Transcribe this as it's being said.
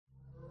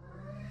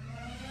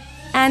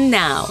And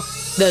now,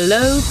 the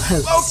Lowe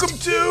Post. Welcome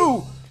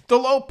to the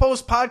Lowe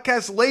Post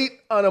podcast, late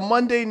on a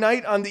Monday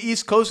night on the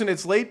East Coast, and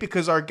it's late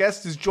because our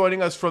guest is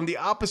joining us from the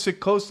opposite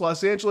coast,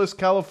 Los Angeles,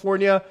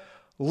 California.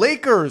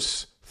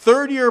 Lakers,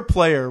 third-year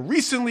player,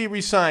 recently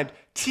resigned,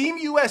 Team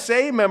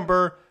USA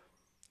member,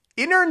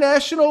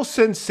 international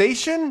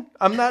sensation.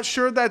 I'm not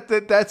sure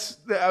that's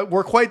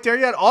we're quite there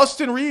yet.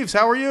 Austin Reaves,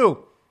 how are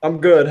you? I'm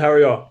good. How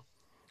are y'all?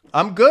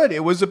 I'm good.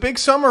 It was a big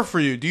summer for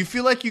you. Do you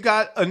feel like you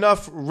got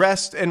enough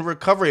rest and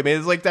recovery? I mean,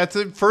 it's like that's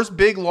the first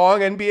big, long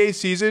NBA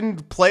season,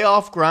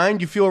 playoff grind.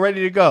 You feel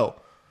ready to go?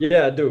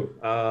 Yeah, I do.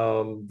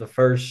 The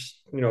first,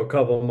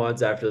 couple of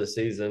months after the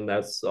season,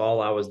 that's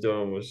all I was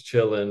doing was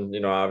chilling.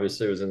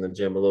 Obviously was in the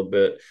gym a little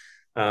bit,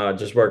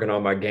 just working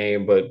on my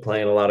game, but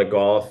playing a lot of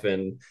golf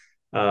and,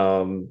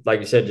 like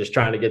you said, just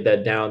trying to get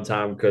that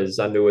downtime because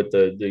I knew with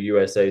the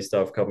USA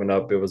stuff coming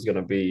up, it was going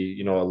to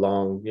be, a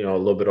long, a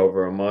little bit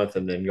over a month,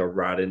 and then you're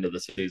right into the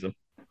season.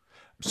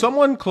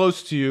 Someone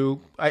close to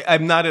you,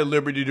 I'm not at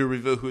liberty to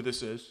reveal who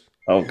this is.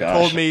 Oh gosh,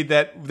 told me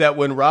that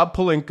when Rob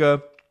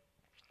Pelinka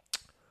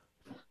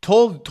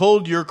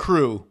told your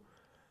crew,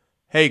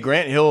 hey,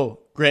 Grant Hill's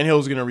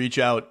going to reach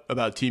out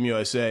about Team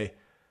USA.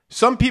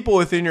 Some people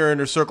within your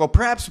inner circle,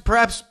 perhaps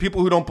people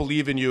who don't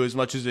believe in you as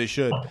much as they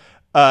should,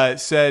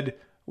 said,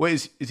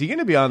 wait, is he going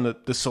to be on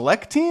the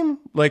select team?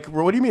 Like,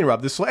 what do you mean,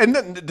 Rob? The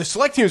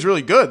select team is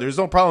really good. There's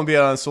no problem being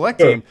on the select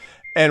team.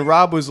 And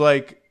Rob was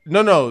like,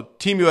 no,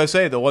 Team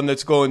USA, the one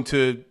that's going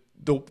to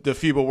the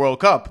FIBA World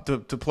Cup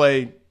to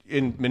play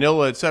in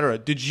Manila, etc.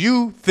 Did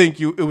you think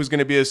it was going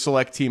to be a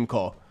select team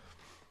call?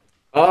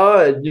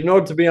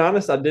 To be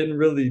honest, I didn't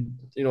really,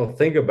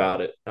 think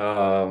about it.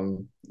 I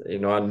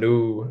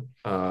knew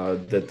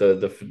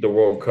that the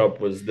World Cup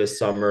was this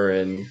summer,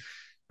 and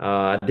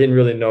I didn't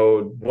really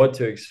know what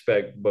to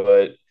expect.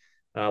 But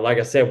like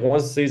I said,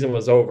 once the season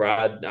was over,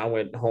 I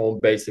went home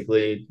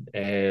basically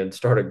and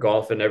started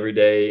golfing every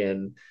day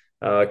and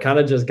kind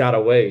of just got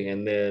away.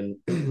 And then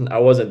I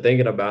wasn't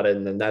thinking about it.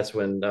 And then that's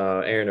when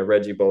Aaron and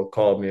Reggie both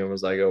called me and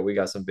was like, oh, we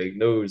got some big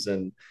news.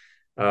 And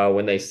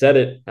when they said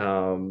it,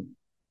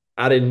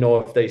 I didn't know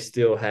if they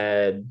still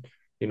had,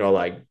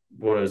 like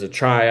what was it,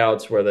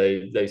 tryouts where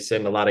they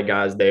send a lot of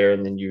guys there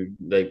and then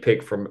they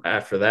pick from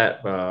after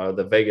that,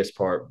 the Vegas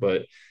part.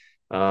 But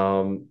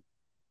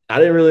I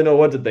didn't really know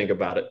what to think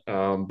about it.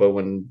 But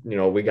when,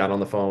 we got on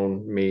the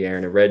phone, me,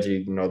 Aaron, and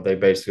Reggie, they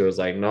basically was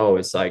like, no,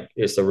 it's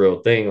the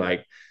real thing.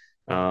 Like,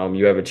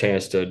 you have a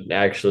chance to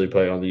actually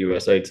play on the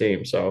USA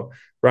team. So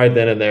right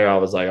then and there, I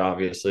was like,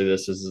 obviously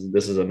this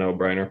is a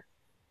no-brainer.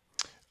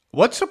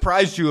 What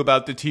surprised you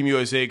about the Team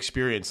USA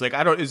experience? Like,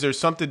 is there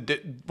something,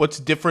 what's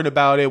different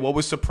about it? What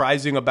was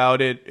surprising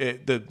about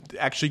it, the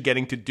actually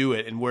getting to do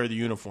it and wear the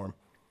uniform?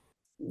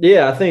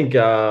 Yeah, I think,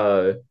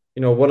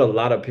 what a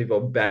lot of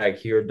people back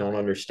here don't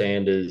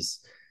understand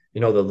is,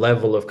 the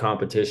level of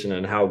competition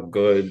and how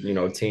good,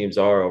 teams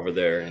are over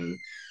there and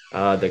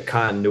the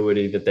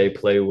continuity that they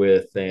play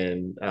with.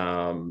 And,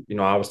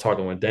 I was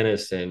talking with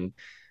Dennis and,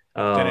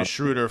 Dennis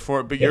Schroeder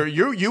but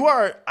you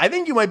are, I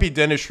think you might be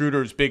Dennis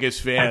Schroeder's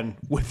biggest fan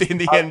within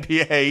the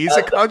NBA. He's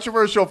a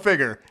controversial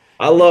figure.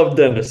 I love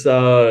Dennis.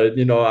 There's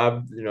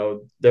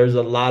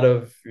a lot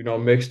of,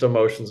 mixed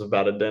emotions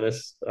about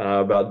Dennis,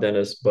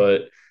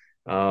 but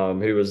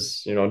he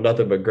was,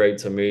 nothing but great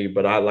to me.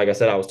 But like I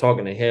said, I was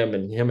talking to him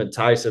and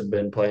Tice have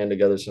been playing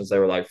together since they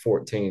were like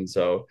 14.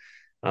 So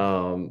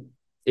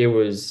it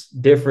was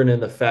different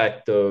in the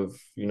fact of,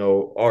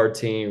 our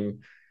team.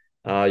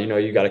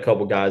 You got a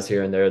couple guys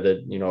here and there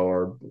that,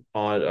 are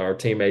on our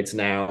teammates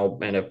now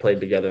and have played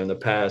together in the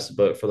past.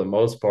 But for the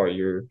most part,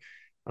 you're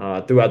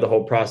throughout the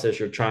whole process,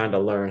 you're trying to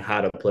learn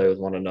how to play with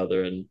one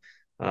another. And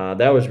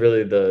that was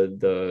really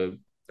the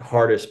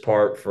hardest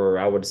part for,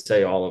 I would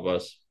say, all of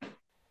us.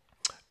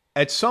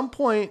 At some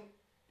point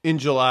in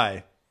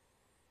July,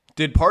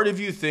 did part of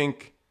you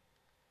think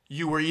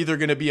you were either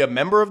going to be a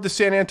member of the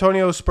San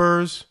Antonio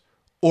Spurs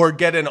or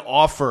get an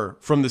offer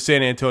from the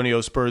San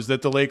Antonio Spurs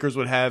that the Lakers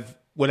would have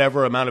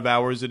whatever amount of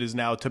hours it is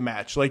now to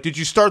match? Like, did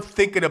you start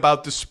thinking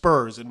about the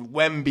Spurs and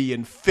Wemby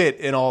and fit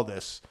and all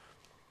this?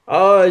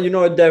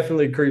 It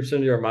definitely creeps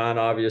into your mind,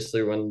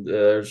 obviously, when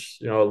there's,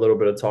 a little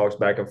bit of talks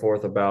back and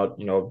forth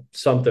about,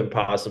 something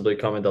possibly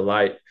coming to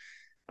light.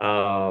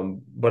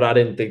 But I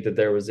didn't think that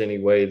there was any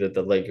way that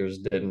the Lakers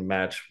didn't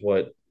match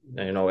what,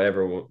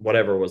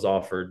 whatever was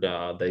offered.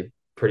 They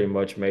pretty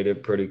much made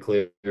it pretty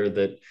clear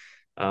that,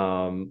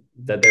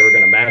 that they were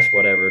going to match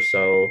whatever.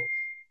 So,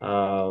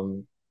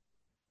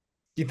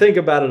 you think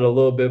about it a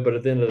little bit, but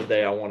at the end of the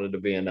day, I wanted to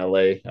be in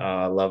LA.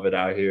 I love it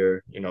out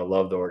here,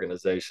 love the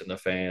organization, the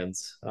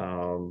fans.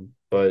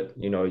 But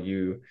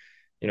you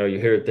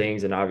hear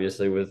things, and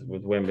obviously with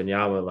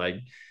Wembanyama, like,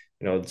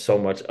 so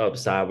much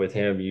upside with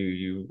him,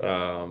 your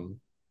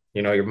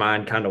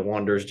mind kind of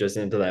wanders just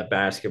into that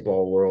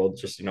basketball world,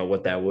 just,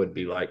 what that would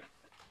be like.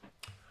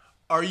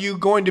 Are you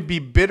going to be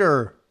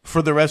bitter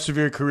for the rest of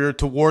your career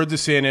toward the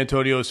San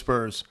Antonio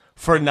Spurs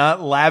for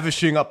not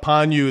lavishing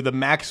upon you the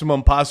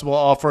maximum possible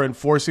offer and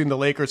forcing the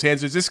Lakers'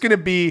 hands? Is this going to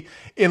be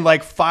in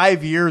like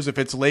 5 years if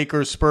it's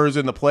Lakers Spurs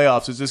in the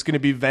playoffs? Is this going to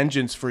be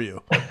vengeance for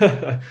you?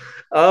 I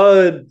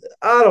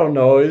don't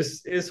know.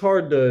 It's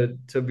hard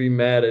to be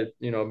mad at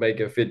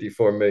making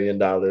 $54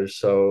 million.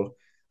 So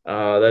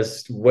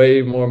that's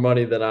way more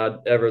money than I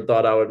ever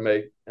thought I would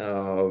make.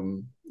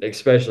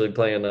 Especially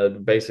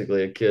playing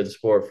basically a kid's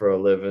sport for a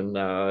living.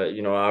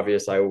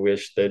 Obviously I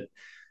wish that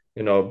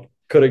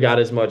could have got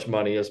as much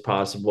money as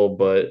possible,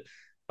 but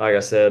like I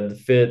said,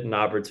 fit and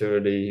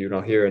opportunity,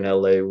 here in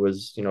LA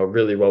was,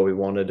 really what we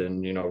wanted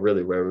and,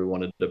 really where we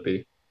wanted to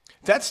be.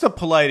 That's the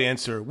polite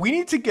answer. We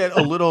need to get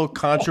a little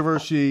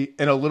controversy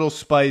and a little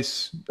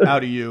spice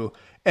out of you.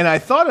 And I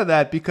thought of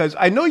that because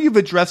I know you've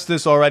addressed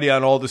this already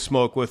on All the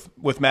Smoke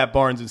with Matt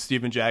Barnes and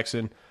Steven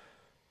Jackson.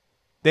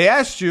 They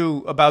asked you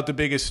about the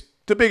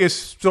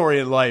biggest story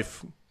in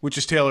life, which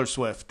is Taylor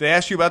Swift. They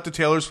asked you about the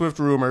Taylor Swift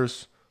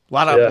rumors. A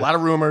lot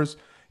of rumors.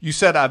 You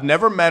said, I've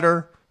never met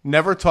her,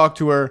 never talked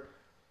to her.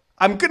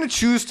 I'm going to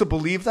choose to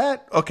believe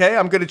that, okay?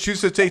 I'm going to choose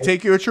to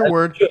take you at your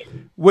word.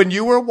 When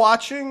you were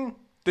watching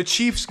the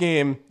Chiefs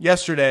game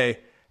yesterday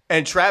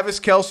and Travis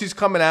Kelce's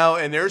coming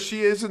out and there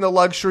she is in the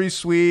luxury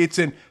suites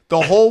and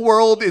the whole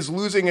world is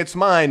losing its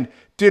mind,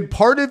 did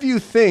part of you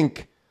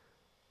think,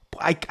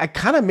 I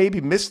kind of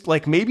maybe missed,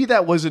 like maybe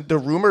that wasn't, the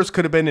rumors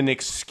could have been an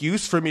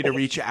excuse for me to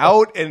reach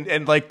out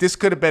and like this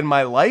could have been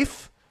my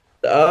life?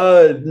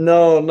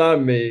 No,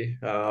 not me.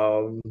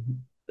 I'm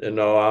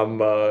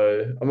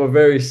a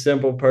very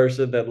simple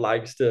person that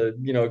likes to,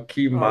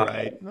 keep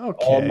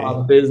all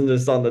my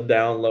business on the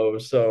down low.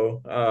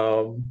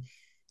 So,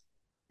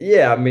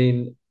 yeah, I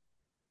mean,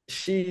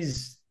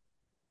 she's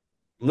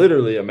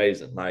literally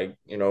amazing. Like,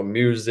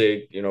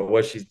 music,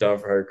 what she's done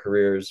for her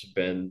career has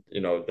been,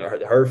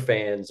 her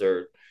fans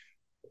are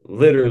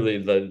literally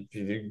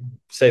you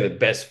say the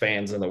best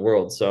fans in the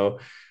world. So,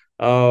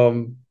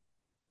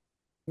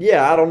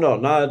 yeah, I don't know.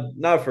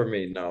 Not for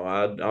me. No,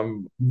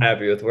 I'm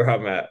happy with where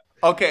I'm at.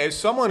 Okay, as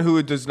someone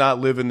who does not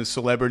live in the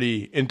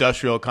celebrity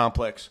industrial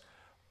complex,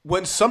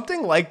 when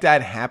something like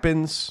that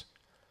happens,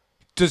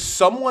 does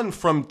someone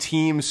from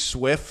Team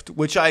Swift,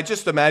 which I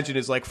just imagine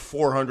is like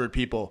 400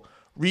 people,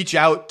 reach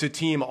out to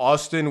Team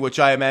Austin, which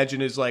I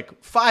imagine is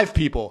like 5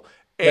 people,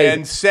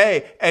 and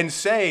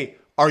say,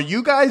 are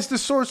you guys the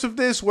source of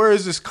this? Where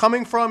is this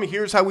coming from?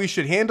 Here's how we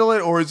should handle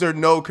it, or is there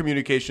no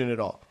communication at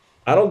all?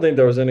 I don't think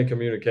there was any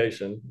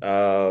communication.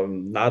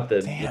 Not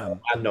that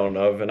I'd known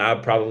of, and I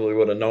probably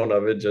would have known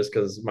of it just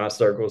because my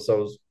circle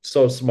is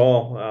so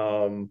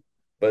small.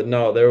 But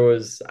no, there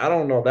was. I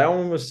don't know. That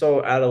one was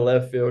so out of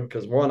left field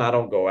because one, I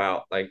don't go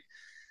out. Like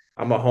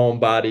I'm a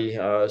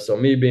homebody, so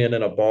me being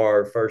in a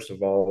bar, first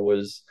of all,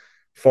 was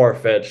far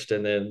fetched,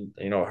 and then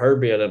her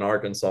being in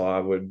Arkansas,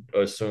 I would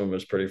assume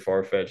is pretty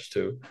far fetched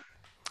too.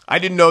 I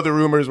didn't know the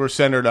rumors were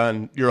centered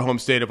on your home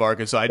state of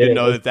Arkansas. I didn't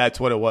know that that's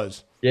what it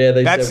was. Yeah,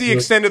 that's the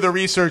extent of the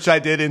research I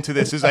did into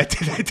this. Is I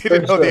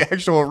didn't know the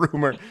actual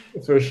rumor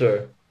for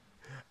sure.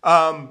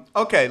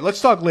 Okay,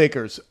 let's talk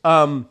Lakers.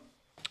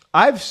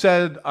 I've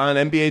said on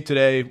NBA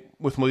Today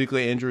with Malik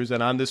Andrews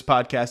and on this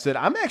podcast that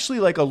I'm actually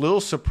like a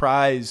little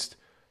surprised,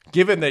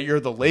 given that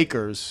you're the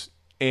Lakers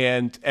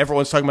and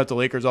everyone's talking about the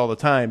Lakers all the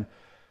time.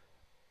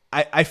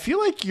 I feel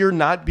like you're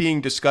not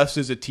being discussed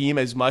as a team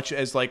as much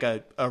as like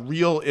a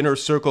real inner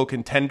circle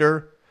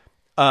contender,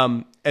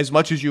 as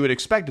much as you would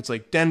expect. It's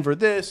like Denver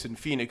this and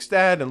Phoenix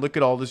that, and look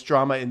at all this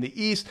drama in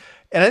the East.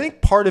 And I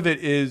think part of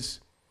it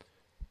is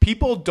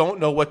people don't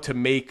know what to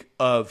make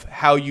of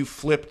how you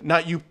flipped,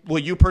 not you, well,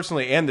 you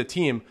personally and the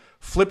team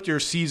flipped your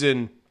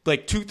season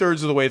like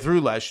 2/3 of the way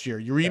through last year.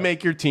 You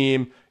remake your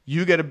team,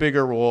 you get a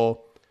bigger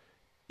role,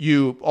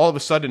 you all of a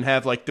sudden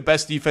have like the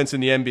best defense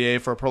in the NBA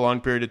for a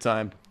prolonged period of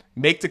time.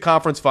 Make the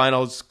conference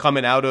finals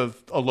coming out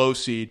of a low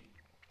seed,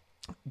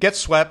 get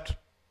swept.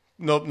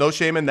 No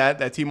shame in that.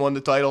 That team won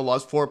the title,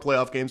 lost 4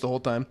 playoff games the whole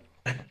time.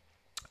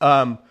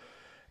 And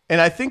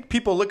I think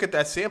people look at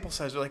that sample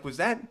size. They're like, was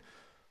that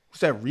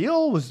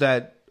real? Was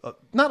that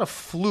not a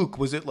fluke?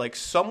 Was it like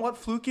somewhat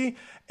fluky?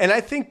 And I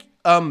think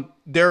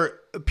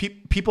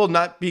people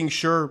not being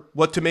sure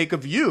what to make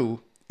of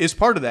you is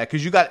part of that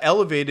because you got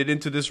elevated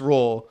into this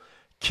role,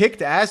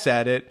 kicked ass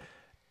at it.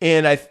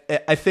 And I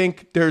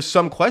think there's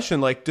some question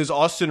like, does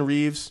Austin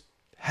Reaves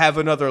have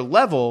another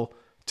level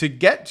to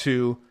get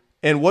to?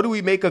 And what do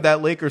we make of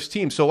that Lakers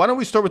team? So why don't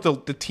we start with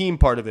the team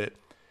part of it?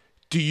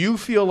 Do you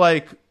feel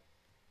like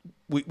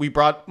we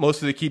brought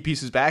most of the key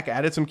pieces back,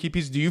 added some key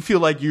pieces? Do you feel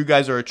like you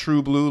guys are a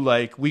true blue,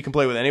 like we can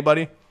play with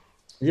anybody?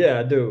 Yeah,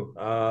 I do.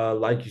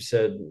 Like you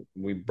said,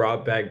 we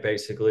brought back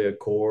basically a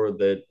core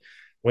that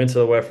went to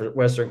the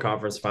Western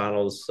Conference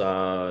Finals.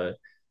 I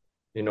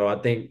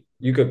think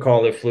you could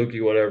call it fluky,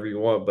 whatever you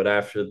want, but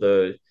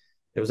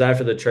it was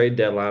after the trade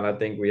deadline. I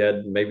think we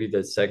had maybe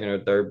the second or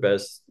third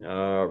best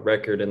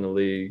record in the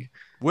league.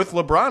 With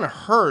LeBron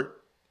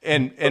hurt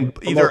and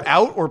either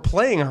out or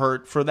playing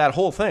hurt for that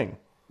whole thing.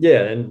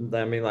 Yeah, and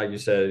I mean, like you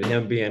said,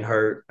 him being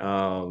hurt,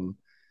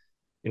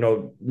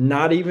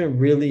 not even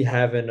really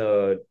having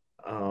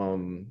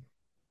um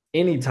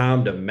any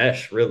time to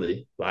mesh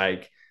really.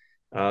 Like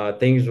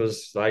things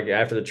was like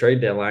after the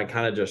trade deadline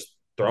kind of just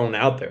thrown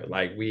out there.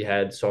 Like we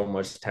had so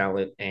much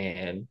talent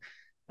and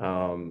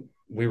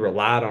we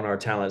relied on our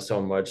talent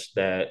so much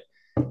that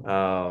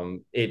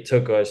it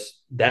took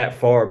us that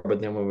far.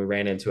 But then when we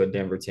ran into a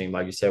Denver team,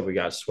 like you said, we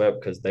got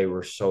swept because they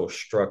were so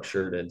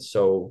structured and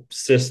so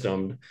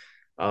systemed.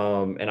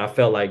 And I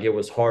felt like it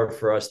was hard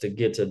for us to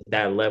get to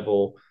that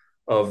level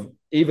of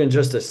even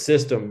just a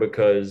system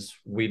because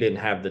we didn't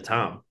have the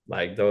time.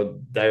 Like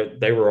though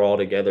they were all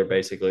together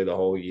basically the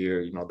whole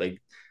year. They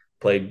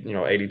played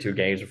 82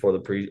 games before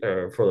for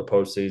the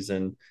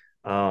postseason.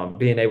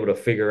 Being able to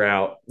figure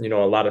out a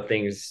lot of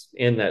things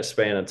in that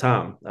span of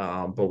time.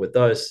 But with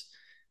us,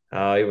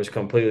 it was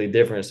completely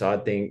different. So I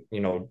think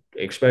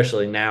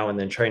especially now and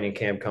then training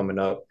camp coming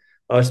up,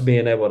 us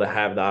being able to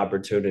have the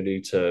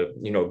opportunity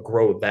to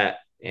grow that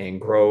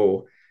and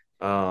grow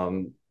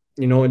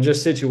in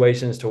just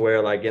situations to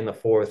where like in the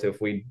fourth,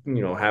 if we,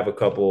 have a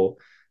couple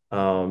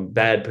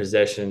bad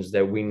possessions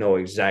that we know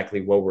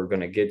exactly what we're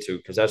going to get to,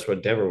 because that's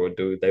what Denver would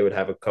do. They would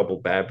have a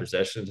couple bad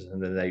possessions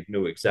and then they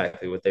knew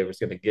exactly what they was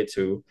going to get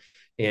to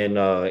in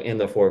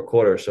the fourth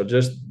quarter. So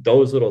just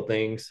those little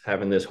things,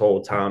 having this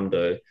whole time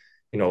to,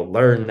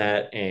 learn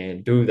that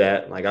and do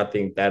that, like I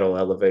think that'll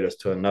elevate us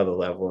to another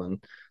level.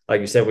 And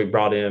like you said, we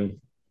brought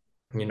in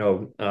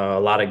a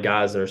lot of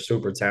guys that are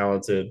super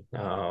talented.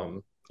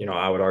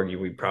 I would argue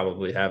we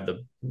probably have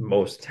the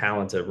most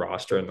talented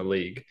roster in the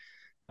league,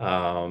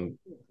 from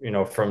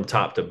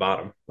top to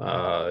bottom.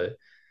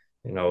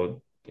 You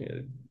know,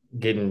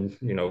 getting,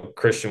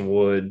 Christian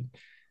Wood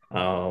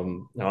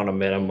on a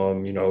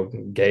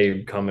minimum,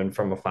 Gabe coming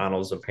from a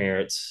finals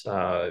appearance.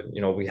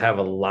 We have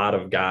a lot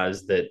of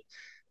guys that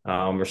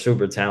are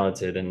super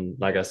talented. And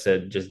like I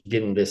said, just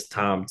getting this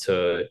time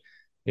to,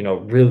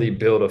 really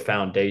build a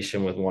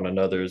foundation with one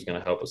another is going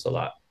to help us a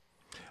lot.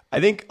 I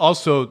think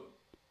also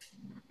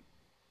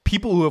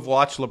people who have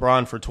watched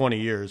LeBron for 20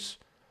 years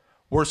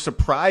were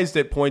surprised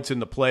at points in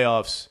the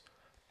playoffs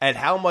at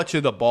how much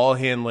of the ball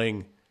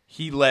handling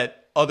he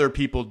let other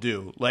people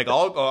do. Like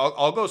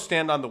I'll go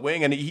stand on the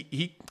wing and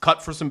he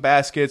cut for some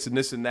baskets and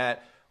this and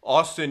that.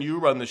 Austin, you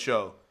run the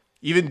show.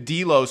 Even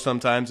D'Lo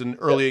sometimes in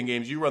early in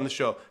games, you run the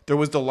show. There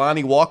was the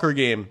Lonnie Walker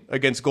game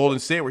against Golden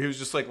State where he was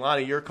just like,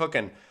 Lonnie, you're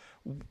cooking.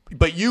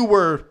 But you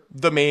were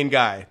the main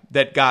guy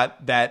that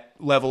got that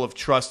level of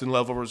trust and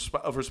level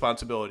of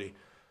responsibility.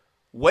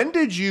 When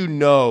did you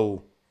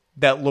know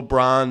that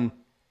LeBron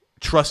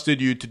trusted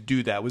you to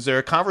do that? Was there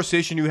a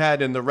conversation you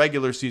had in the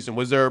regular season?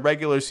 Was there a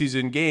regular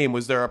season game?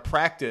 Was there a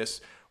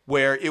practice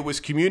where it was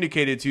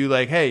communicated to you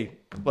like, hey,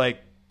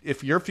 like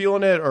if you're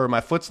feeling it or my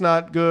foot's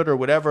not good or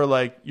whatever,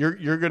 like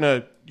you're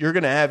gonna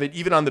have it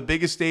even on the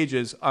biggest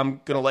stages.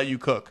 I'm gonna let you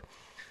cook.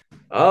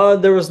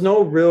 There was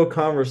no real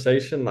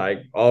conversation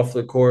like off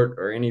the court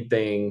or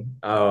anything.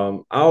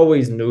 I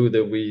always knew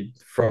that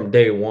from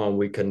day one,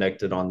 we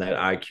connected on that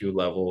IQ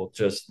level,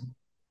 just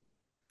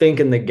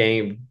thinking the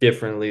game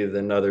differently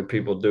than other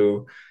people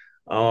do.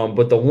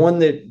 But the one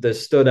that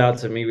stood out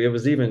to me, it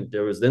was in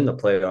the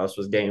playoffs,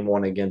 was game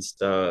one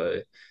against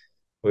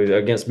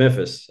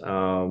Memphis.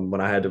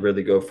 When I had to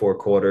really go for a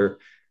quarter,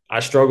 I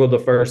struggled the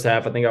first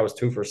half. I think I was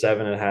 2 for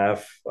 7 and a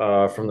half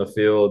from the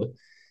field,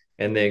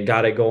 and then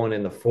got it going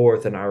in the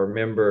fourth. And I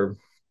remember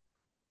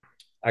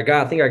I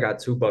think I got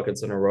 2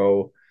 buckets in a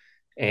row,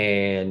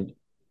 and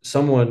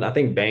someone, I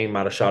think Bane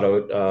might have shot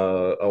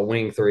a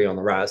wing three on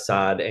the right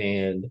side,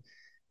 and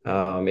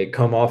it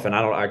come off, and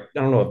I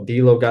don't know if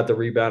D'Lo got the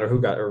rebound or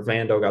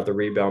Vando got the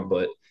rebound,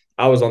 but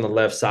I was on the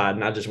left side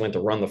and I just went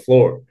to run the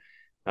floor.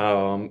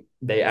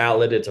 They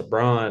outlet it to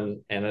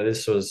Bron, and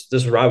this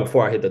was right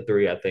before I hit the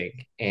three, I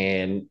think.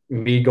 And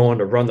me going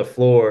to run the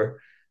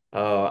floor,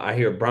 I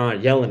hear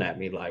Bron yelling at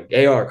me like,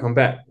 "AR, come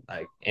back!"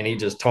 Like, and he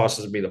just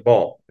tosses me the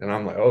ball, and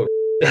I'm like, "Oh,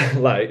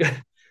 like."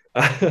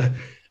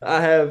 I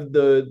have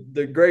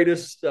the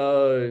greatest,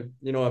 in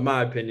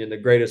my opinion, the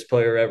greatest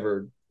player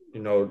ever, I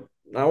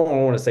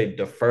don't want to say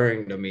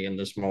deferring to me in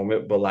this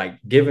moment, but like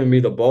giving me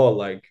the ball,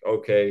 like,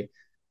 okay,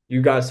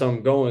 you got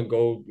something going,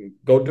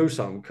 go do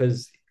something.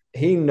 Cause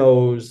he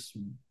knows,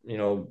 you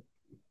know,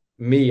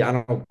 me, I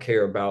don't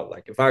care about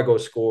like if I go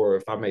score,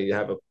 if I may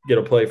get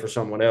a play for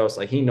someone else,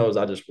 like he knows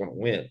I just want to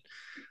win.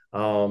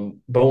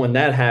 But when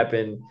that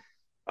happened,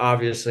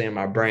 obviously in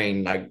my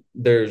brain, like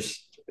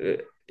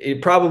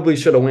it probably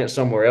should have went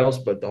somewhere else,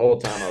 but the whole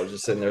time I was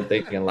just sitting there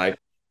thinking like,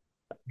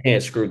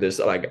 can't screw this.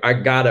 Like I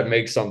gotta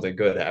make something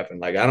good happen.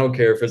 Like I don't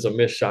care if it's a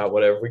missed shot,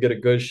 whatever. We get a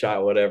good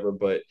shot, whatever.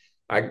 But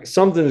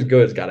something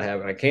good's got to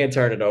happen. I can't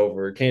turn it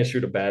over. Can't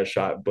shoot a bad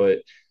shot. But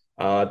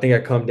I think I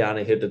come down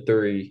and hit the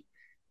three,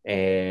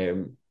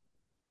 and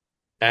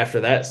after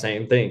that,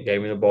 same thing.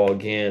 Gave me the ball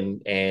again,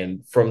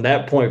 and from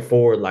that point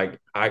forward, like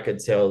I could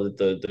tell that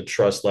the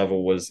trust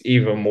level was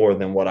even more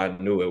than what I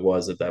knew it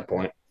was at that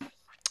point.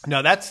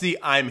 Now that's the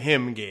I'm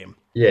him game.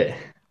 Yeah.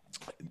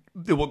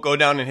 It will go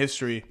down in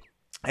history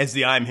as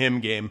the I'm him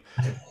game.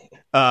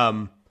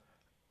 I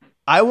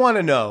want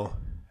to know,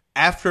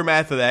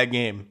 aftermath of that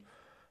game,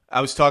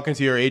 I was talking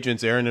to your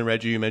agents, Aaron and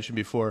Reggie, you mentioned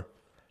before.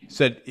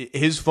 Said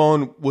his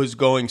phone was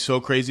going so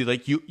crazy,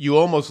 like you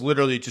almost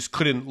literally just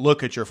couldn't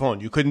look at your phone.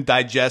 You couldn't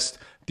digest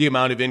the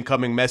amount of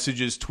incoming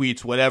messages,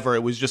 tweets, whatever.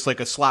 It was just like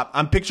a slot.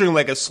 I'm picturing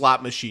like a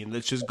slot machine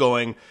that's just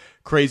going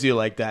crazy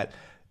like that.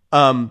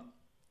 Um,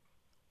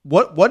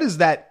 what is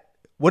that?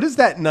 What is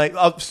that night?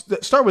 I'll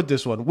start with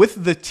this one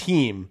with the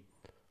team.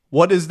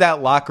 What is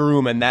that locker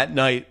room and that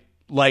night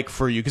like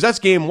for you? Because that's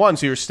game one.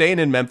 So you're staying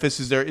in Memphis.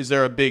 Is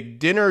there a big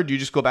dinner? Do you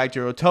just go back to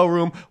your hotel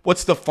room?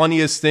 What's the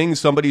funniest thing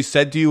somebody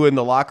said to you in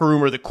the locker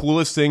room, or the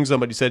coolest thing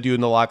somebody said to you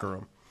in the locker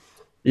room?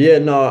 Yeah,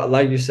 no,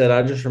 like you said,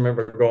 I just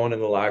remember going in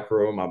the locker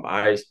room. I'm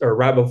ice, or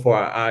right before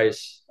I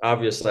ice.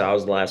 Obviously, I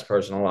was the last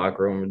person in the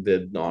locker room and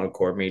did on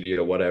court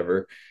media or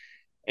whatever.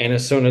 And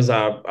as soon as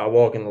I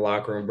walk in the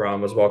locker room,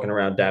 Brown was walking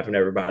around dapping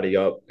everybody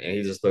up, and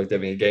he just looked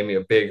at me and gave me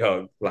a big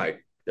hug.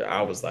 Like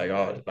I was like,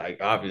 oh, like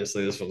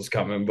obviously this was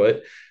coming,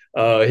 but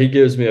he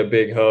gives me a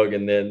big hug,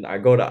 and then I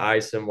go to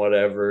ice and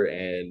whatever.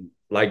 And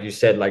like you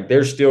said, like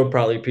there's still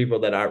probably people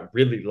that I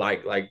really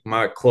like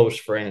my close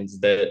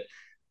friends that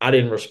I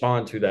didn't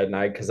respond to that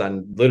night because I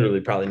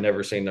literally probably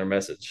never seen their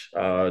message.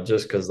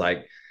 Just because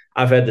like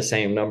I've had the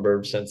same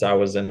number since I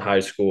was in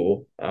high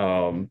school.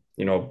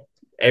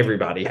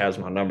 Everybody has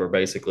my number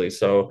basically.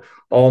 So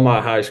all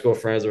my high school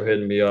friends were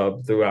hitting me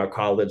up throughout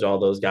college. All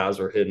those guys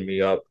were hitting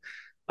me up.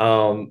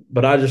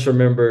 But I just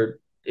remember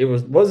it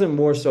wasn't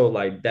more so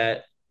like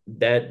that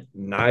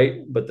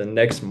night, but the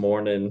next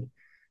morning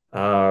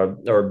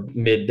or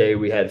midday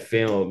we had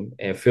film,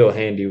 and Phil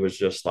Handy was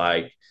just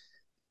like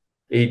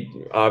he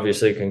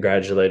obviously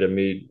congratulated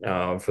me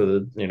for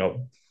the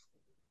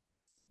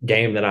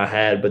game that I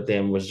had, but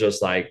then was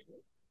just like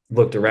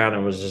looked around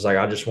and was just like,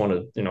 I just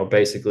want to,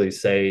 basically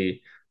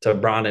say to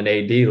Bron and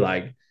AD,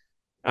 like,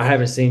 I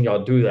haven't seen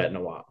y'all do that in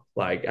a while.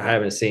 Like, I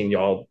haven't seen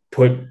y'all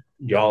put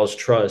y'all's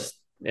trust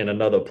in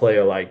another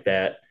player like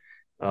that,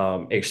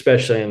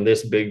 especially in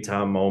this big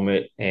time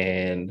moment.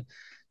 And,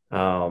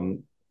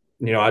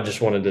 I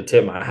just wanted to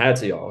tip my hat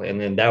to y'all. And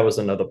then that was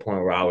another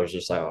point where I was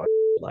just like, oh,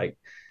 like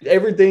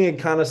everything had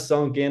kind of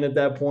sunk in at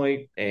that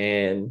point.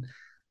 And,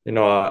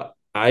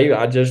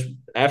 I just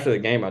after the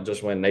game, I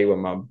just went and ate with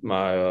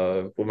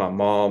my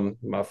mom,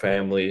 my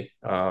family.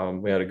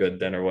 We had a good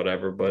dinner,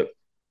 whatever. But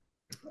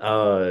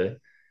uh,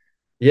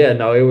 yeah,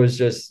 no, it was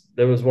just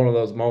there was one of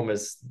those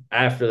moments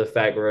after the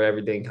fact where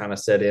everything kind of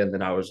set in.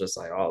 Then I was just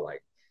like, oh,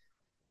 like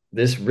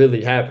this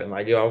really happened.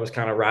 Like I was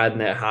kind of riding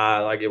that high,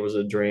 like it was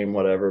a dream,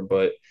 whatever.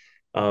 But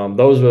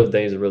those were the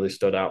things that really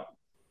stood out.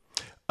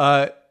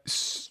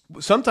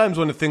 Sometimes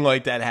when a thing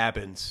like that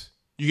happens,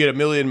 you get a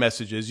million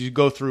messages. You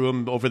go through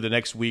them over the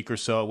next week or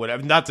so,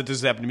 whatever. Not that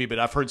this has happened to me, but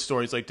I've heard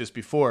stories like this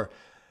before.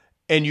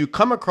 And you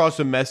come across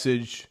a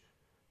message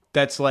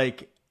that's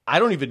like, I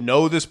don't even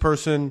know this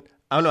person.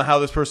 I don't know how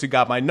this person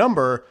got my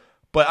number,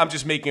 but I'm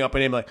just making up a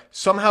name. Like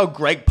somehow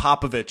Greg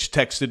Popovich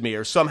texted me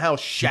or somehow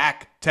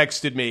Shaq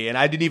texted me, and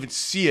I didn't even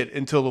see it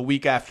until the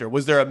week after.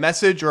 Was there a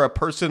message or a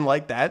person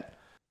like that?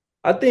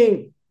 I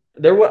think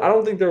there was. I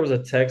don't think there was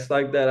a text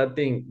like that. I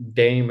think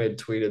Dame had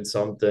tweeted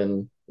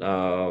something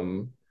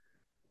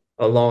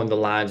along the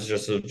lines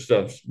just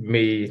of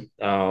me,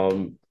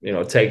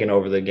 taking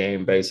over the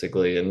game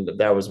basically, and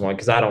that was one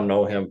because I don't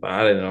know him.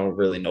 Don't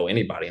really know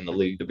anybody in the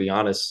league to be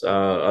honest,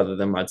 other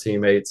than my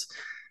teammates.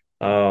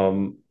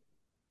 Um,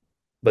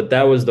 but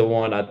that was the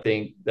one I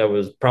think that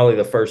was probably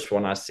the first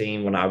one I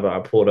seen when I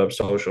pulled up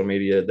social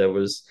media. It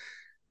was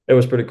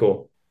pretty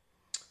cool.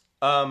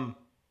 Um,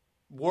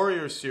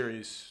 Warriors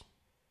series.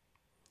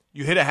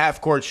 You hit a half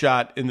court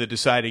shot in the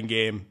deciding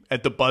game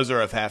at the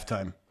buzzer of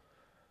halftime.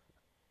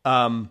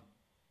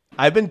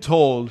 I've been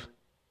told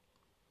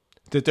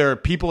that there are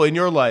people in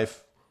your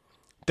life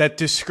that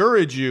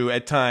discourage you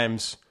at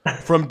times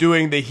from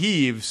doing the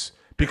heaves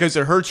because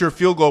it hurts your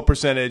field goal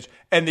percentage,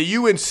 and that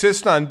you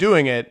insist on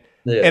doing it.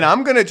 Yeah. And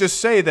I'm going to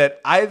just say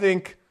that I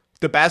think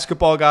the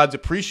basketball gods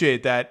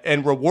appreciate that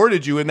and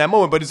rewarded you in that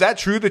moment. But is that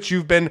true that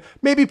you've been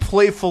maybe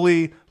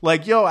playfully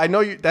like, yo, I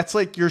know that's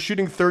like you're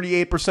shooting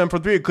 38%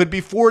 from three. It could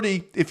be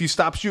 40 if you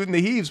stop shooting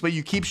the heaves, but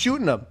you keep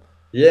shooting them.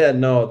 Yeah,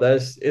 no,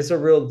 it's a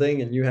real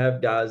thing. And you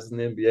have guys in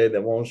the NBA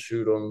that won't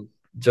shoot them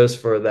just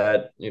for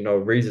that,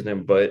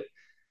 reasoning. But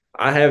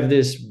I have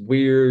this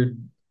weird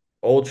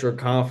ultra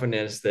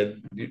confidence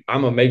that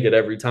I'm gonna make it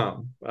every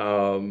time.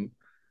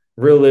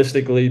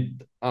 Realistically,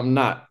 I'm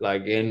not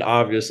like, and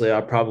obviously, I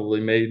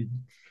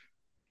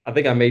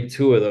think I made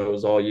two of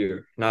those all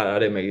year. Not, I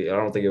didn't make it. I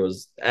don't think it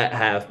was at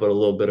half, but a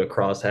little bit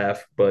across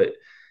half. But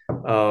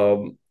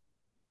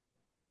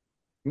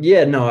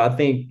yeah, no, I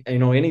think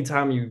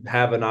anytime you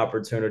have an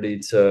opportunity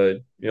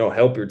to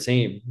help your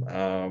team,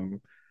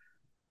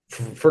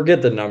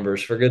 forget the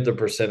numbers, forget the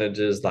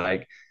percentages,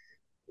 like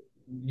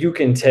you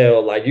can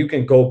tell, like you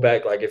can go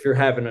back, like if you're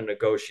having a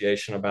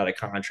negotiation about a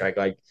contract,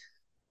 like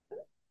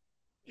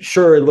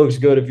sure it looks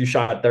good if you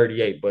shot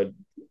 38 but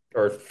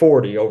or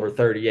 40 over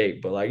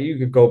 38, but like you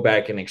could go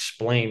back and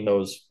explain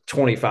those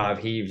 25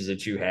 heaves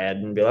that you had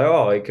and be like,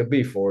 oh, it could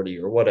be 40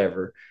 or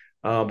whatever.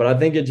 But I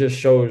think it just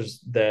shows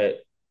that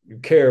you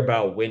care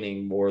about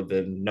winning more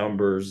than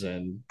numbers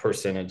and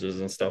percentages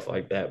and stuff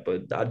like that.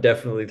 But I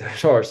definitely there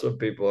are some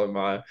people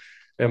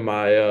in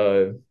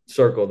my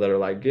circle that are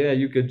like, yeah,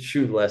 you could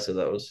shoot less of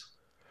those.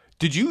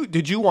 Did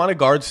you want to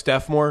guard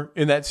Steph more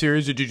in that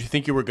series, or did you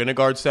think you were going to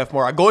guard Steph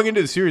more? Going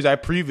into the series, I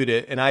previewed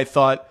it, and I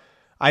thought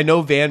I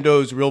know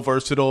Vando's real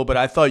versatile, but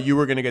I thought you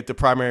were going to get the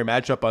primary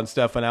matchup on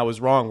Steph, and I was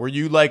wrong. Were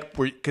you like,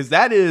 because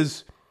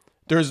there's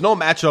no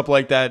matchup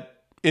like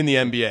that in the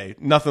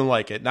NBA, nothing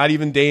like it. Not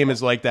even Dame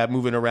is like that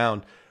moving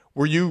around.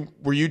 Were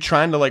you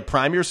trying to like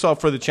prime yourself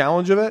for the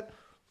challenge of it?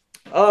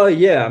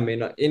 Yeah, I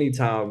mean,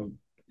 anytime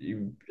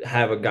you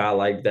have a guy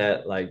like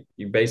that, like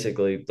you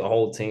basically the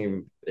whole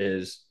team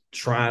is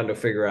trying to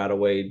figure out a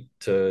way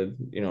to,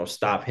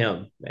 stop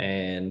him.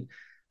 And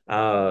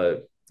uh,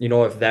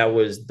 if that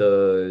was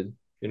the,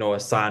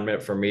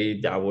 assignment for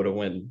me, I would have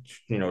went,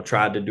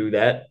 tried to do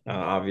that.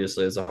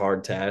 Obviously, it's a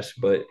hard task,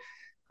 but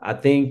I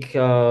think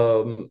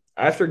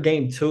after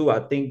game two, I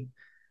think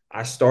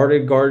I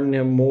started guarding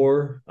him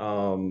more.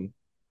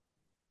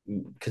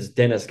 Because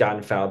Dennis got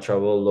in foul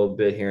trouble a little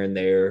bit here and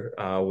there.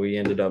 We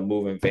ended up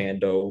moving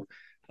Vando.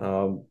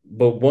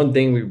 But one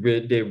thing we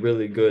did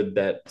really good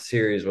that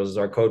series was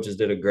our coaches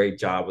did a great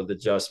job with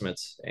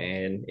adjustments.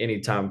 And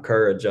anytime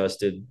Kerr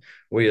adjusted,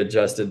 we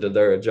adjusted to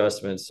their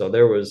adjustments. So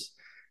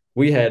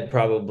we had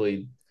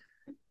probably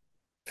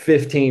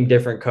 15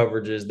 different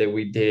coverages that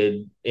we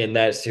did in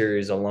that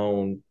series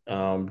alone,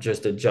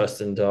 just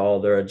adjusting to all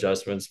their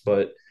adjustments.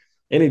 But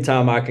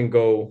anytime I can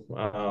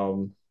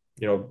go,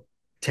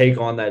 take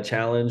on that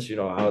challenge,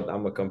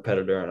 I'm a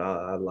competitor and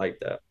I like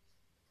that.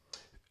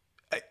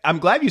 I'm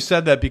glad you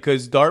said that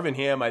because Darvin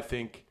Ham, I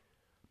think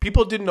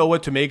people didn't know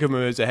what to make of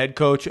him as a head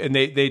coach, and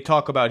they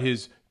talk about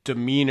his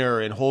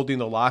demeanor and holding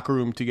the locker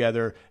room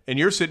together. And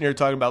you're sitting here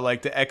talking about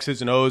like the X's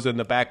and O's and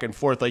the back and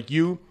forth. Like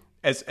you,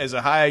 as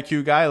a high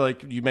IQ guy,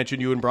 like you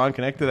mentioned, you and Braun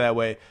connected that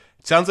way.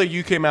 It sounds like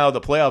you came out of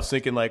the playoffs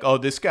thinking like, oh,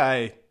 this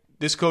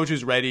coach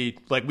is ready.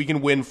 Like we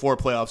can win 4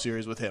 playoff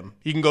series with him.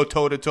 He can go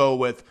toe to toe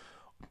with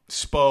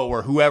Spo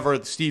or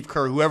whoever, Steve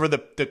Kerr, whoever the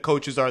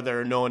coaches are that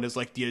are known as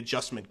like the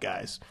adjustment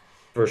guys.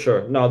 For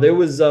sure. No, there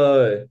was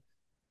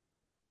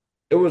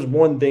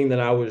one thing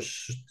that I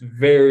was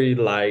very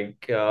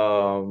like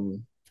I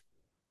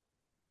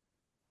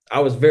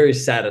was very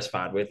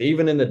satisfied with.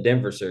 Even in the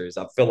Denver series,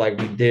 I feel like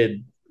we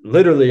did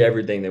literally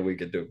everything that we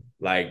could do.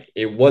 Like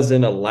it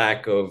wasn't a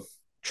lack of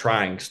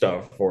trying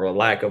stuff or a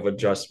lack of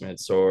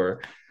adjustments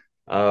or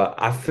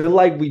I feel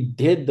like we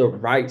did the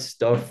right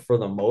stuff for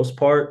the most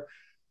part.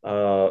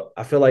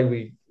 I feel like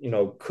we,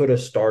 could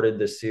have started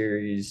the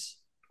series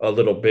a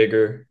little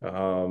bigger.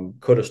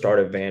 Could have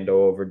started Vando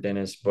over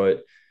Dennis,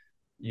 but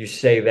you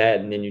say that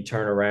and then you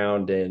turn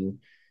around and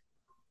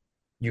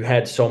you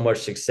had so much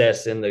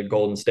success in the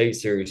Golden State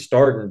series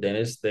starting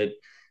Dennis that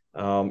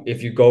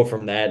if you go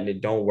from that and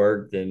it don't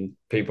work, then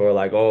people are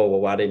like, oh, well,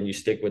 why didn't you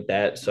stick with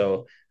that?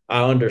 So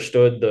I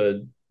understood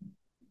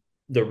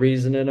the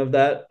reasoning of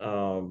that.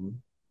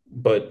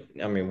 But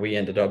I mean, we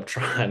ended up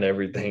trying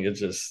everything. It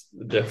just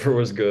Denver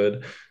was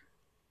good.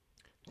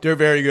 They're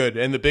very good,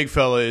 and the big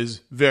fella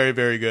is very,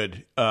 very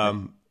good.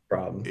 Problem.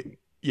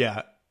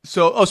 Yeah.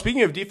 So,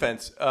 speaking of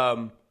defense,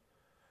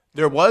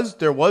 there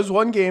was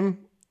one game,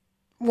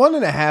 one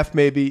and a half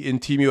maybe in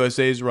Team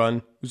USA's run.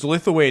 It was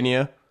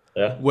Lithuania,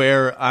 Yeah.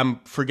 where I'm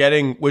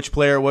forgetting which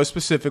player it was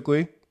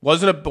specifically.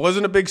 Wasn't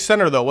a big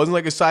center though. Wasn't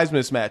like a size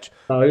mismatch.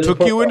 No, he was a Took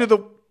point you guard. into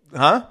the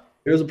huh?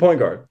 He was a point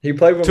guard. He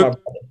played with my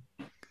Took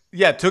brother.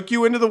 yeah, took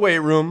you into the weight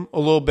room a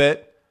little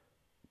bit,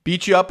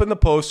 beat you up in the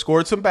post,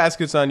 scored some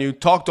baskets on you,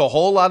 talked a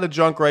whole lot of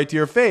junk right to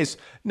your face.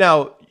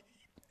 Now,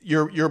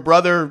 your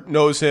brother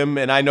knows him,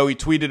 and I know he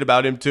tweeted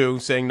about him too,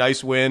 saying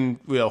nice win.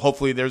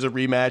 Hopefully there's a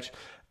rematch.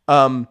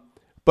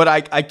 But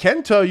I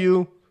can tell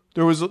you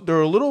there were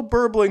little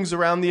burblings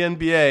around the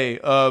NBA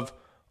of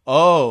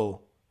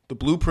the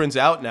blueprint's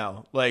out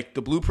now. Like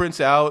the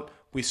blueprint's out.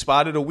 We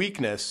spotted a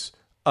weakness.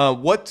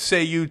 What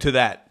say you to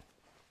that?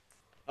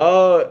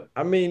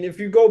 I mean, if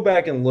you go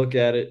back and look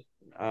at it,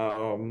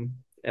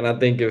 and I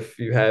think if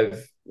you have,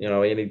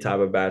 any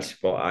type of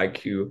basketball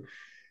IQ,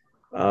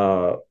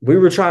 we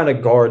were trying to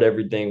guard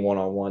everything one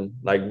on one.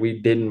 Like we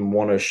didn't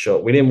want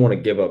to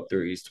give up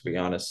threes, to be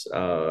honest.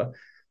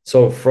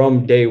 So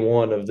from day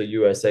one of the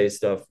USA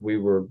stuff, we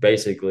were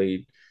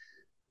basically,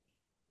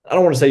 I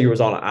don't want to say you was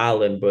on an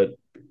island, but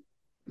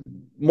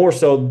more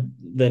so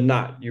than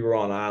not, you were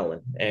on an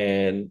island.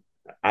 And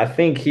I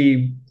think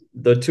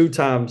the 2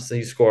 times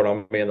he scored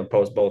on me in the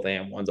post, both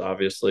and ones,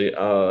 obviously.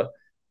 I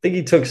think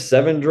he took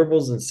 7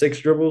 dribbles and 6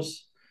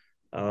 dribbles.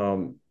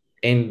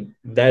 And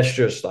that's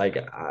just like,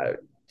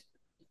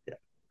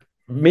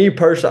 me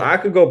personally, I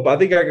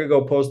think I could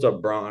go post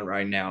up Braun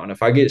right now. And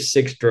if I get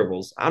 6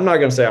 dribbles, I'm not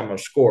going to say I'm going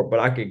to score,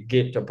 but I could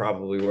get to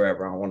probably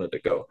wherever I wanted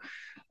to go.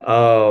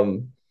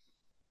 Um,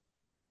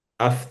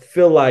 I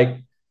feel like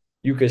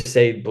you could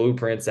say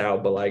blueprints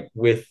out, but like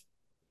with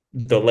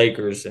the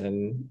Lakers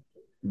and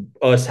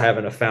us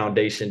having a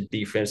foundation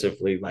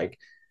defensively, like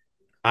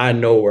I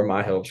know where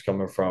my help's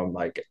coming from.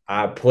 Like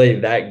I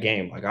played that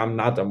game. Like I'm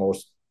not the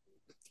most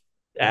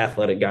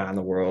athletic guy in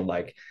the world.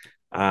 Like,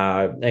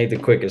 I ain't the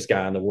quickest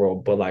guy in the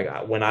world, but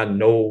like when I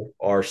know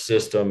our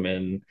system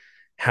and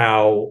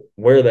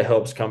where the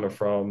help's coming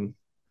from,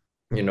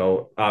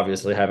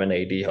 obviously having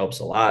AD helps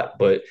a lot,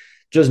 but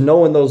just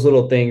knowing those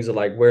little things of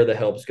like where the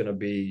help's going to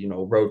be,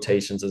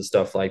 rotations and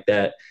stuff like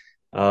that,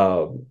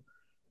 um,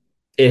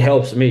 it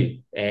helps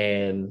me.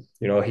 And,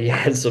 he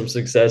had some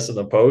success in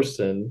the post,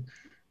 and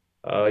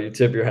you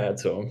tip your hat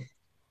to him.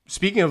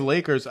 Speaking of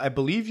Lakers, I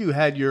believe you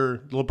had your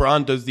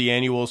LeBron does the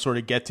annual sort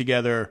of get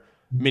together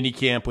mini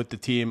camp with the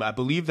team. I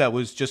believe that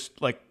was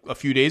just like a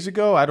few days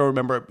ago. I don't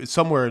remember. It's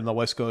somewhere in the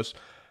West Coast.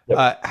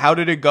 Yep. How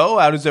did it go?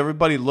 How does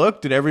everybody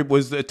look?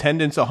 Was the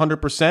attendance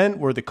 100%?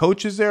 Were the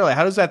coaches there? Like,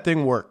 how does that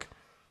thing work?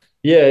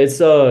 Yeah,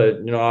 it's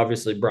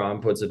obviously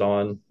Brian puts it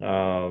on.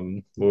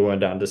 We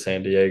went down to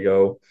San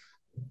Diego,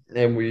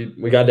 and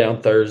we got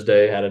down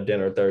Thursday, had a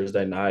dinner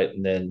Thursday night,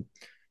 and then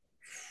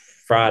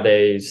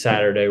Friday,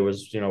 Saturday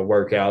was,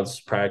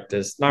 workouts,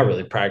 practice, not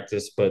really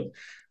practice, but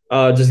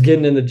just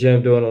getting in the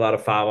gym, doing a lot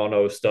of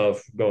 5-on-0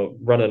 stuff,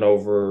 running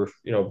over,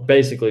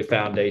 basically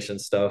foundation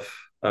stuff.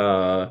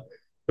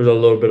 There's a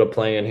little bit of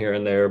playing here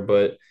and there,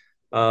 but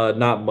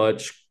not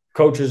much.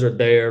 Coaches are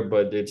there,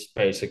 but it's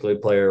basically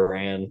player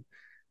ran.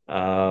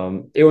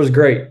 It was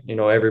great.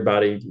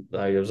 Everybody,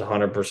 like, it was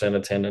 100%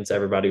 attendance.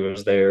 Everybody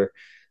was there.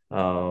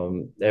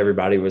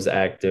 Everybody was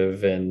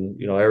active,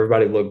 and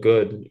everybody looked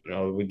good.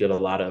 We did a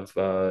lot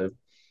of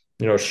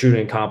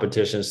shooting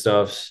competition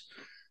stuffs.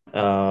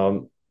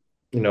 AD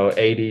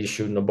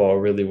shooting the ball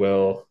really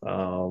well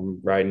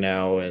right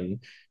now, and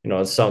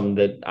it's something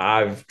that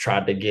I've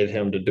tried to get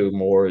him to do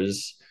more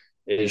is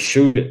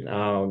shoot it.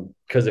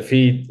 Because if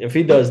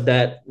he does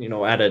that,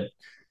 at a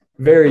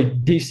very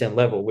decent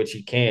level, which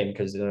he can,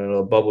 because in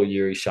a bubble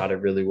year he shot it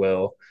really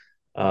well.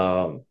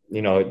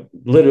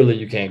 Literally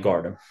you can't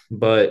guard him.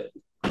 But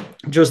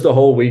just the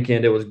whole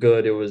weekend, it was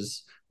good.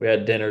 We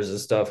had dinners and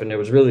stuff, and it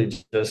was really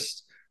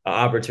just an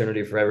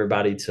opportunity for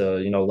everybody to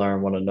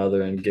learn one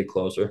another and get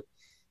closer.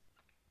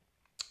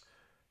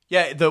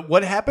 Yeah,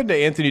 what happened to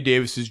Anthony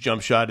Davis's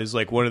jump shot is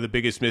like one of the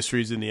biggest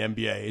mysteries in the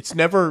NBA. It's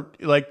never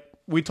like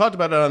we talked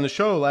about it on the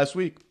show last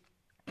week,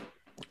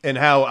 and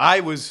how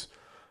I was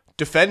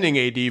defending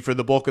AD for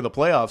the bulk of the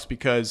playoffs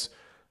because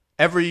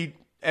every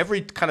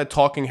kind of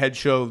talking head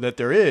show that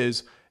there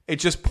is, it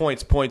just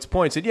points.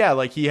 And yeah,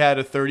 like he had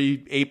a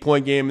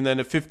 38-point game and then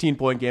a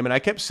 15-point game. And I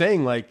kept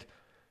saying, like,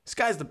 this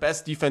guy's the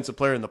best defensive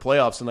player in the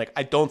playoffs. And like,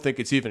 I don't think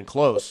it's even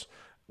close.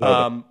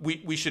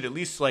 We should at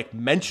least like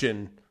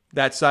mention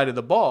that side of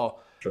the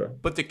ball. Sure.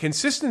 But the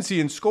consistency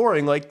in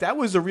scoring, like that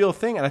was a real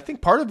thing. And I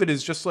think part of it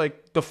is just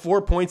like the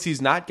 4 points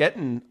he's not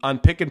getting on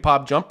pick and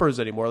pop jumpers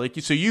anymore. Like,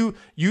 so you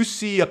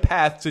see a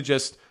path to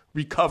just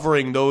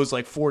recovering those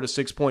like 4 to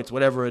 6 points,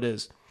 whatever it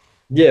is.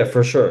 Yeah,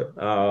 for sure.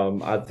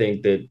 I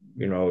think that,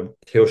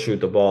 he'll shoot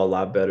the ball a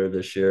lot better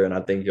this year, and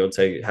I think he'll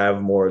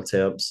have more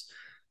attempts.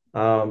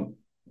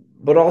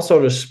 But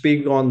also to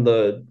speak on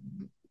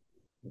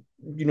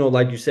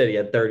like you said, he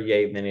had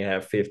 38 and then he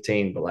had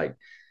 15, but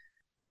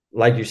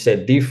like you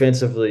said,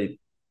 defensively,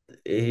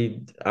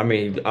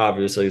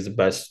 obviously he's the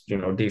best,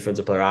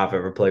 defensive player I've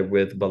ever played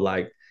with, but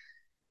like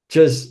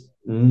just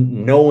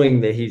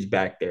knowing that he's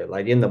back there,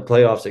 like in the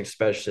playoffs,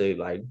 especially,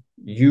 like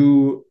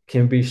you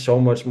can be so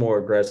much more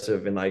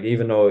aggressive. And like,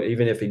 even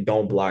if he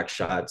don't block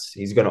shots,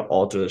 he's going to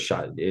alter the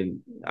shot.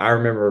 And I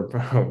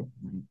remember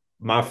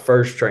my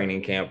first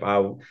training camp,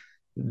 I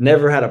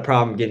never had a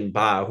problem getting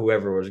by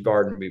whoever was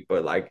guarding me,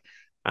 but like,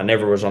 I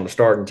never was on the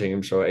starting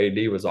team, so AD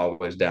was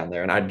always down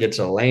there. And I'd get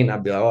to the lane,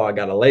 I'd be like, "Oh, I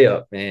got a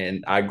layup,"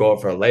 and I'd go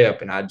up for a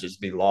layup, and I'd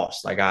just be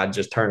lost. Like I'd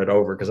just turn it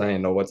over because I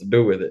didn't know what to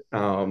do with it.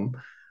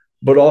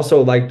 But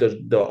also like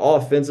the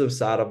offensive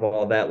side of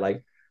all that,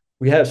 like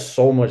we have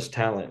so much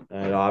talent,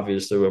 and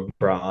obviously with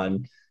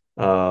Bron,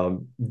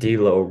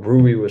 D'Lo,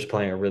 Rui was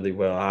playing really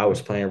well. I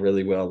was playing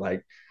really well.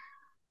 Like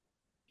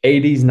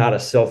AD's not a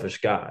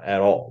selfish guy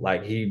at all.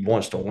 Like he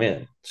wants to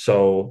win.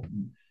 So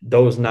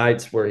those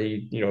nights where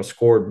he,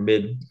 scored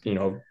mid,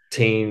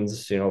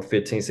 teens,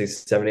 15, 16,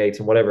 17,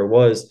 18, whatever it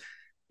was,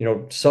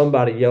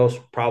 somebody else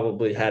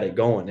probably had it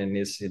going. And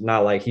it's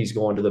not like he's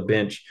going to the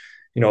bench,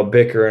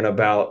 bickering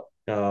about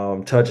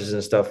touches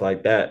and stuff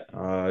like that.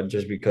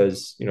 Just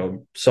because,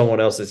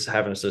 someone else is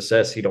having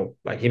success, he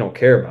don't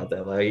care about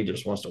that. Like he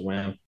just wants to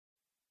win.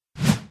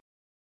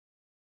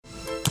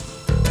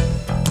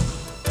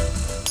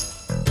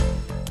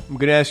 I'm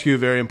going to ask you a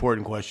very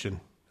important question,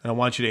 and I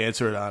want you to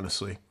answer it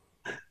honestly.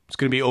 It's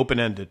going to be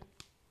open-ended.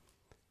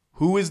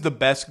 Who is the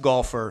best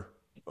golfer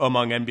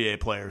among NBA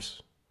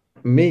players?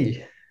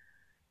 Me.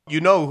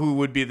 You know who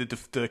would be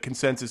the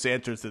consensus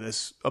answer to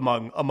this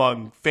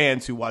among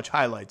fans who watch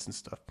highlights and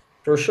stuff.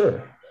 For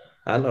sure.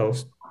 I know.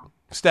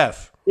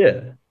 Steph.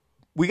 Yeah.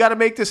 We got to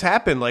make this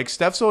happen. Like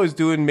Steph's always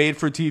doing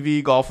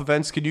made-for-TV golf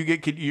events.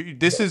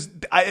 This is,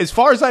 as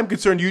far as I'm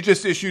concerned, you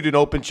just issued an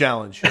open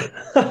challenge.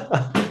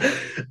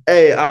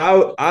 Hey,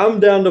 I'm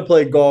down to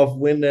play golf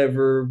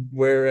whenever,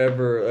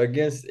 wherever,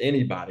 against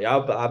anybody.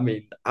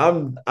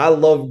 I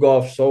love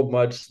golf so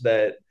much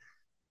that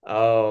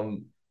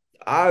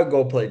I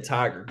go play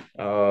Tiger.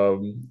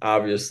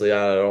 Obviously,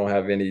 I don't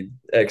have any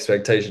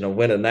expectation of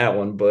winning that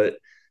one, but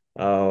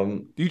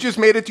um, You just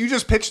made it. You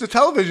just pitched a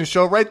television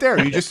show right there.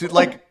 You just did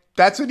like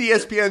that's an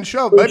ESPN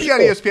show. for Maybe on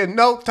sure. ESPN.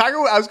 No, Tiger.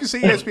 I was gonna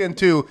say ESPN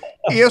two.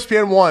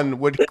 ESPN one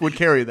would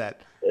carry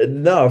that.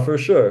 No, for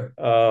sure.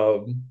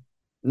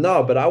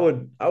 No, but I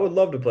would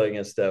love to play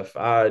against Steph.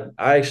 I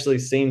actually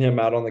seen him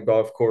out on the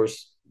golf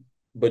course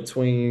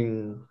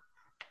between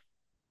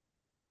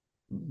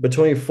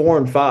between 4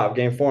 and 5,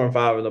 game 4 and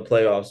 5 in the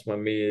playoffs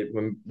when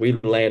we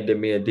landed,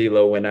 me and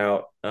D'Lo went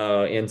out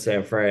in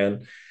San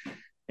Fran,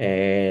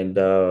 and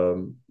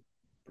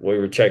we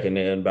were checking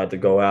in about to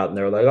go out, and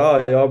they were like,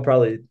 "Oh,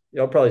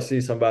 y'all probably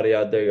see somebody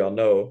out there y'all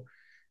know."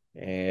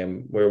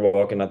 And we were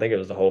walking. I think it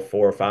was the whole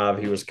 4 or 5.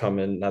 He was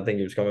coming. I think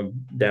he was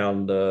coming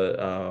down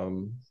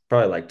the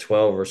probably like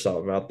 12 or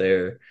something out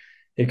there.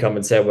 He come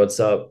and said, "What's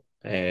up?"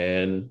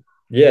 And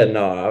yeah,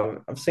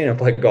 no, I've seen him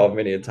play golf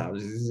many a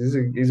times.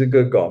 He's a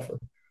good golfer.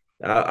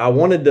 I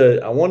wanted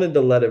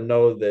to let him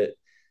know that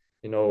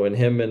when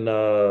him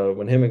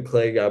and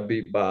Clay got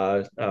beat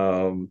by Pat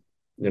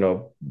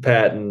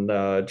and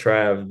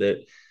Trav,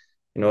 that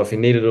if he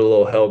needed a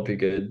little help, he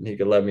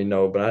could let me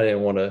know. But I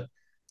didn't want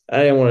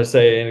to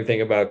say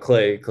anything about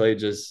Clay. Clay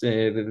just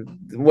the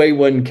weight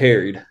wasn't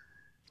carried.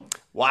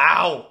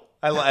 Wow,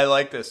 I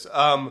like this.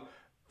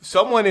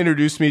 Someone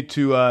introduced me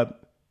to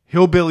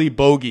Hillbilly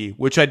Bogey,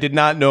 which I did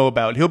not know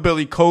about.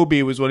 Hillbilly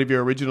Kobe was one of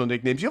your original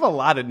nicknames. You have a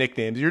lot of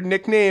nicknames. Your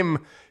nickname,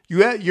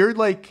 you're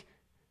like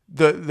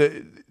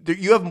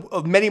you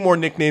have many more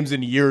nicknames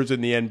than years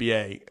in the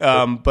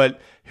NBA. But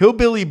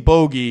Hillbilly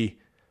Bogey,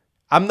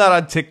 I'm not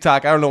on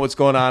TikTok. I don't know what's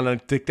going on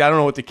TikTok. I don't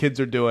know what the kids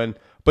are doing.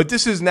 But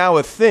this is now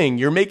a thing.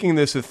 You're making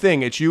this a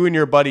thing. It's you and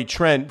your buddy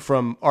Trent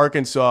from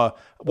Arkansas.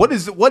 What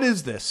is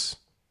this?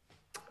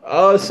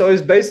 So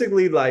it's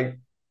basically like,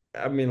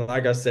 I mean,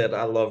 like I said,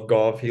 I love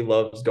golf. He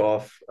loves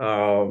golf.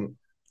 And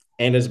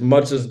as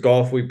much as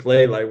golf we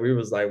play, like we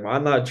was like, why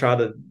not try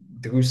to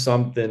do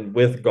something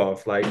with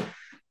golf? Like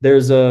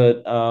there's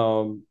a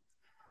um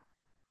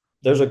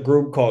there's a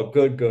group called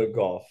Good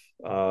Golf.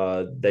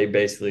 They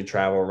basically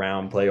travel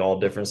around, play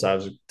all different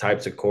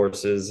types of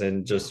courses,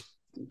 and just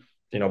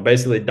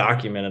basically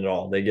document it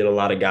all. They get a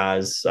lot of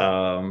guys,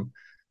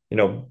 you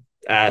know,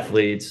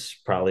 athletes,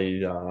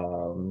 probably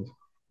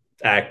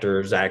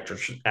actors,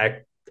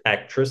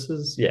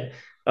 actresses, yeah,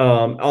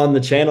 on the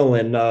channel,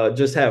 and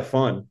just have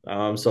fun.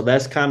 So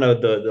that's kind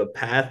of the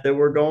path that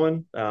we're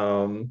going.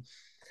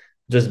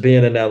 Just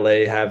being in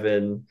LA,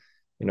 having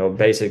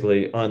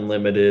basically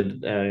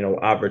unlimited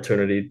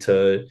opportunity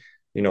to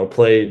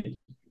play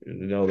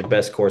the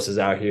best courses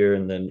out here,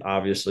 and then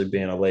obviously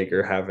being a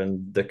Laker,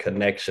 having the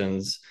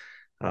connections,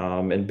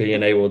 and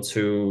being able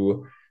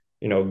to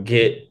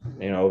get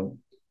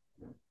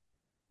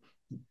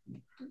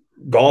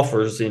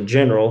golfers in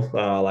general,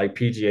 like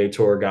PGA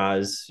Tour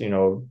guys,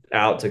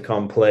 out to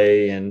come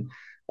play and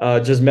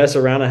just mess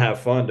around and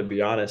have fun. To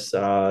be honest,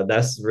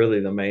 that's really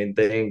the main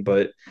thing.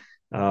 But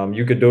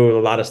you could do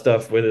a lot of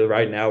stuff with it.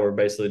 Right now, we're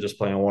basically just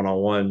playing one on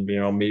one.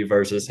 Me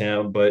versus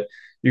him. But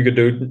you could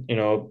do,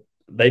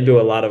 they do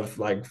a lot of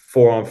like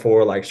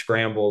 4-on-4, like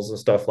scrambles and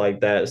stuff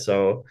like that.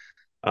 So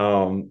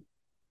um,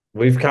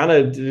 we've kind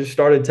of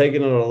started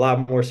taking it a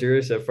lot more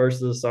serious. At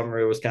first of the summer,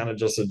 it was kind of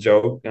just a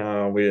joke.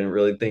 We didn't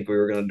really think we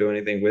were going to do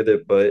anything with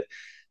it, but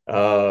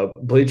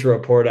Bleacher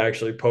Report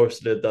actually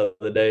posted it the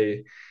other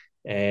day,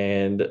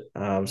 and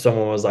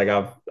someone was like,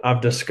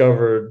 "I've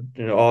discovered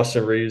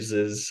Austin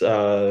Reeves's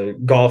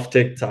golf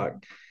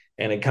TikTok,"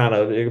 and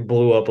it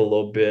blew up a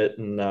little bit,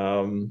 and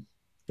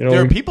There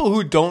are we people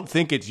who don't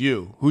think it's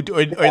you, or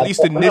at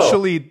least know.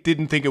 initially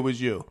didn't think it was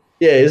you.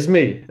 Yeah, it's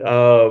me.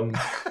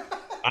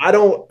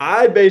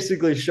 I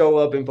basically show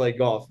up and play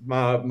golf.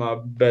 My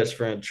best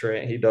friend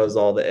Trent, he does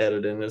all the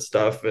editing and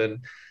stuff. And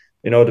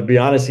to be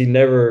honest, he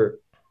never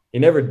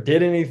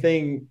did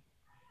anything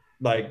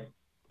like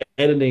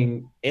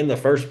editing in the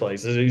first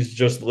place. He's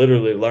just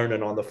literally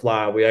learning on the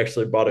fly. We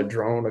actually bought a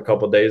drone a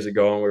couple of days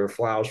ago, and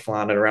I was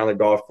flying it around the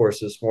golf course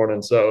this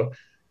morning. So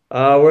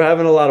we're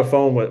having a lot of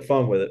fun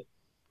with it.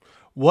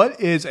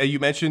 What is, you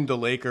mentioned the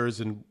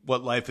Lakers and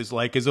what life is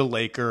like as a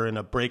Laker and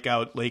a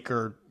breakout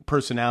Laker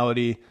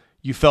personality.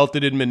 You felt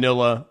it in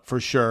Manila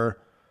for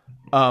sure.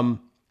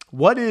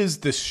 What is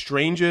the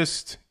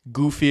strangest,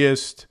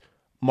 goofiest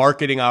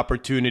marketing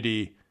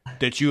opportunity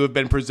that you have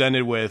been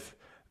presented with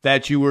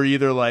that you were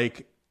either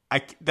like,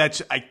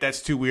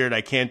 that's too weird,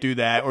 I can't do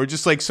that, or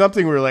just like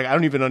something where like I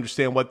don't even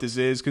understand what this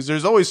is because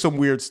there's always some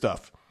weird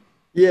stuff.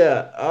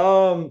 Yeah.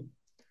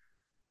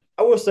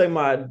 I will say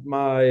my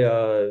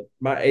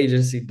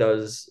agency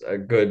does a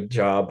good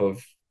job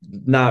of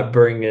not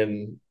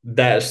bringing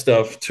that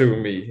stuff to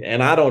me,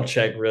 and I don't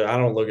check really. I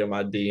don't look at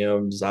my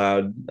DMs.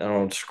 I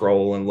don't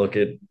scroll and look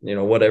at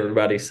what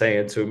everybody's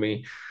saying to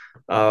me.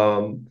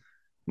 Um,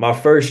 my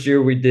first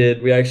year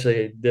we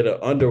actually did an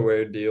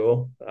underwear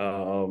deal,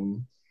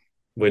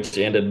 which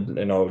ended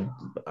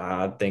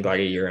I think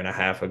like a year and a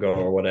half ago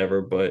or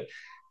whatever. But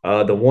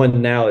the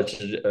one now, it's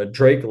a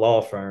Drake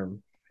law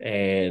firm,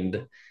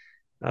 and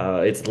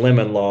It's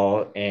Lemon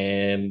Law,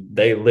 and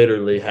they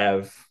literally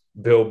have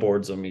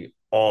billboards of me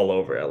all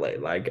over LA.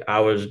 Like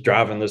I was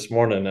driving this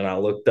morning and I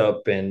looked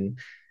up and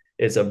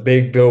it's a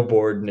big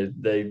billboard,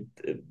 and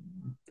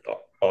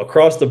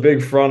across the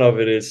big front of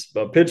it is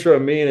a picture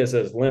of me and it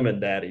says Lemon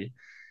Daddy.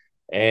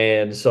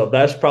 And so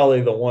that's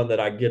probably the one that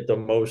I get the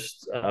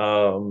most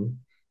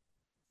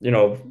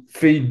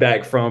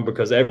feedback from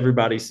because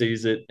everybody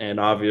sees it, and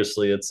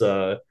obviously it's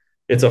a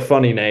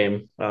funny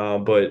name,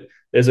 but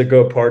it's a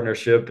good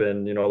partnership,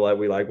 and like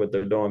we like what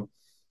they're doing.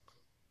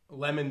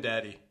 Lemon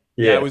Daddy.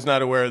 Yeah, I Yeah, was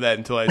not aware of that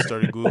until I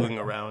started googling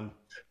around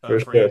for for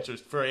sure.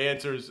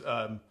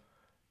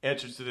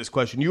 answers to this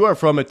question. You are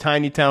from a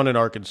tiny town in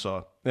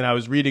Arkansas, and I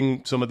was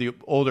reading some of the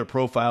older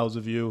profiles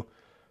of you.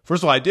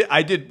 First of all,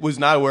 I was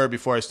not aware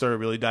before I started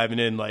really diving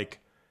in. Like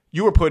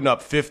you were putting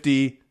up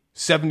 50,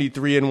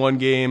 73 in one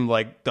game.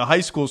 Like the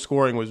high school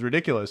scoring was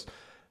ridiculous.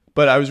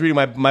 But I was reading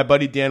my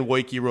buddy Dan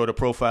Woike wrote a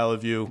profile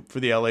of you for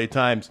the LA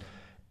Times,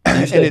 You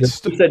and said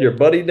it's you said your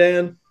buddy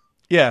Dan.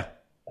 yeah.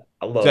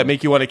 I Does that love.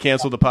 make you want to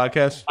cancel the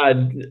podcast?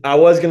 I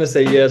was gonna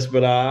say yes,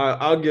 but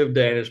I'll give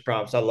Dan his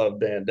props. I love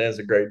Dan. Dan's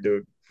a great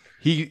dude.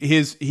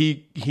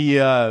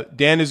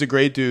 Dan is a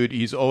great dude.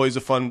 He's always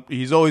a fun.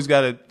 He's always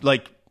got a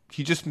like.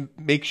 He just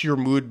makes your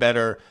mood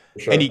better,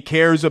 For and he sure.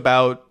 cares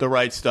about the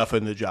right stuff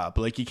in the job.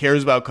 Like he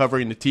cares about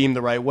covering the team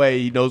the right way.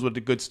 He knows what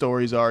the good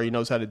stories are. He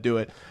knows how to do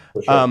it.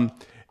 For sure. Um,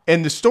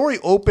 and the story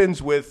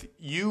opens with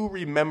you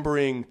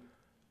remembering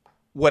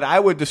what I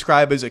would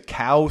describe as a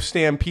cow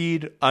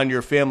stampede on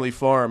your family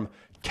farm.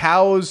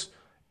 Cows,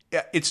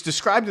 it's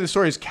described in the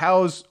story as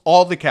cows,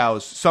 all the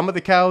cows, some of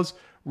the cows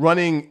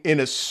running in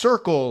a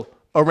circle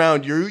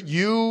around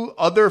you,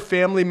 other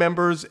family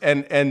members,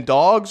 and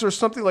dogs or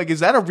something. Like, is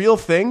that a real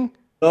thing?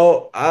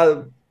 No,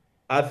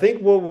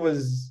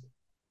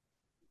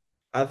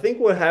 I think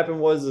what happened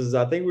was is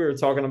I think we were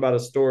talking about a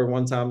story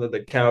one time that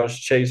the cows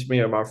chased me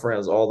and my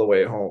friends all the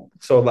way home.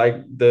 So like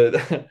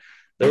there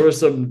were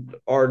some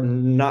are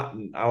not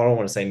I don't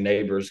want to say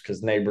neighbors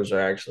because neighbors are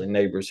actually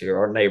neighbors here.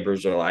 Our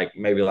neighbors are like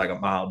maybe like a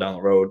mile down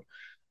the road.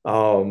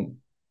 Um,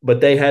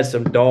 but they had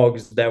some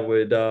dogs that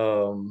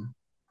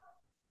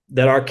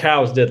our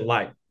cows didn't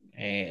like.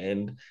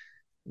 And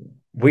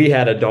we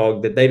had a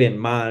dog that they didn't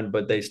mind,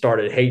 but they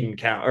started hating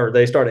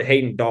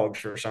dogs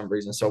for some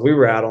reason. So we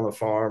were out on the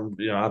farm.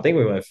 I think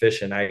we went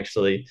fishing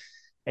actually,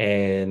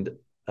 and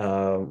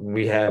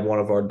we had one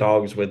of our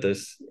dogs with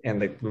us,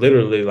 and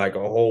literally like a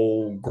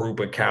whole group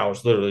of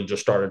cows literally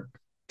just started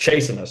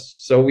chasing us.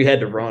 So we had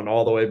to run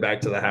all the way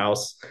back to the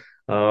house.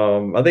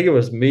 I think it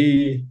was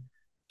me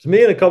and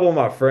a couple of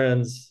my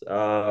friends.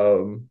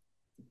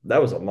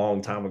 That was a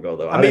long time ago,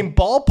 though. I I didn't mean,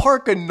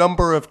 ballpark a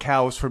number of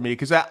cows for me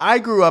because I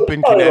grew up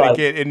in probably like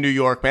Connecticut and New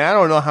York, man. I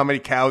don't know how many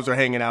cows are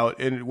hanging out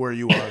in where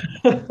you are.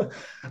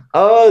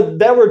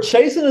 that were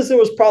chasing us. It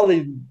was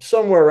probably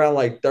somewhere around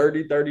like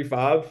 30,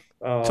 35.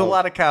 It's a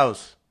lot of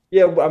cows.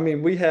 Yeah, I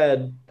mean, we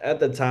had at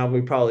the time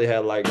we probably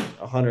had like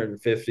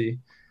 150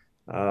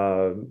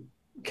 uh,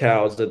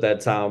 cows at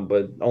that time,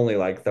 but only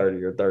like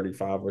 30 or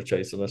 35 were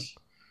chasing us.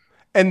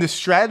 And the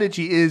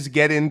strategy is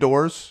get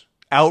indoors,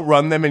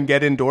 outrun them, and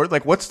get indoors.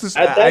 Like, what's this?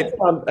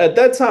 At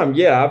that time,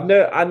 yeah,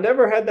 I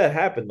never had that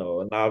happen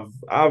though, and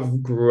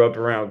I've grew up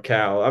around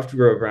cow. I've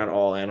grew up around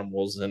all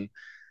animals, and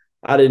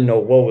I didn't know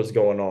what was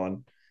going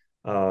on.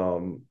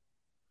 Um,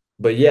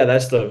 but yeah,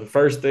 that's the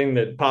first thing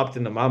that popped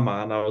into my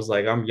mind. I was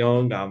like, I'm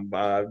young.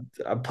 I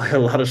play a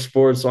lot of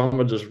sports, so I'm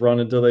gonna just run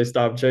until they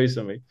stop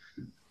chasing me.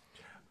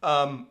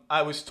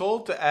 I was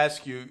told to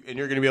ask you, and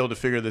you're going to be able to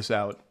figure this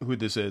out. Who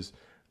this is?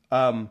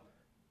 Um,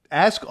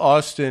 Ask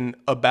Austin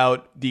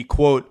about the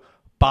quote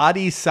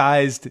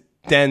body-sized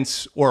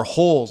dents or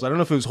holes. I don't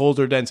know if it was holes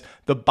or dents.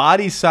 The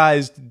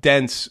body-sized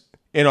dents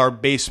in our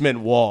basement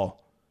wall.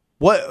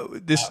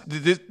 What this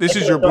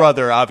is your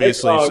brother,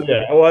 obviously. Oh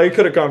yeah, well, it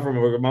could have come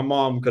from my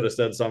mom. Could have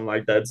said something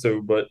like that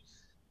too, but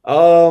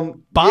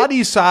yeah,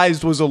 Body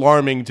sized was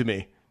alarming to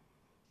me.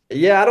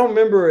 yeah, I don't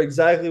remember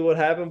exactly what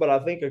happened, but I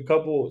think a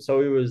couple.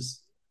 So it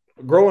was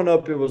growing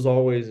up. It was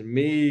always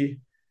me,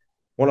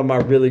 one of my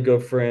really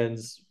good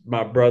friends,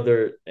 my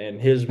brother,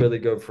 and his really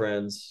good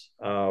friends.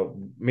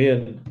 Me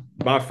and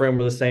my friend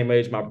were the same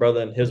age. My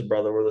brother and his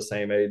brother were the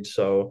same age.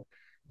 So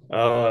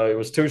it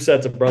was two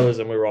sets of brothers,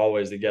 and we were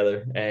always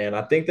together. And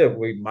I think that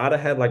we might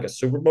have had like a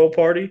Super Bowl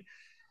party,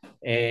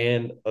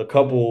 and a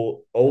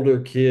couple older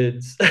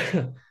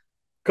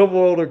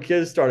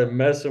kids started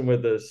messing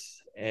with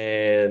us,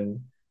 and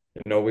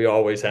we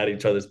always had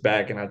each other's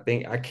back. And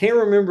I can't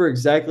remember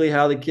exactly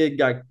how the kid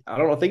got. I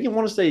don't know. I think you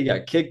want to say he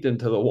got kicked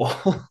into the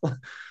wall,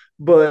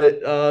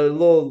 but a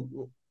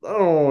little. I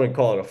don't want to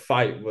call it a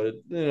fight, but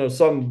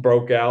something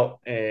broke out,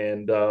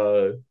 and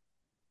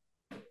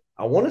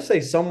I want to say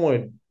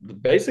someone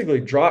basically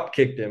drop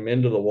kicked him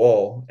into the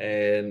wall,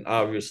 and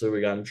obviously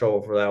we got in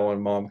trouble for that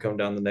one. Mom come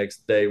down the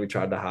next day. We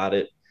tried to hide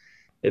it.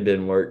 It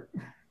didn't work.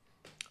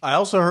 I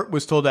also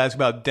was told to ask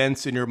about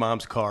dents in your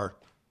mom's car.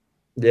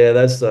 Yeah,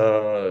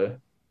 that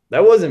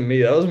wasn't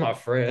me. That was my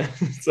friend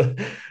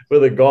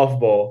with a golf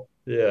ball.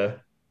 Yeah,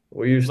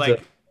 we used to.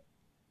 Like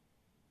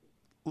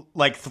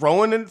like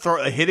hitting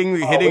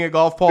a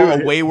golf ball,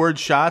 Dude, wayward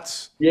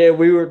shots? yeah,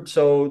 we were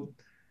so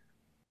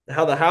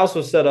how the house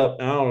was set up.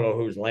 I don't know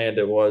whose land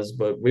it was,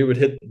 but we would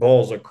hit the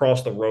balls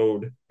across the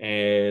road,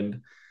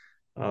 and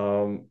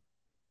um,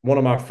 one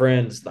of my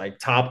friends like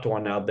topped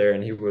one out there,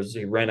 and he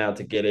ran out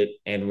to get it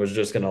and was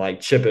just gonna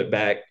like chip it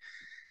back,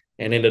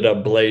 and ended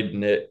up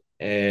blading it,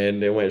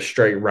 and it went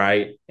straight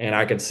right, and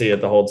I could see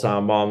it the whole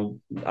time.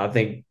 Mom, I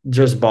think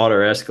just bought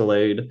her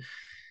Escalade,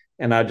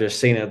 and I just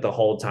seen it the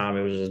whole time.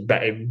 It was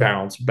just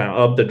bounce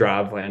up the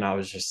driveway, and I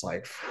was just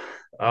like,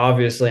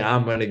 obviously,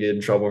 I'm gonna get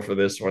in trouble for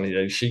this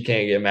one. She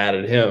can't get mad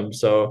at him,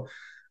 so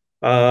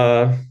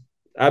uh,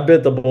 I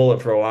bit the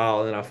bullet for a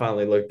while, and then I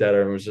finally looked at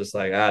her and was just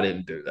like, I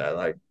didn't do that.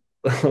 Like,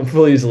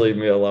 please leave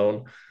me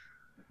alone.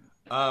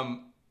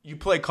 You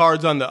play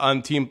cards on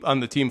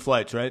the team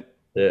flights, right?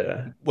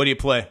 Yeah, What do you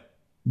play?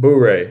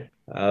 Boo-ray.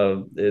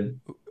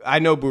 I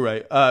know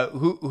Bure.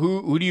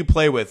 Who do you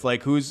play with?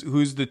 Like who's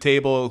the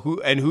table?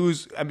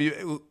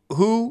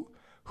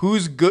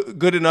 Who's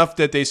good enough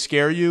that they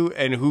scare you,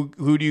 and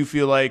who do you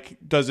feel like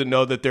doesn't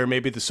know that they're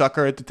maybe the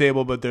sucker at the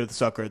table, but they're the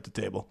sucker at the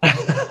table?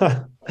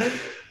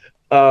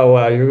 Oh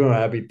wow, you're gonna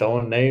have me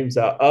throwing names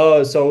out.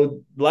 Oh,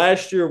 so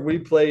last year we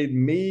played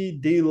me,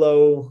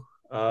 D'Lo,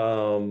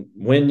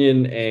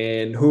 Winion,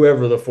 and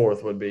whoever the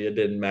fourth would be. It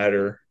didn't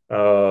matter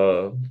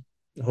who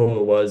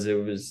it was.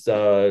 It was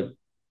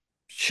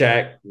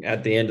Shaq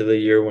at the end of the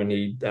year when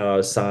he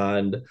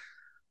signed.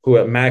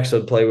 Who Max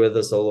would play with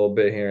us a little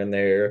bit here and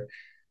there.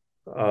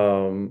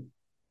 Um,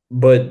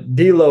 but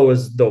D'Lo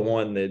is the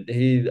one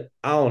that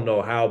I don't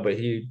know how, but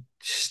he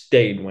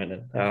stayed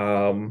winning.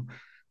 I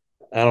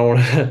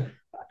don't.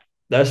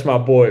 That's my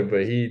boy,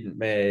 but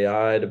man,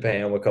 I had to pay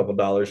him a couple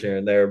dollars here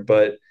and there.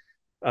 But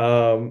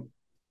um,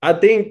 I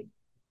think,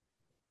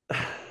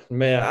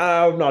 man,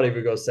 I'm not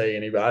even gonna say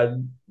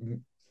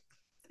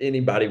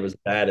anybody was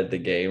bad at the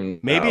game.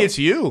 Maybe it's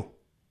you.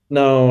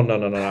 No, no,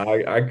 no,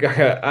 no.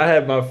 I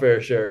have my fair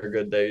share of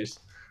good days.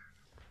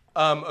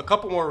 A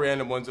couple more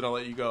random ones, and I'll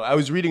let you go. I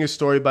was reading a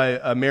story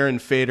by Marin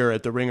Fader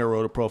at the Ringer,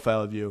 wrote a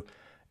profile of you,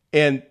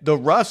 and the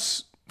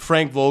Russ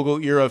Frank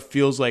Vogel era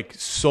feels like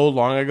so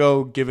long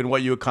ago, given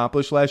what you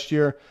accomplished last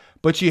year.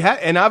 But you had,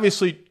 and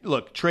obviously,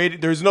 look,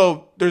 trade. There's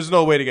no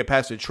way to get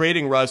past it.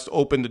 Trading Russ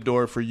opened the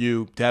door for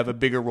you to have a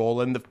bigger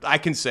role, and I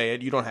can say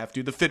it. You don't have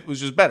to. The fit was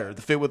just better.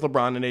 The fit with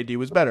LeBron and AD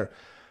was better.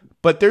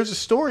 But there's a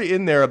story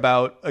in there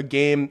about a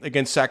game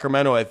against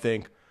Sacramento, I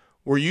think,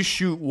 where you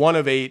shoot 1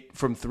 of 8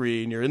 from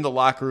 3, and you're in the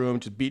locker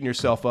room just beating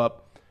yourself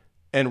up.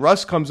 And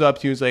Russ comes up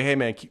to you and is like, "Hey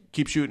man,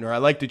 keep shooting." Or I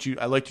liked that you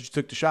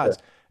took the shots.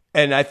 Yeah.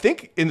 And I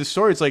think in the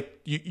story, it's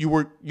like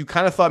you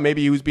kind of thought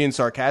maybe he was being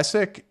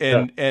sarcastic,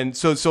 and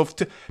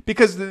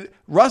because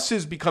Russ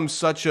has become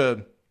such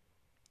the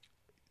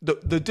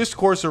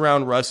discourse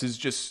around Russ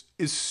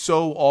is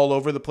so all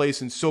over the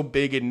place and so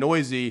big and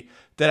noisy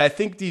that I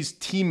think these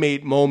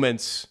teammate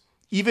moments,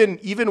 even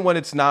when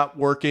it's not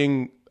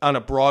working on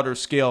a broader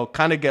scale,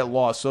 kind of get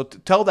lost. So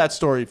tell that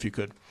story if you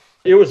could.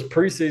 It was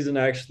preseason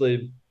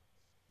actually.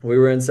 We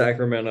were in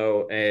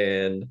Sacramento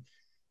and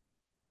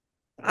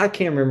I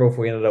can't remember if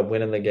we ended up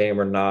winning the game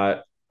or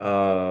not.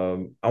 I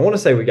want to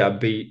say we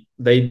got beat.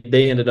 They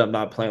ended up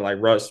not playing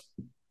like Russ,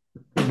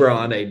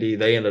 Bron, AD.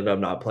 They ended up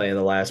not playing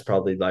the last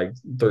probably like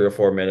 3 or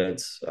 4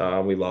 minutes.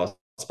 We lost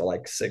by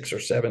like 6 or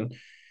 7.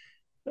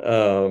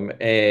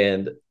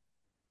 And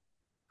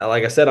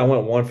like I said, I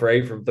went 1 for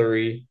 8 from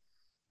 3,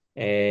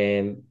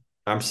 and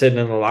I'm sitting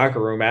in the locker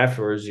room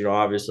afterwards.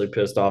 Obviously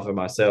pissed off at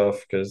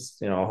myself because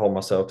I hold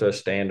myself to a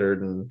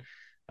standard, and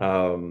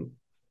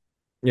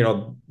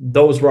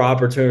those were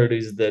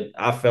opportunities that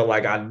I felt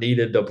like I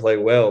needed to play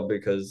well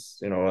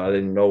because, I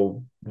didn't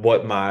know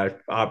what my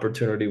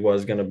opportunity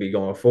was going to be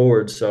going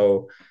forward.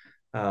 So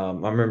I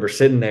remember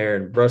sitting there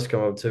and Russ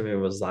come up to me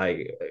and was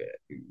like,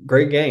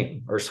 great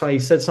game. Or so he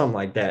said something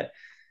like that.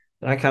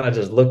 And I kind of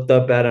just looked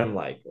up at him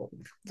like,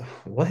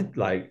 what?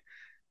 Like,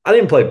 I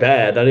didn't play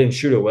bad. I didn't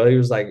shoot it well. He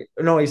was like,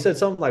 no, he said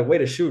something like, way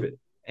to shoot it.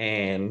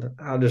 And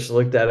I just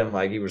looked at him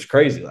like he was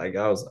crazy. Like,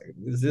 I was like,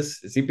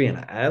 is he being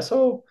an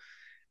asshole?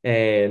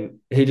 And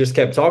he just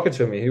kept talking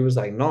to me. He was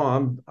like,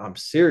 "No, I'm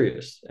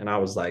serious." And I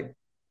was like,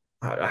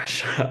 I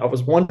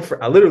was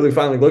I literally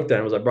finally looked at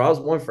him. I was like, "Bro, I was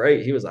 1 for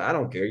 8." He was like, "I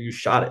don't care. You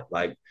shot it.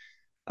 Like,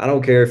 I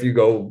don't care if you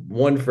go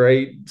 1 for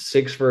 8,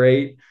 6 for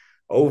 8,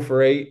 0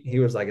 for 8." He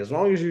was like, "As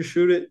long as you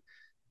shoot it,"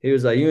 he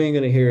was like, "you ain't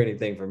gonna hear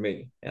anything from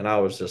me." And I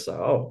was just like,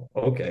 "Oh,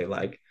 okay."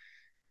 Like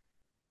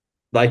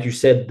you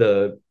said,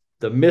 the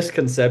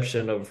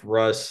misconception of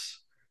Russ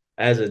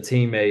as a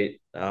teammate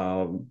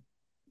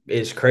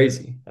is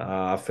crazy.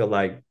 I feel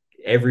like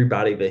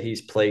everybody that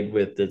he's played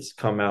with that's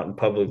come out and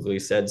publicly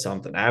said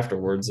something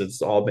afterwards,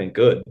 it's all been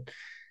good.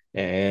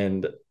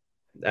 And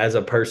as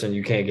a person,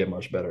 you can't get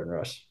much better than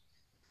Russ.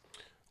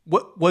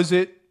 What was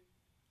it?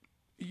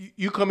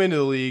 You come into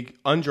the league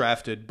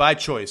undrafted by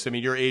choice. I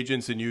mean, your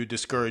agents and you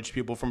discourage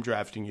people from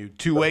drafting you.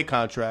 2-way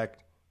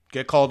contract,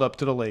 get called up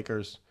to the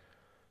Lakers,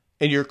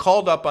 and you're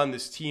called up on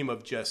this team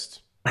of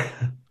just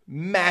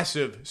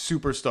massive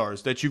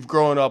superstars that you've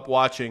grown up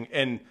watching.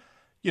 And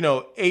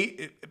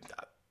LeBron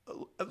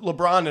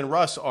and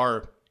Russ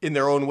are in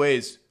their own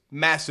ways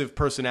massive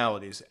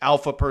personalities,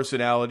 alpha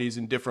personalities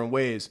in different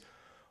ways.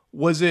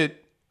 Was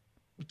it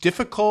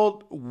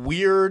difficult,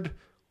 weird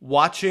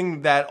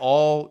watching that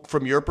all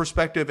from your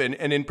perspective, and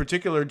in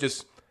particular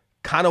just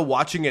kind of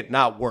watching it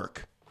not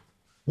work?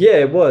 Yeah,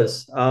 it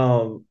was.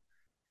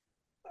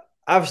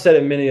 I've said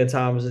it many a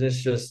times, and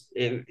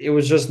it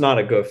was just not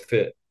a good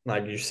fit.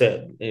 Like you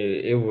said,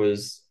 it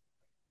was.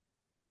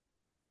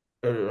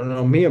 I don't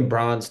know, me and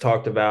Bron's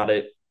talked about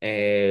it,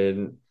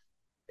 and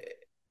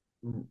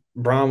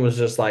Bron was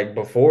just like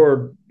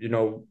before,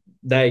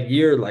 that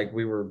year, like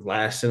we were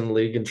last in the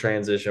league in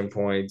transition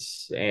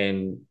points,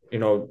 and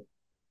it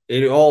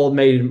all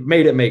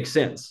made it make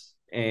sense,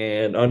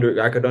 and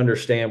I could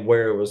understand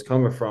where it was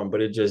coming from,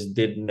 but it just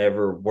did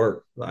never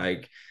work.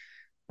 Like,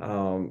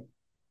 um,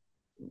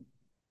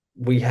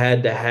 we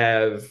had to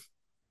have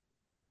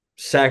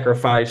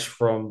sacrifice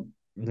from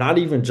not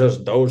even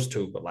just those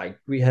two, but like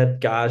we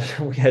had guys,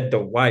 we had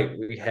Dwight,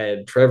 we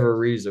had Trevor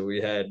Ariza, we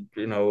had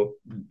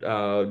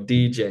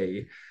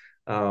DJ.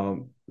 I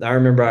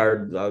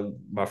remember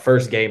my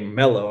first game,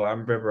 Melo. I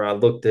remember I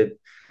looked at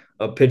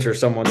a picture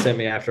someone sent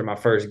me after my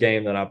first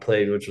game that I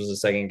played, which was the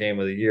second game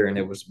of the year, and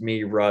it was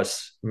me,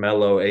 Russ,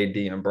 Melo, AD,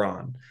 and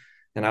Bron.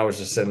 And I was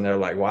just sitting there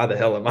like, why the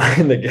hell am I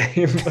in the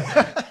game?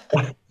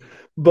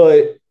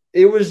 But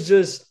it was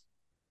just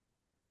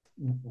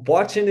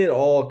watching it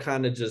all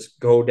kind of just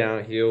go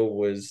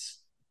downhill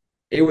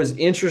it was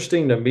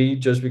interesting to me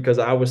just because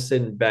I was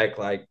sitting back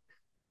like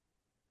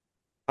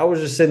I was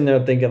just sitting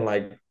there thinking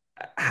like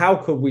how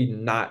could we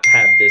not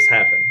have this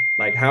happen?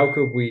 Like how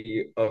could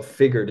we have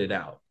figured it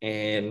out?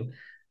 And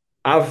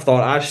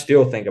I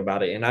still think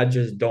about it, and I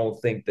just don't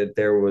think that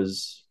there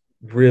was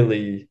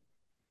really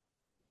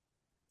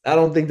I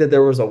don't think that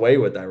there was a way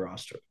with that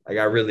roster. Like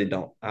I really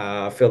don't.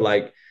 I feel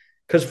like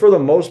because for the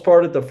most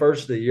part at the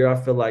first of the year, I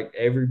feel like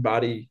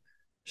everybody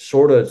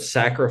sort of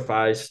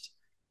sacrificed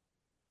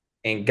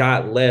and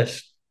got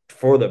less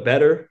for the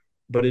better,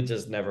 but it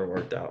just never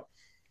worked out.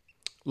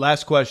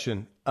 Last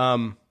question.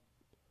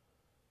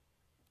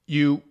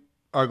 You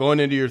are going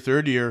into your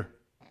third year,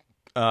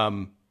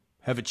 have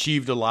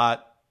achieved a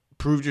lot,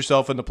 proved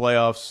yourself in the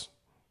playoffs.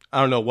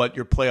 I don't know what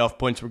your playoff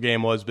points per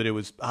game was, but it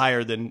was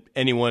higher than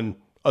anyone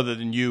other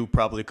than you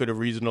probably could have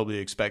reasonably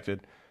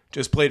expected.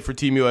 Just played for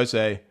Team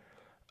USA.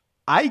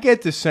 I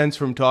get the sense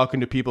from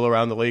talking to people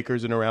around the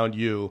Lakers and around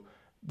you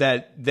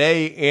that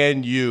they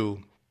and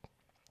you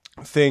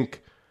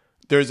think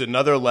there's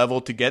another level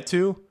to get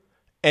to,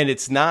 and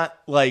it's not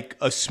like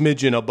a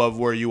smidgen above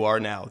where you are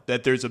now,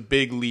 that there's a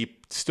big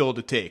leap still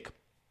to take.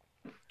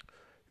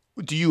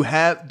 Do you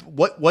have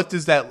what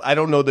does that? I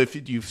don't know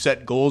if you've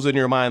set goals in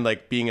your mind,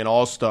 like being an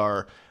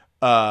all-star,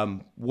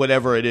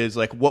 whatever it is.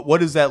 Like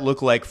what does that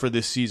look like for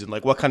this season?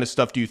 Like what kind of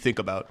stuff do you think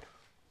about?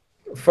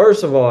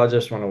 First of all, I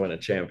just want to win a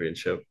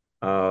championship.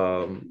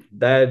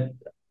 That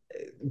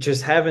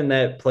just having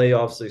that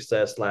playoff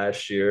success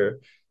last year,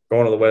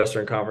 going to the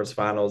Western Conference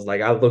Finals.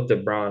 Like I looked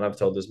at Bron. I've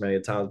told this many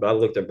times, but I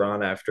looked at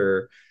Bron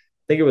after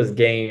I think it was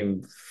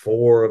Game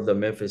 4 of the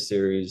Memphis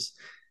series.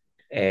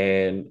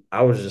 And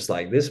I was just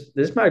like,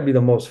 this might be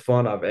the most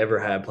fun I've ever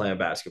had playing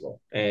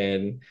basketball.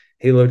 And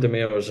he looked at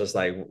me and was just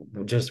like,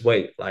 just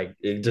wait, like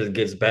it just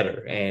gets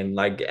better. And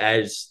like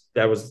as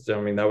that was, I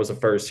mean, that was the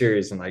first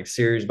series, and like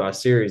series by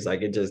series,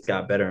 like it just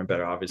got better and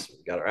better. Obviously,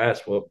 we got our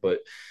ass whooped, but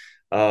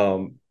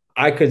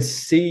I could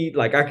see,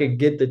 like I could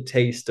get the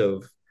taste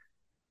of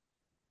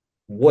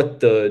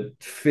what the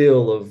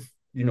feel of,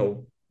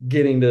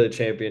 getting to the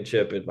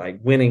championship and like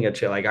winning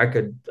a like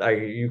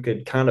you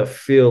could kind of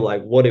feel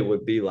like what it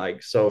would be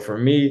like. So for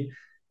me,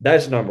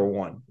 that's number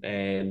one,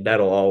 and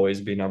that'll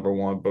always be number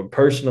one. But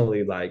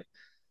personally, like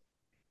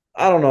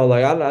I don't know,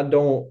 like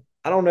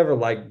I don't ever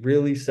like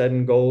really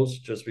setting goals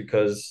just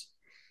because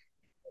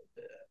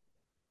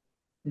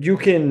you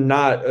can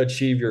not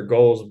achieve your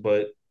goals,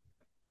 but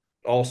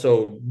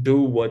also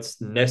do what's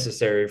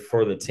necessary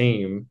for the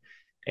team.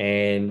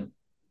 And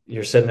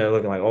you're sitting there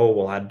looking like, oh,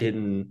 well, I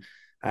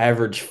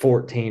averaged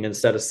 14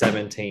 instead of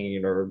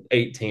 17 or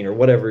 18 or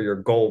whatever your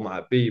goal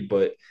might be.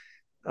 But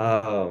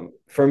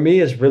for me,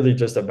 it's really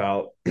just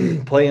about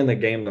playing the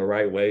game the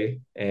right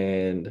way.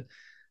 And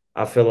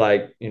I feel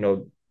like,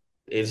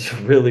 it's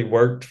really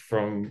worked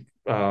from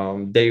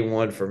day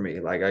one for me.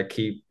 Like I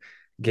keep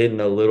getting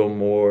a little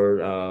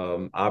more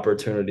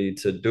opportunity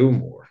to do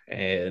more.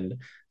 And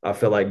I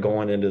feel like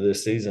going into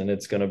this season,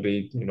 it's going to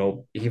be,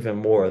 even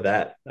more of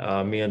that.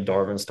 Me and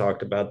Darvin's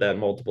talked about that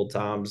multiple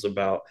times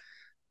about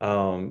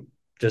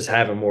just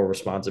having more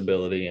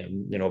responsibility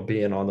and,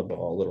 being on the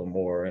ball a little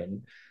more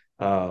and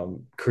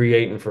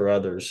creating for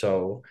others.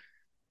 So,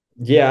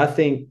 yeah, I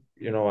think,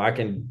 I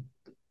can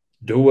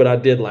do what I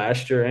did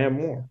last year and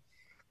more.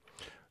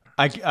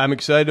 I'm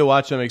excited to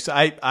watch them.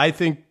 I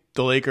think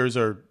the Lakers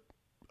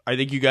I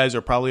think you guys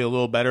are probably a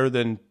little better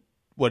than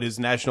what is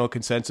national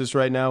consensus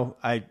right now.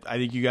 I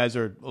think you guys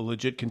are a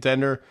legit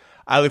contender.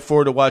 I look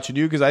forward to watching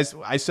you because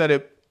I said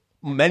it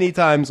many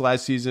times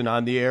last season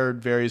on the air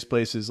in various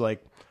places.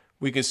 Like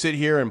we can sit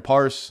here and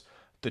parse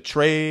the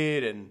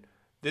trade and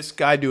this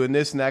guy doing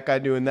this and that guy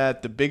doing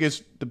that. The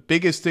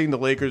biggest thing the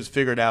Lakers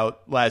figured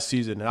out last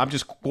season, and I'm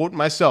just quoting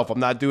myself, I'm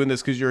not doing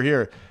this because you're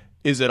here,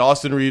 is that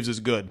Austin Reaves is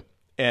good.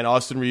 And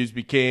Austin Reaves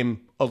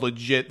became a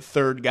legit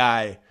third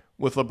guy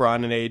with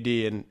LeBron and AD.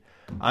 And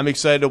I'm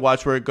excited to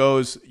watch where it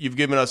goes. You've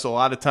given us a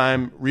lot of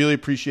time. Really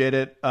appreciate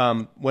it.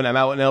 When I'm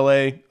out in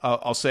LA,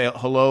 I'll say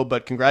hello,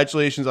 but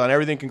congratulations on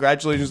everything.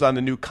 Congratulations on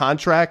the new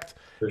contract.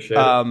 Appreciate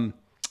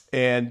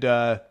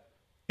it.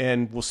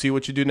 And we'll see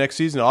what you do next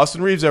season.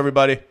 Austin Reaves,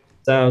 everybody.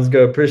 Sounds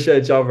good.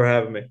 Appreciate y'all for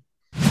having me.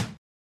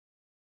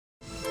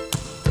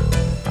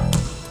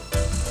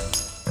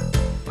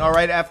 All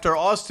right, after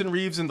Austin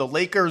Reaves and the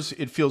Lakers,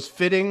 it feels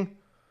fitting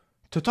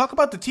to talk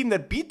about the team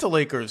that beat the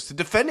Lakers, the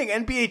defending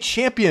NBA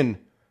champion,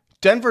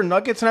 Denver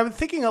Nuggets. And I've been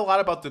thinking a lot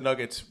about the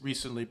Nuggets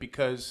recently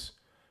because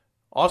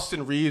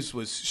Austin Reaves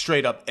was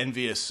straight up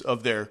envious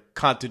of their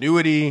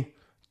continuity,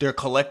 their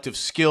collective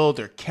skill,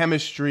 their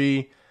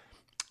chemistry.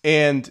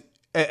 And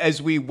as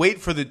we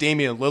wait for the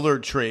Damian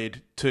Lillard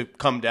trade to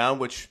come down,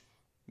 which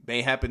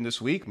may happen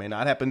this week, may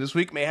not happen this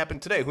week, may happen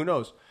today, who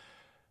knows?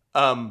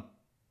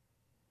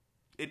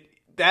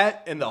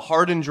 That and the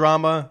Harden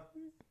drama,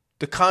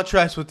 the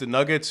contrast with the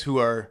Nuggets, who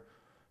are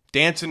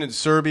dancing in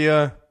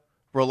Serbia,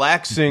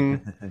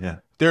 relaxing. Yeah.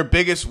 Their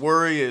biggest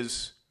worry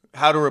is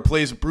how to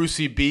replace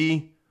Brucey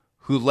B,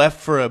 who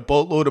left for a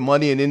boatload of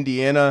money in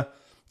Indiana,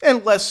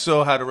 and less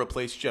so how to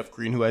replace Jeff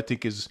Green, who I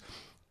think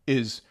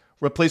is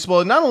replaceable.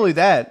 And not only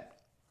that,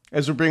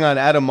 as we bring on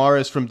Adam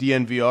Morris from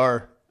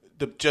DNVR,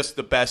 just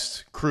the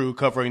best crew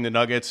covering the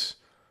Nuggets,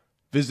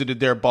 visited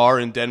their bar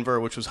in Denver,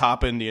 which was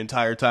hopping the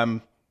entire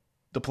time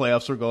the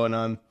playoffs were going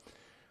on.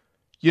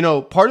 You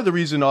know, part of the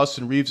reason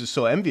Austin Reaves is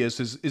so envious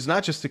is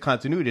not just the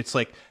continuity. It's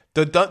like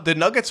the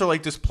Nuggets are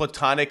like this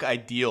platonic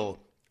ideal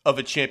of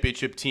a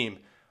championship team.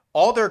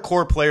 All their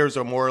core players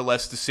are more or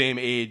less the same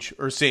age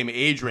or same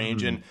age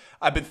range. Mm-hmm. And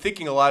I've been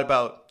thinking a lot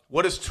about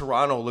what does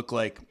Toronto look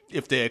like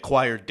if they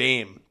acquire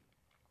Dame,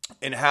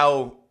 and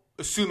how,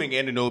 assuming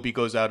Anunoby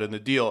goes out in the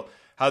deal,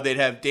 how they'd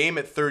have Dame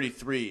at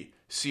 33,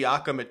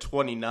 Siakam at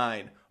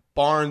 29,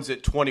 Barnes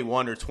at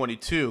 21 or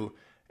 22,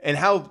 and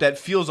how that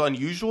feels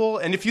unusual.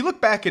 And if you look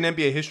back in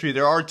NBA history,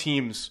 there are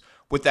teams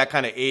with that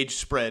kind of age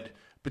spread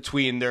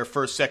between their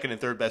first, second,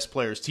 and third best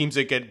players, teams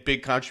that get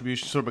big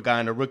contributions from a guy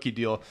on a rookie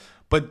deal.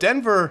 But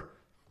Denver's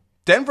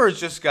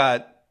just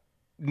got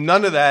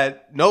none of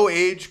that, no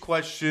age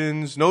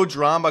questions, no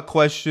drama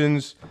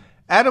questions.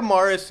 Adam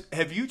Morris,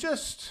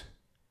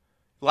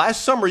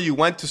 last summer you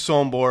went to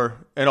Sombor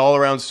and all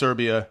around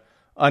Serbia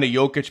on a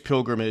Jokic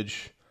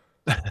pilgrimage.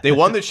 They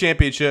won the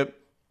championship.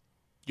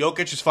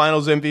 Jokic is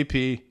finals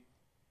MVP.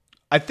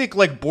 I think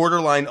like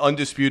borderline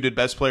undisputed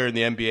best player in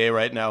the NBA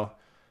right now.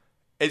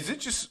 Has it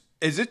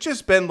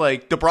just been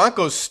like the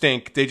Broncos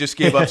stink? They just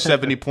gave up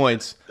 70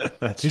 points.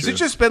 Has it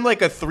just been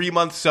like a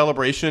 3-month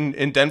celebration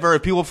in Denver?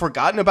 Have people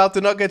forgotten about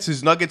the Nuggets?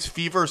 Is Nuggets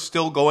fever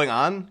still going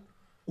on?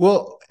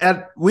 Well,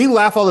 we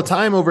laugh all the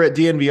time over at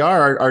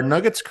DNVR, our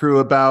Nuggets crew,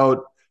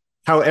 about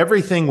how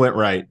everything went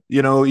right.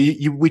 You know,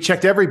 we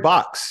checked every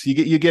box.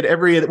 You get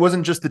every. It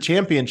wasn't just the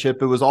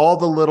championship; it was all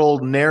the little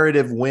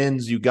narrative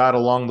wins you got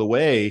along the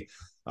way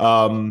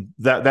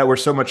that were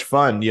so much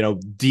fun. You know,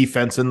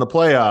 defense in the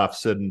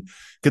playoffs, and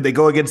could they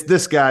go against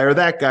this guy or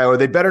that guy, or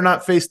they better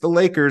not face the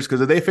Lakers, because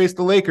if they face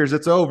the Lakers,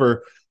 it's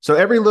over. So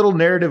every little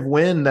narrative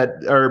win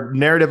or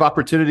narrative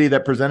opportunity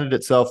that presented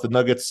itself, the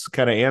Nuggets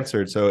kind of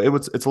answered. So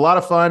it's a lot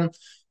of fun.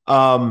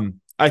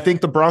 I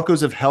think the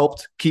Broncos have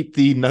helped keep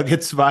the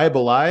Nuggets vibe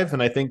alive,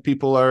 and I think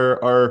people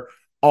are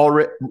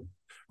already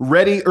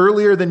ready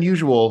earlier than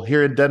usual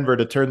here in Denver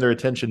to turn their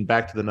attention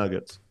back to the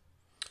Nuggets.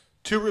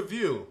 To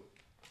review,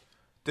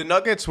 the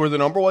Nuggets were the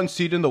number 1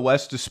 seed in the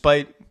West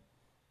despite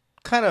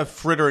kind of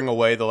frittering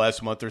away the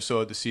last month or so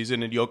of the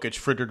season, and Jokic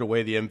frittered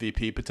away the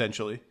MVP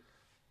potentially.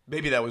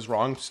 Maybe that was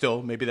wrong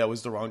still. Maybe that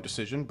was the wrong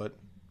decision, but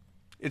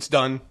it's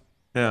done.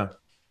 Yeah.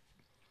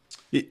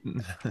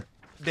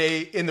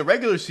 They, in the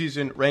regular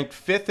season, ranked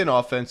 5th in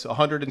offense,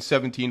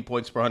 117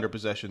 points per 100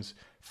 possessions,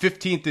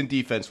 15th in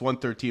defense,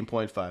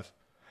 113.5.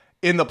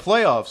 In the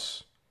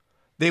playoffs,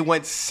 they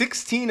went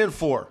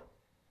 16-4,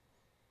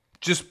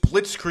 just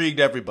blitzkrieged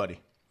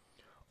everybody.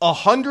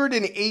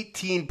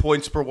 118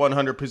 points per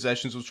 100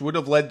 possessions, which would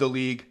have led the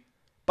league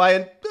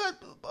by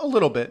a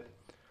little bit,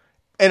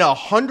 and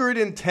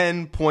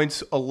 110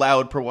 points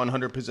allowed per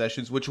 100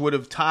 possessions, which would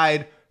have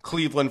tied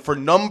Cleveland for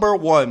number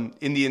 1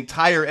 in the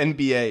entire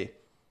NBA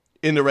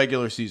in the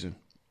regular season.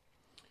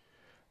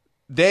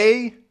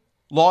 They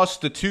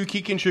lost the 2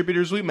 key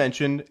contributors we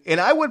mentioned,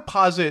 and I would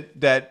posit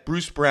that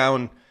Bruce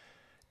Brown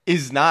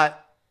is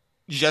not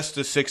just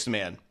a sixth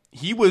man.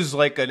 He was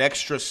like an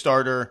extra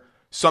starter,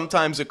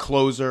 sometimes a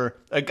closer,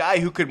 a guy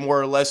who could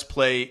more or less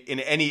play in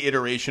any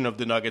iteration of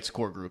the Nuggets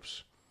core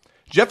groups.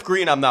 Jeff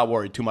Green, I'm not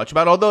worried too much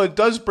about, although it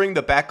does bring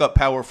the backup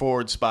power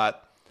forward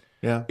spot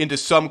into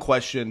some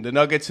question. The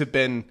Nuggets have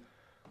been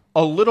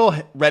a little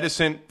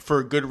reticent,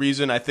 for good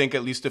reason, I think,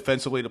 at least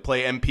defensively, to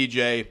play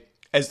MPJ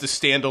as the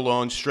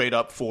standalone straight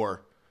up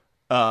 4.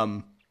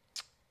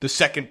 the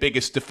second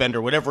biggest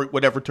defender,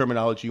 whatever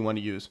terminology you want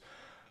to use.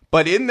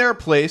 But in their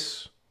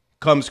place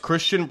comes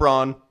Christian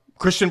Brown.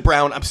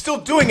 I'm still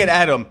doing it,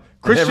 Adam.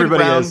 Christian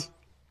Brown,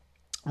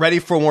 ready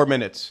for more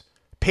minutes.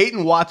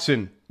 Peyton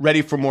Watson,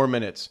 ready for more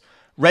minutes.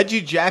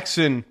 Reggie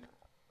Jackson,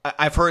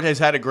 I've heard, has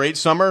had a great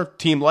summer.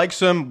 Team likes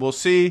him. We'll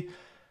see.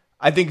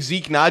 I think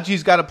Zeke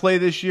Najee's got to play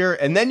this year.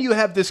 And then you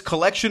have this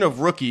collection of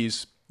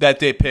rookies that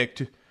they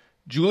picked.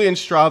 Julian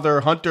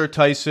Strother, Hunter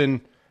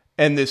Tyson,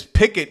 and this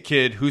Pickett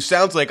kid who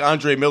sounds like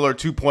Andre Miller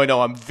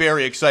 2.0. I'm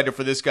very excited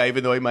for this guy,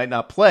 even though he might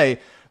not play.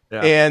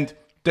 Yeah. And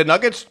the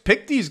Nuggets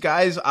picked these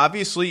guys,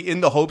 obviously,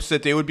 in the hopes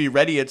that they would be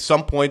ready at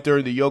some point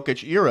during the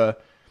Jokic era.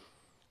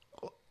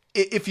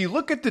 If you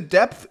look at the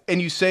depth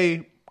and you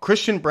say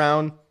Christian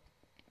Brown,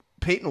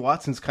 Peyton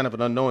Watson's kind of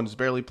an unknown, has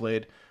barely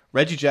played.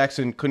 Reggie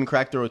Jackson couldn't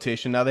crack the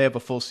rotation. Now they have a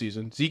full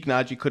season. Zeke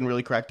Naji couldn't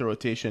really crack the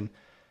rotation.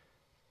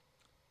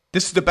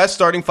 This is the best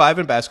starting five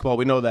in basketball.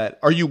 We know that.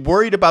 Are you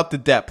worried about the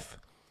depth?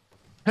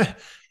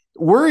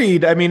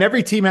 Worried. I mean,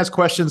 every team has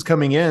questions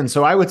coming in.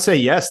 So I would say,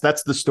 yes,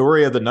 that's the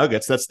story of the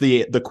Nuggets. That's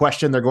the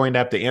question they're going to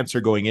have to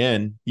answer going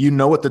in. You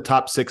know what the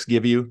top six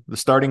give you. The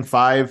starting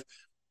five,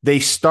 they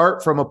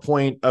start from a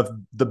point of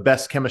the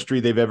best chemistry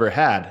they've ever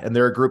had. And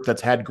they're a group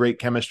that's had great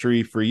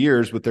chemistry for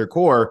years with their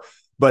core.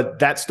 But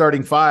that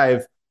starting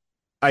five,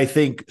 I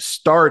think,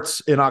 starts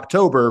in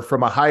October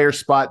from a higher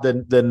spot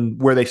than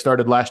where they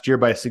started last year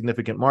by a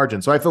significant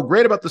margin. So I feel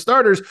great about the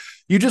starters.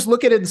 You just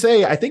look at it and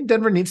say, I think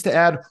Denver needs to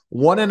add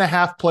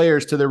 1.5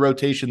 players to their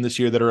rotation this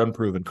year that are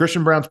unproven.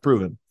 Christian Brown's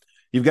proven.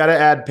 You've got to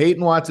add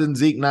Peyton Watson,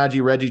 Zeke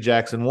Naji, Reggie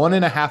Jackson.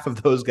 1.5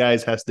 of those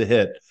guys has to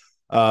hit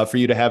for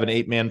you to have an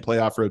 8-man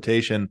playoff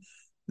rotation.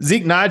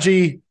 Zeke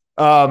Naji,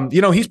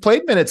 he's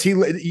played minutes.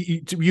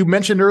 You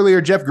mentioned earlier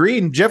Jeff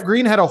Green. Jeff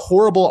Green had a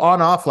horrible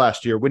on-off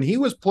last year. When he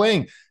was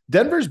playing,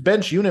 Denver's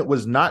bench unit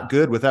was not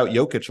good without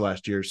Jokic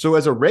last year. So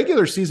as a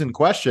regular season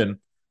question,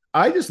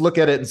 I just look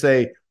at it and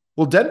say,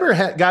 well, Denver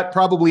got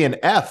probably an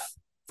F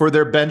for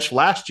their bench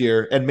last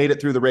year and made it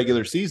through the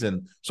regular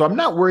season. So I'm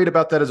not worried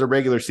about that as a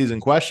regular season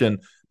question.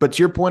 But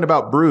to your point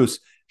about Bruce,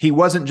 he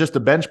wasn't just a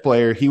bench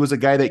player. He was a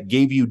guy that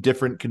gave you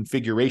different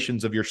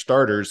configurations of your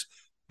starters.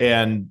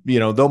 And,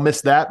 they'll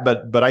miss that,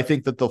 but I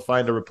think that they'll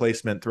find a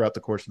replacement throughout the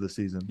course of the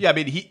season. Yeah, I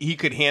mean, he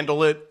could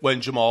handle it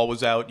when Jamal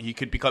was out. He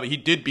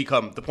did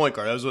become the point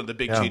guard. That was one of the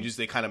big changes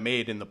they kind of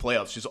made in the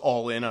playoffs, just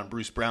all in on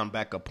Bruce Brown,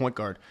 backup point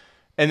guard.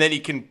 And then he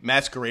can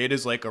masquerade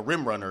as like a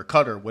rim runner,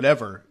 cutter,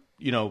 whatever,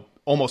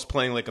 almost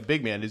playing like a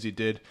big man as he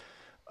did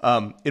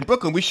in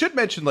Brooklyn. We should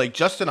mention, like,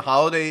 Justin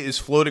Holiday is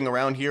floating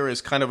around here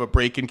as kind of a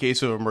break in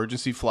case of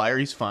emergency flyer.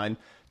 He's fine.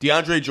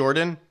 DeAndre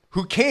Jordan,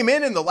 who came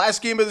in the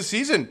last game of the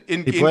season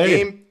in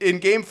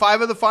game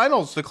 5 of the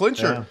finals, the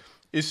clincher,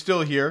 is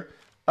still here.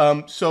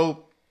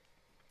 So,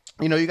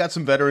 you got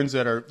some veterans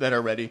that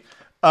are ready.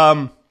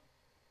 The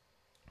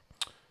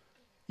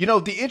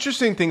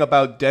interesting thing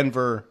about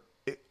Denver,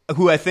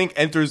 who I think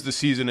enters the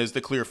season as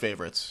the clear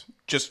favorites,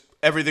 just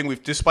everything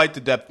despite the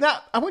depth. Now,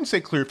 I wouldn't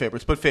say clear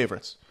favorites, but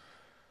favorites.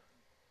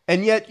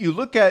 And yet you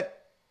look at,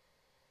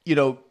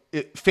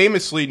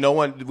 famously,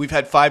 we've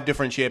had 5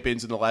 different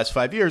champions in the last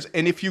 5 years.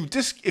 And if you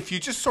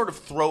just sort of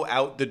throw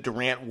out the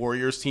Durant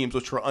Warriors teams,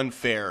 which were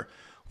unfair,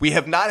 we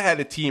have not had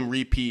a team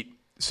repeat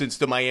since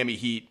the Miami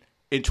Heat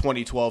in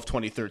 2012,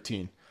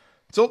 2013.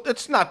 So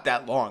it's not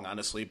that long,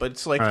 honestly, but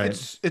it's like,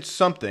 right. It's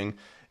something.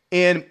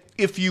 And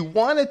if you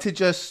wanted to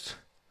just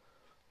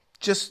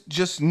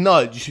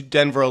nudge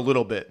Denver a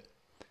little bit,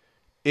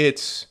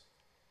 they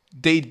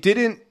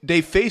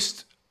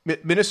faced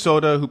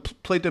Minnesota, who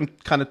played them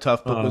kind of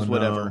tough, but was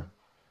whatever. No.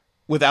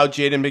 Without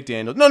Jaden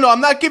McDaniels. No,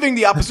 I'm not giving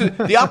the opposite.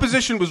 The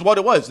opposition was what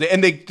it was,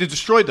 and they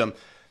destroyed them.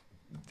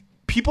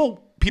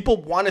 People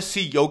want to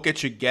see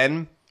Jokic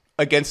again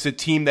against a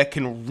team that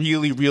can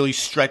really, really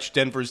stretch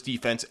Denver's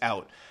defense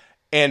out.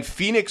 And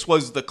Phoenix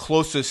was the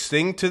closest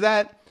thing to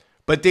that,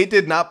 but they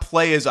did not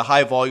play as a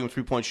high-volume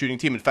three-point shooting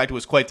team. In fact, it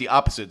was quite the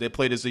opposite. They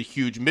played as a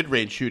huge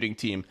mid-range shooting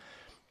team.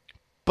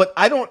 But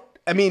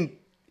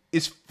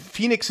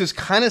Phoenix is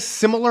kind of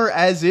similar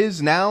as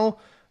is now.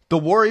 The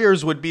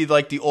Warriors would be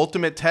like the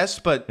ultimate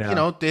test, but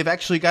they've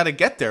actually got to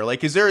get there.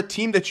 Like, is there a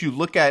team that you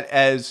look at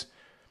as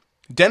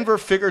Denver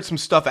figured some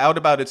stuff out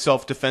about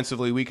itself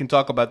defensively? We can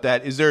talk about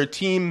that. Is there a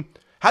team?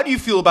 How do you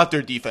feel about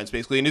their defense,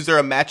 basically? And is there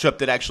a matchup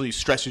that actually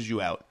stresses you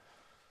out?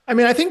 I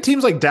mean, I think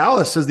teams like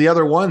Dallas is the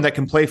other one that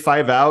can play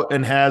 5 out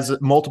and has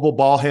multiple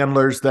ball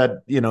handlers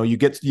that, you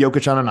get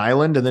Jokic on an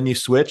island and then you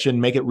switch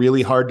and make it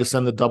really hard to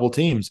send the double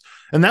teams.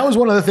 And that was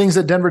one of the things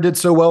that Denver did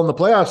so well in the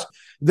playoffs.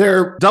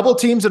 Their double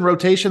teams and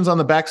rotations on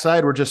the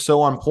backside were just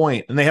so on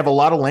point, and they have a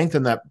lot of length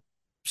in that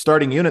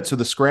starting unit. So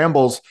the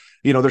scrambles,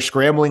 they're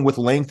scrambling with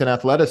length and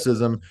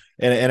athleticism,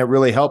 and it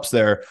really helps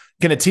there.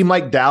 Can a team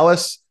like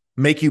Dallas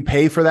make you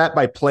pay for that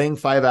by playing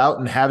 5 out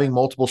and having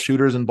multiple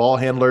shooters and ball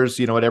handlers,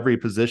 at every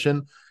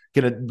position?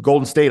 Can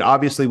Golden State,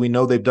 obviously we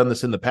know they've done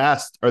this in the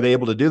past. Are they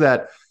able to do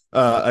that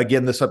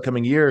again this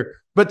upcoming year?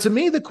 But to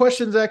me, the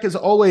question, Zach, is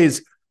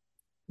always,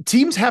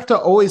 teams have to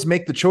always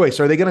make the choice.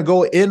 Are they going to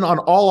go in on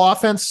all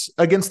offense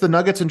against the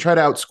Nuggets and try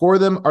to outscore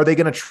them? Are they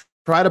going to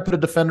try to put a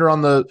defender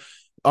on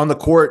the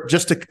court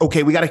just to,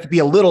 okay, we got to be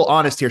a little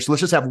honest here. So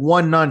let's just have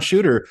one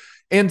non-shooter.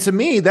 And to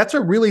me, that's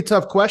a really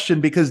tough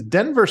question because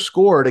Denver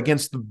scored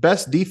against the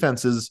best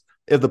defenses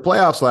of the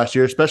playoffs last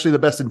year, especially the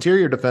best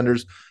interior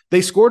defenders.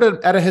 They scored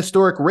at a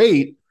historic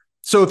rate.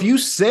 So if you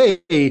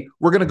say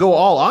we're going to go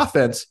all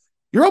offense,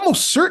 you're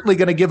almost certainly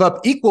going to give up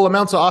equal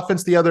amounts of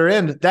offense the other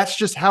end. That's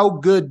just how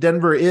good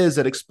Denver is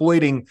at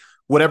exploiting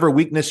whatever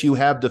weakness you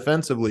have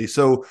defensively.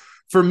 So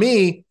for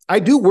me, I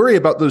do worry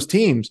about those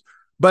teams.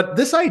 But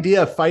this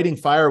idea of fighting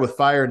fire with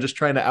fire and just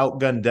trying to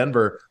outgun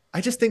Denver,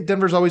 I just think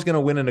Denver's always going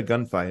to win in a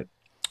gunfight.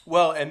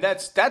 Well, and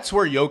that's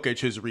where Jokic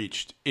has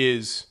reached,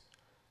 is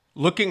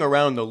looking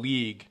around the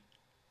league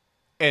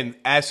and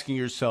asking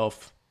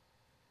yourself,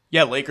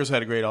 yeah, Lakers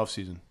had a great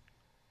offseason.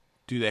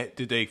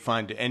 Did they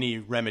find any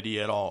remedy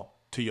at all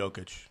to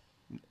Jokic?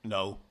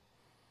 No.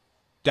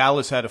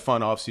 Dallas had a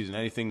fun offseason.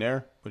 Anything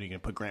there? What are you going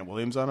to put Grant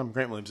Williams on him?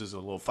 Grant Williams is a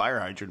little fire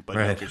hydrant, but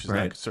Jokic is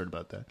not concerned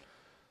about that.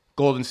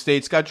 Golden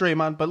State's got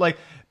Draymond, but like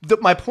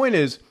my point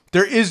is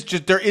there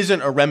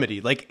isn't a remedy.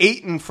 Like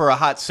Ayton for a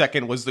hot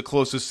second was the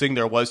closest thing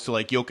there was to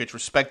like Jokic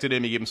respected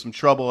him, he gave him some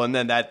trouble, and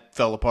then that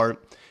fell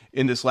apart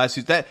in this last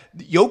season. That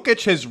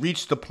Jokic has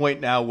reached the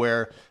point now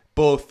where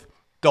both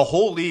the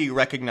whole league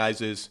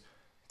recognizes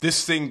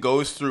this thing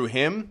goes through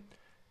him,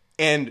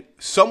 and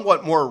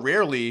somewhat more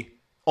rarely,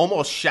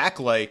 almost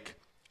Shaq-like,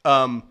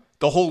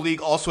 the whole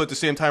league also at the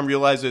same time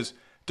realizes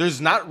there's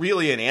not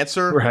really an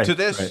answer to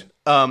this.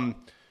 Right.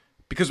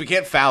 Because we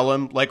can't foul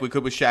him like we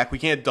could with Shaq. We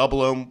can't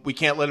double him. We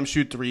can't let him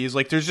shoot threes.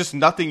 Like, there's just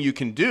nothing you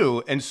can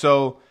do. And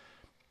so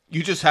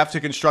you just have to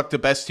construct the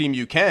best team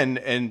you can.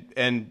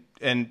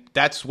 And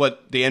that's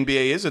what the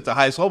NBA is at the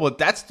highest level.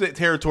 That's the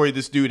territory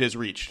this dude has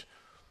reached.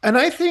 And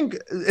I think,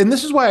 and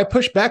this is why I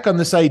push back on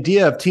this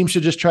idea of teams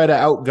should just try to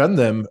outgun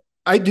them.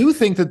 I do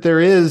think that there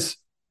is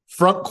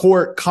front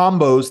court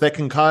combos that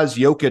can cause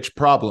Jokic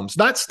problems.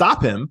 Not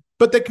stop him,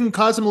 but that can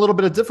cause him a little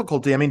bit of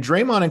difficulty. I mean,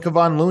 Draymond and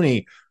Kevon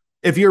Looney,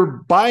 if you're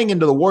buying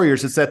into the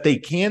Warriors, it's that they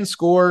can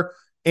score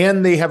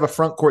and they have a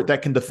front court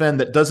that can defend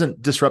that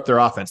doesn't disrupt their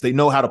offense. They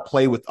know how to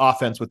play with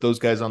offense with those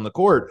guys on the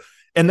court.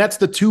 And that's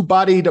the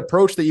two-bodied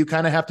approach that you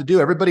kind of have to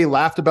do. Everybody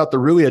laughed about the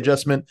Rui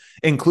adjustment,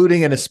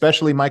 including and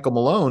especially Michael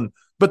Malone.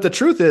 But the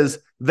truth is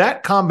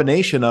that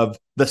combination of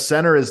the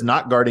center is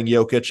not guarding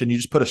Jokic and you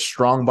just put a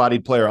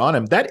strong-bodied player on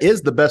him, that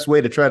is the best way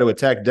to try to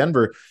attack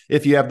Denver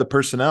if you have the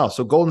personnel.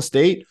 So Golden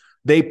State,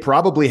 they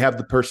probably have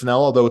the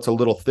personnel, although it's a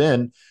little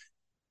thin.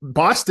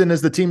 Boston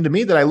is the team to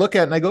me that I look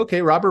at and I go,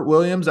 okay, Robert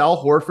Williams,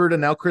 Al Horford, and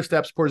now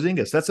Kristaps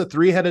Porzingis. That's a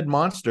three-headed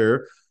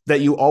monster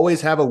that you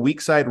always have a weak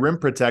side rim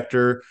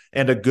protector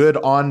and a good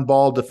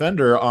on-ball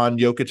defender on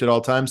Jokic at all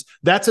times.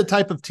 That's a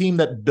type of team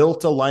that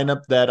built a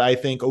lineup that I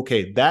think,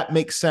 okay, that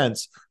makes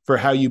sense for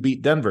how you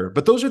beat Denver.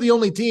 But those are the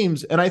only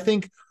teams. And I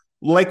think,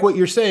 like what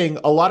you're saying,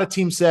 a lot of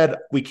teams said,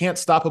 we can't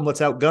stop them,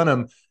 let's outgun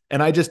them.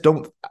 And I just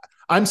don't,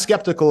 I'm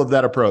skeptical of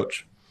that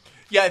approach.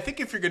 Yeah, I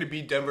think if you're going to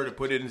beat Denver, to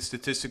put it in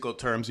statistical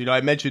terms,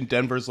 I mentioned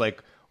Denver's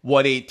like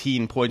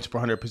 118 points per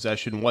 100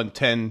 possession,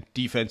 110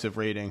 defensive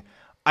rating.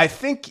 I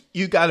think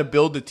you got to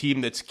build a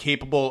team that's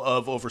capable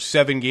of over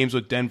 7 games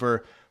with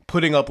Denver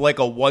putting up like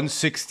a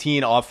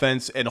 116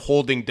 offense and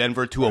holding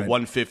Denver to a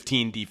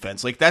 115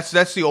 defense. Like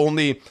that's the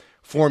only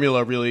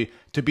formula really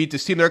to beat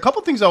this team. There are a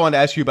couple things I want to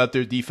ask you about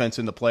their defense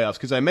in the playoffs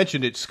because I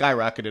mentioned it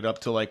skyrocketed up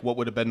to like what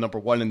would have been number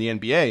 1 in the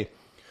NBA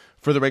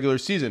for the regular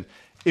season.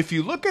 If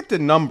you look at the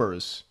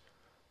numbers,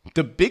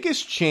 the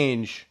biggest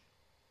change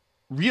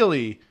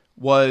really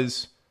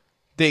was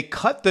they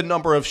cut the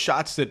number of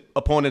shots that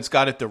opponents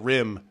got at the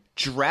rim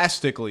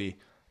drastically,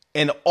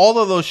 and all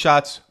of those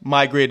shots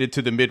migrated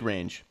to the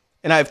mid-range.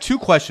 And I have 2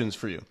 questions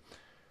for you.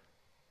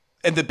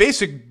 And the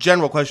basic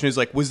general question is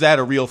like, was that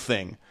a real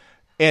thing?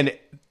 And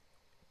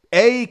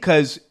A,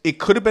 because it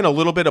could have been a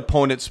little bit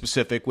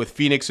opponent-specific with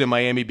Phoenix and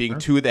Miami being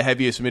 2 of the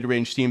heaviest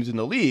mid-range teams in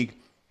the league.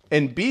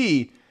 And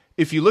B,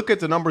 if you look at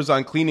the numbers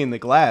on cleaning the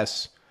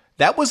glass,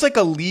 that was like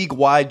a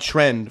league-wide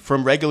trend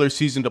from regular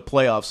season to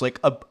playoffs, like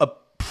a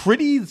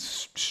pretty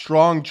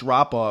strong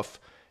drop-off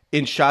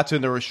in shots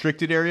in the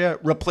restricted area,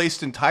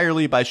 replaced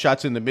entirely by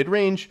shots in the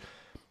mid-range,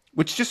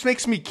 which just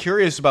makes me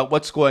curious about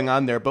what's going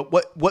on there. But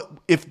what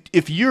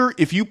if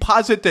you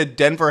posit that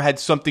Denver had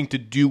something to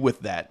do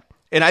with that,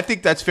 and I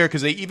think that's fair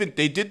because they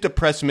did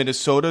depress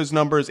Minnesota's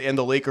numbers and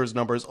the Lakers'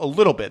 numbers a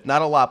little bit,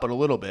 not a lot, but a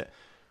little bit.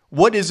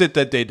 What is it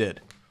that they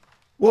did?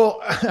 Well,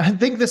 I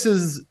think this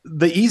is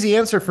the easy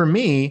answer for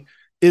me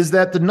is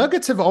that the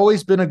Nuggets have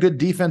always been a good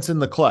defense in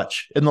the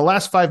clutch. In the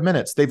last 5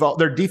 minutes,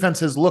 their defense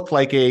has looked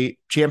like a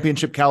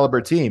championship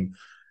caliber team.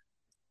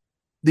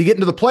 They get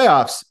into the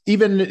playoffs,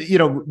 even,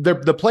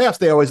 the playoffs,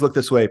 they always look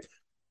this way.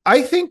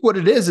 I think what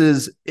it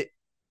is,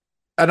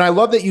 and I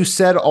love that you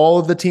said all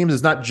of the teams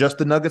is not just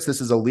the Nuggets. This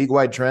is a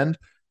league-wide trend.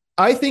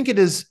 I think it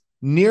is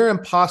near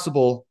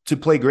impossible to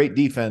play great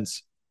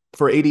defense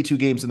for 82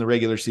 games in the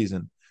regular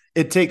season.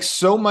 It takes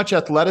so much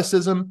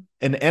athleticism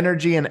and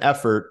energy and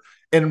effort.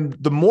 And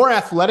the more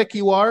athletic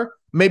you are,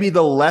 maybe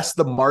the less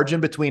the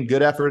margin between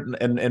good effort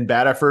and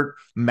bad effort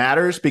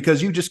matters,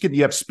 because you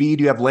have speed,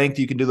 you have length,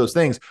 you can do those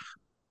things.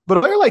 But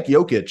a player like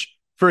Jokic,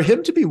 for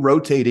him to be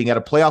rotating at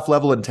a playoff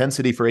level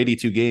intensity for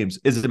 82 games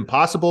is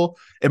impossible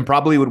and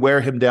probably would wear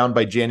him down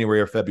by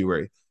January or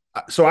February.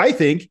 So I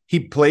think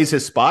he plays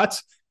his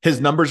spots. His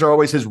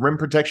rim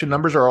protection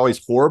numbers are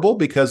always horrible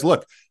because,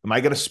 look, am I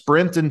going to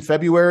sprint in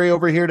February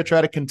over here to try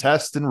to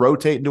contest and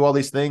rotate and do all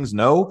these things?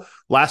 No.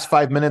 Last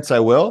 5 minutes, I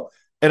will.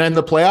 And in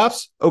the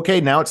playoffs,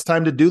 okay, now it's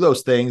time to do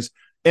those things.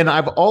 And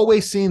I've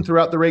always seen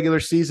throughout the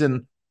regular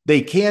season, they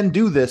can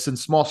do this in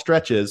small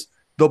stretches.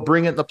 They'll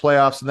bring it in the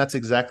playoffs, and that's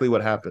exactly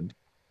what happened.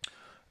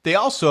 They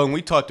also, and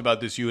we talked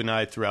about this, you and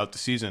I, throughout the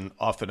season,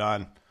 off and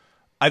on,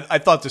 I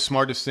thought the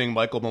smartest thing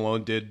Michael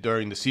Malone did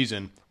during the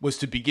season was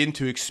to begin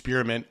to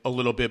experiment a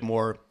little bit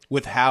more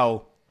with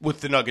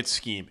the Nuggets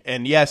scheme.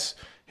 And yes,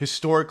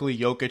 historically,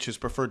 Jokic has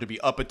preferred to be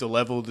up at the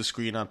level of the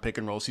screen on pick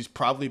and rolls. He's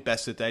probably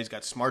best at that. He's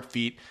got smart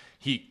feet.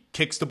 He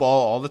kicks the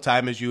ball all the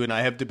time, as you and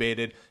I have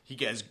debated.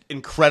 He has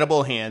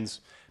incredible hands.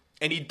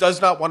 And he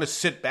does not want to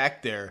sit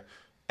back there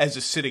as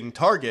a sitting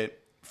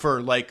target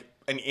for like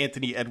an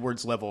Anthony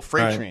Edwards level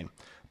freight train.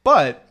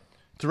 But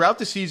throughout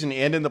the season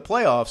and in the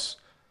playoffs,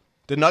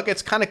 the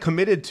Nuggets kind of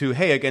committed to,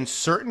 hey, against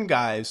certain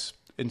guys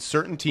and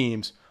certain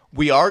teams,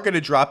 we are going to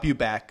drop you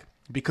back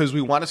because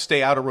we want to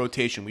stay out of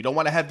rotation. We don't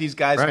want to have these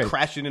guys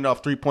crashing in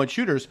off three-point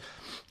shooters.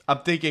 I'm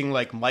thinking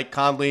like Mike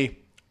Conley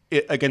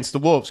against the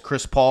Wolves,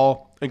 Chris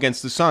Paul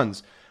against the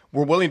Suns.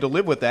 We're willing to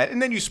live with that.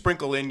 And then you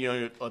sprinkle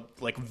in,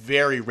 like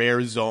very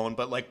rare zone,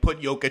 but like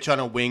put Jokic on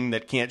a wing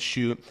that can't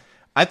shoot.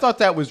 I thought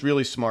that was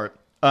really smart.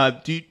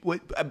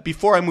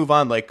 Before I move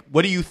on, like,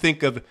 what do you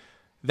think of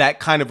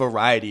that kind of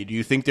variety? Do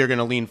you think they're going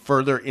to lean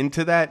further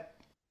into that?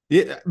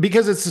 Yeah,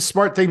 because it's a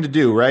smart thing to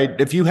do, right?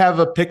 If you have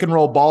a pick and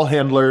roll ball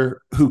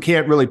handler who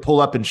can't really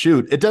pull up and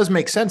shoot, it does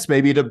make sense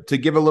maybe to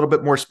give a little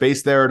bit more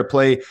space there to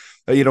play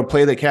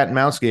the cat and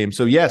mouse game.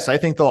 So yes, I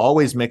think they'll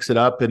always mix it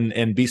up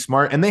and be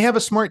smart. And they have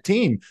a smart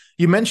team.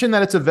 You mentioned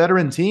that it's a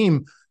veteran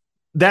team.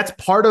 That's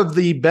part of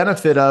the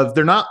benefit of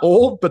they're not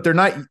old, but they're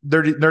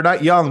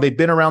not young. They've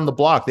been around the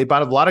block. They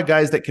bought a lot of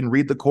guys that can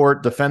read the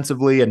court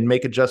defensively and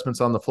make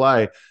adjustments on the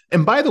fly.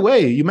 And by the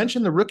way, you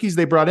mentioned the rookies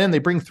they brought in. They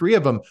bring three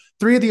of them,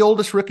 three of the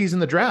oldest rookies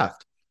in the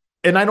draft.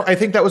 And I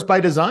think that was by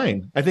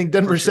design. I think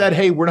Denver said,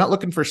 hey, we're not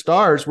looking for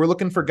stars. We're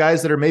looking for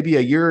guys that are maybe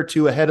a year or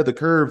two ahead of the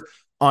curve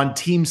on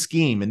team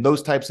scheme and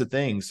those types of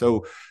things.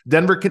 So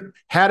Denver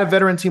had a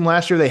veteran team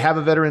last year. They have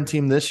a veteran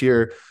team this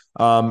year.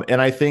 And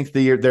I think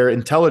their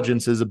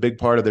intelligence is a big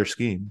part of their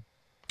scheme.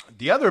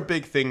 The other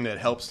big thing that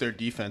helps their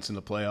defense in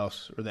the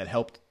playoffs, or that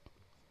helped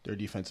their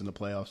defense in the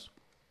playoffs,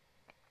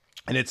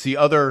 and it's the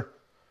other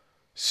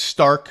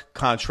stark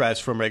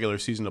contrast from regular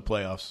season to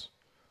playoffs,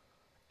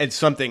 and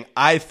something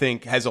I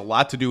think has a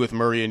lot to do with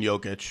Murray and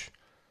Jokic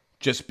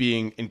just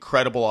being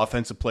incredible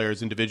offensive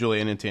players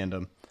individually and in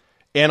tandem,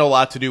 and a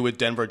lot to do with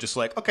Denver just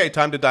like, okay,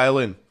 time to dial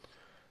in.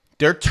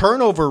 Their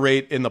turnover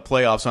rate in the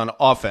playoffs on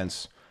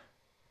offense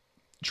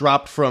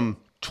dropped from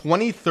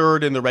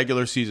 23rd in the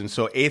regular season,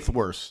 so 8th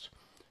worst,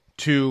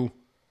 to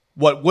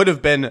what would have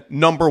been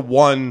number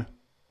 1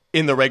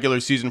 in the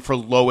regular season for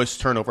lowest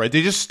turnover.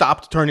 They just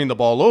stopped turning the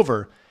ball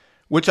over,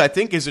 which I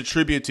think is a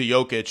tribute to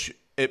Jokic,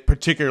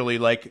 particularly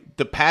like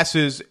the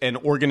passes and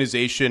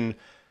organization,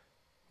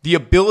 the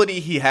ability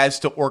he has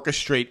to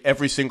orchestrate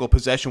every single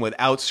possession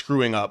without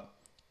screwing up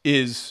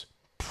is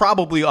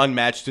probably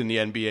unmatched in the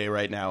NBA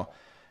right now.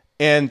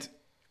 And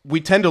we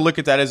tend to look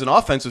at that as an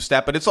offensive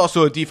stat, but it's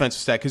also a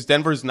defensive stat because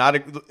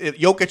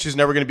Jokic is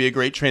never going to be a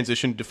great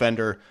transition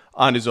defender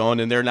on his own,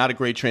 and they're not a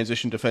great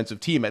transition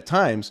defensive team at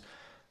times.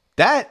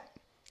 That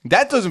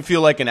doesn't feel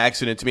like an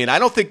accident to me, and I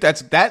don't think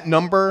that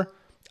number.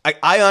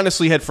 I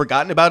honestly had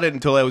forgotten about it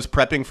until I was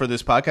prepping for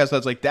this podcast. I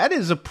was like, that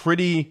is a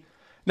pretty.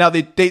 Now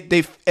they did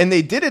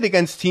it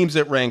against teams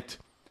that ranked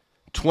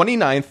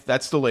 29th.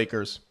 That's the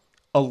Lakers,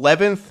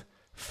 11th,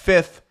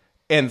 5th,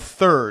 and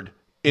 3rd.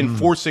 In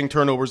forcing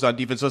turnovers on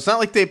defense. So it's not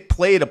like they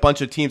played a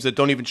bunch of teams that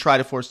don't even try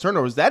to force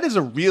turnovers. That is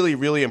a really,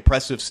 really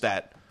impressive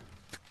stat.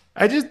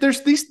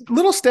 There's these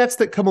little stats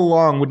that come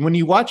along when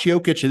you watch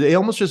Jokic, they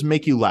almost just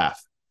make you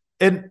laugh.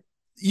 And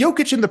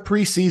Jokic in the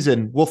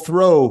preseason will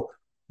throw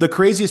the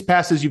craziest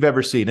passes you've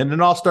ever seen. In an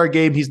all-star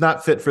game, he's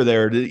not fit for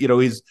there.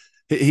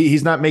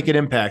 He's not making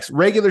impacts.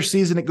 Regular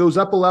season, it goes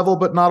up a level,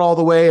 but not all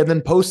the way. And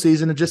then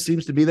postseason, it just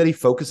seems to be that he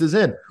focuses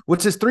in.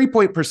 What's his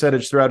three-point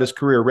percentage throughout his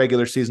career,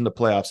 regular season to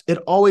playoffs? It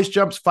always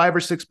jumps 5 or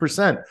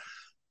 6%.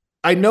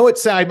 I know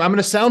I'm going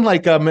to sound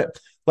like I'm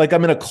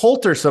in a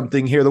cult or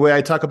something here, the way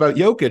I talk about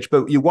Jokic,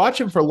 but you watch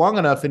him for long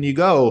enough and you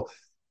go,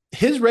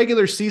 his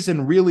regular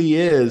season really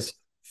is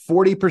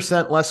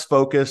 40% less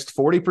focused,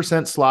 40%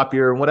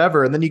 sloppier and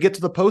whatever. And then you get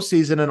to the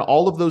postseason and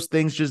all of those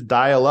things just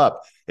dial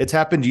up. It's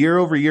happened year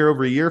over year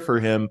over year for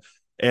him.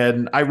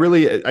 And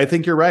I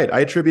think you're right.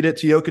 I attribute it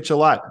to Jokic a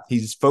lot.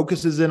 He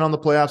focuses in on the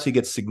playoffs. He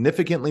gets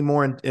significantly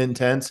more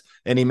intense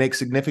and he makes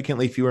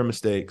significantly fewer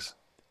mistakes.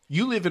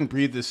 You live and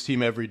breathe this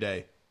team every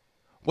day.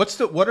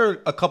 What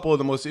are a couple of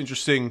the most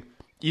interesting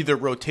either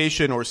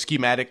rotation or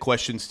schematic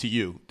questions to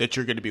you that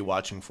you're going to be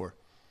watching for?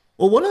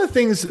 Well, one of the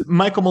things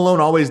Michael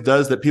Malone always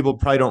does that people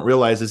probably don't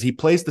realize is he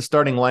plays the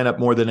starting lineup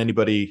more than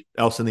anybody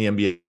else in the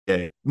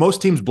NBA.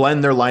 Most teams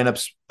blend their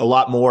lineups a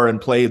lot more and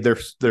play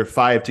their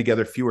five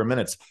together fewer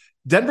minutes.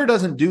 Denver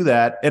doesn't do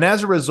that. And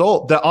as a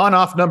result, the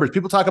on-off numbers,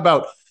 people talk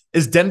about,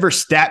 is Denver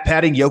stat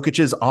padding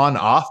Jokic's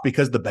on-off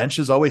because the bench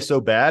is always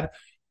so bad?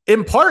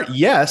 In part,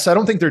 yes. I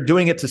don't think they're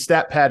doing it to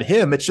stat pad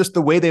him. It's just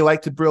the way they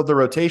like to build the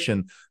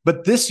rotation.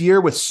 But this year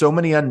with so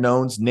many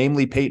unknowns,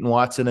 namely Peyton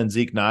Watson and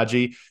Zeke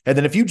Naji, and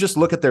then if you just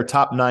look at their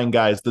top 9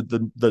 guys,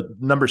 the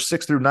numbers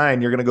 6 through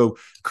 9, you're going to go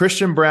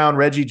Christian Brown,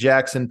 Reggie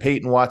Jackson,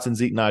 Peyton Watson,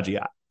 Zeke Naji.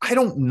 I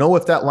don't know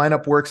if that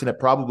lineup works, and it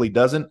probably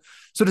doesn't.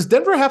 So does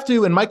Denver have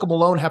to, and Michael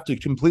Malone have to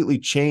completely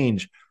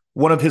change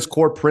one of his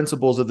core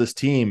principles of this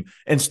team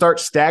and start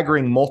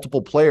staggering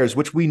multiple players,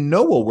 which we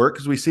know will work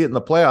because we see it in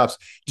the playoffs?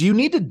 Do you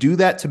need to do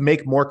that to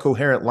make more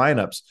coherent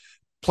lineups?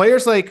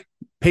 Players like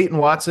Peyton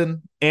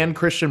Watson and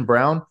Christian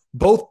Brown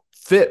both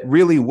fit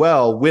really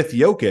well with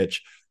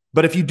Jokic.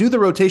 But if you do the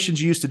rotations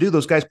you used to do,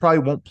 those guys probably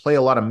won't play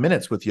a lot of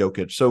minutes with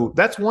Jokic. So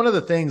that's one of the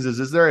things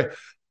is there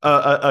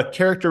a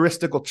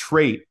characteristical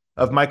trait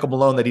of Michael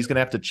Malone that he's going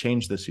to have to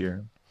change this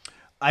year?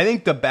 I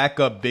think the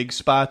backup big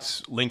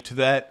spots linked to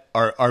that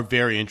are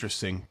very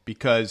interesting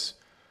because,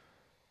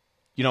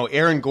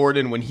 Aaron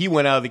Gordon, when he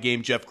went out of the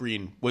game, Jeff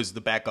Green was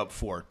the backup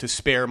 4 to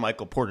spare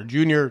Michael Porter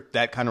Jr.,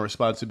 that kind of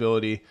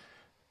responsibility.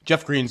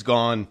 Jeff Green's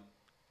gone.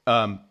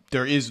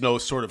 There is no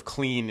sort of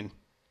clean,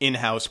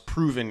 in-house,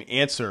 proven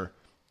answer.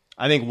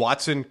 I think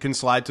Watson can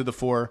slide to the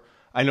 4.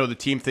 I know the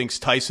team thinks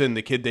Tyson,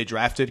 the kid they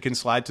drafted, can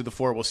slide to the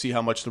 4. We'll see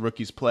how much the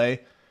rookies play.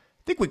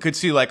 I think we could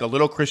see like a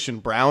little Christian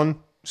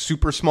Brown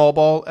super small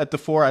ball at the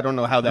 4. I don't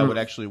know how that would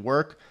actually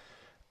work.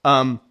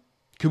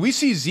 Could we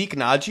see Zeke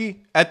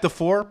Naji at the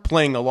 4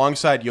 playing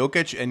alongside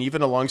Jokic and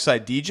even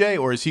alongside DJ,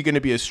 or is he going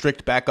to be a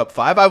strict backup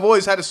 5? I've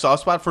always had a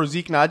soft spot for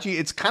Zeke Naji.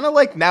 It's kind of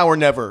like now or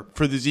never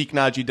for the Zeke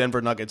Naji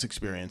Denver Nuggets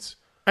experience.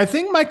 I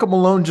think Michael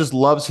Malone just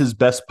loves his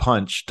best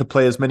punch to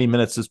play as many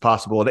minutes as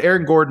possible. And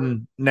Aaron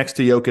Gordon next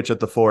to Jokic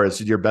at the 4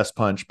 is your best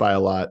punch by a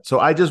lot.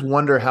 So I just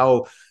wonder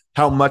how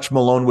much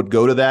Malone would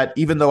go to that,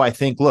 even though I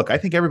think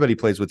everybody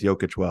plays with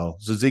Jokic well.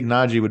 So Zeke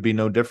Naji would be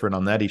no different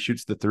on that. He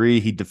shoots the 3.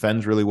 He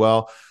defends really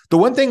well. The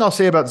one thing I'll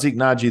say about Zeke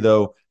Naji,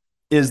 though,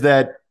 is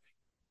that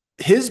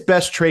his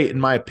best trait, in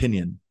my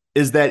opinion,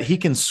 is that he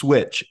can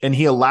switch, and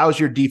he allows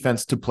your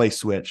defense to play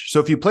switch.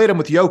 So if you played him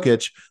with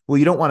Jokic, well,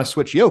 you don't want to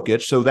switch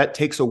Jokic, so that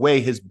takes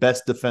away his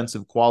best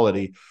defensive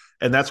quality.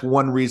 And that's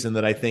one reason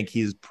that I think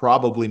he's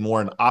probably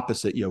more an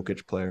opposite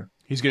Jokic player.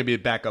 He's going to be a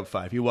backup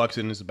 5. He walks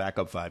in as a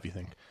backup 5, you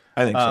think?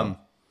 I think so.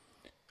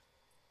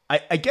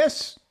 I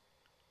guess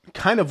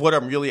kind of what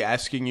I'm really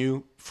asking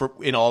you for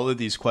in all of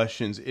these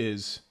questions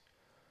is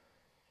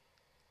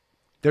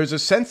there's a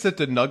sense that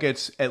the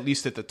Nuggets, at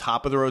least at the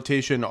top of the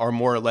rotation, are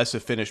more or less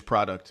a finished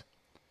product.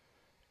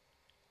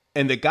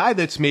 And the guy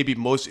that's maybe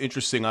most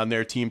interesting on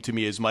their team to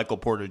me is Michael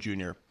Porter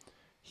Jr.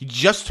 He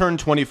just turned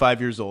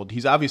 25 years old.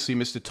 He's obviously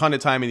missed a ton of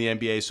time in the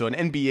NBA. So in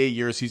NBA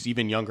years, he's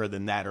even younger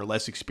than that or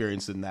less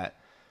experienced than that.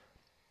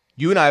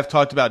 You and I have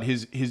talked about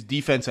his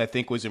defense, I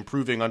think, was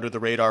improving under the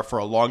radar for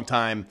a long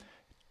time,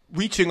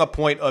 reaching a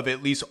point of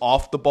at least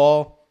off the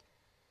ball,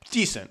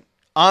 decent.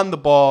 On the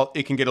ball,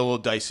 it can get a little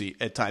dicey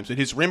at times. And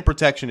his rim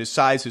protection, his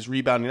size, his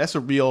rebounding, that's a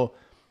real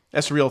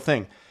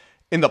thing.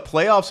 In the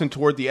playoffs and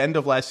toward the end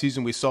of last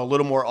season, we saw a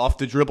little more off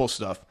the dribble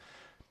stuff.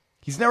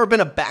 He's never been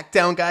a back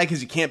down guy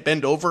because he can't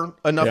bend over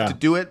enough to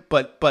do it,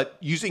 but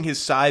using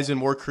his size in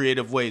more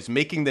creative ways,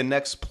 making the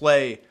next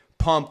play,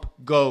 pump,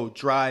 go,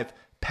 drive,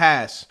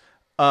 pass.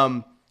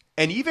 And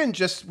even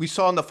just we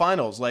saw in the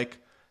finals, like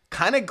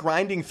kind of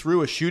grinding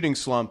through a shooting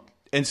slump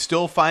and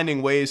still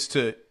finding ways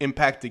to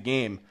impact the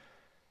game.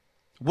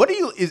 What do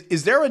you,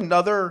 is there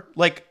another,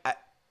 like,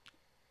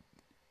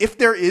 if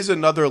there is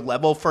another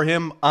level for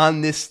him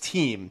on this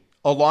team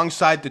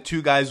alongside the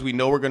 2 guys we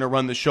know are going to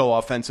run the show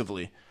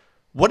offensively,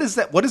 what does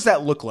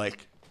that look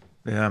like?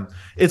 Yeah,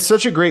 it's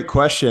such a great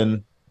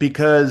question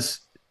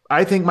because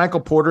I think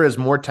Michael Porter is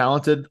more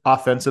talented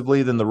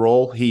offensively than the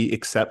role he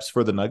accepts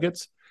for the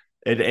Nuggets.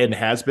 And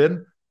has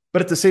been,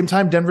 but at the same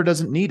time, Denver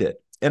doesn't need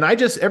it. And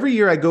every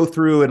year I go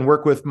through and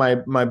work with my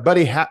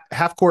buddy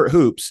Half Court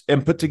Hoops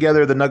and put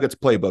together the Nuggets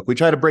playbook. We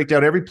try to break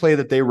down every play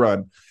that they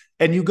run,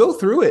 and you go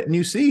through it and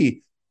you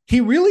see he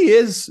really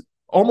is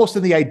almost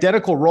in the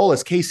identical role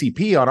as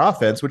KCP on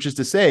offense, which is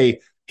to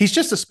say he's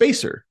just a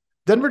spacer.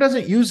 Denver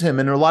doesn't use him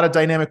in a lot of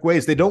dynamic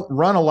ways. They don't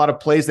run a lot of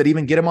plays that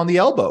even get him on the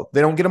elbow. They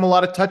don't get him a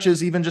lot of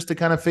touches even just to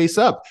kind of face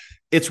up.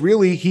 It's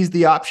really, he's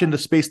the option to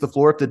space the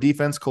floor if the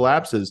defense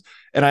collapses.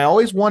 And I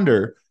always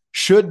wonder,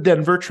 should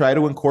Denver try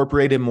to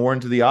incorporate him more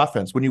into the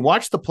offense? When you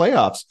watch the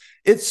playoffs,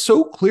 it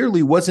so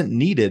clearly wasn't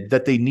needed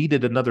that they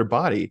needed another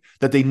body,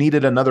 that they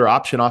needed another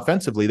option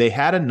offensively. They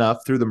had enough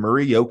through the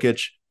Murray,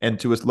 Jokic, and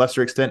to a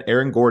lesser extent,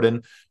 Aaron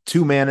Gordon,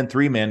 2-man and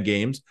 3-man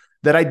games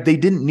that they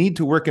didn't need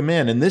to work him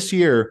in. And this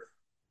year,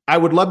 I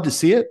would love to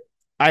see it.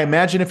 I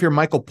imagine if you're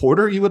Michael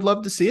Porter, you would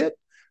love to see it.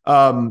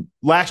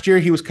 Last year,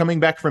 he was coming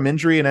back from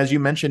injury. And as you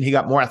mentioned, he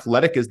got more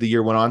athletic as the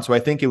year went on. So I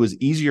think it was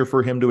easier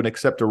for him to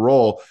accept a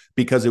role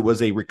because it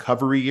was a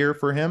recovery year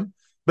for him.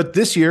 But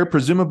this year,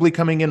 presumably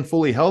coming in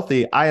fully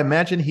healthy, I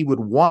imagine he would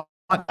want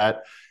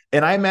that.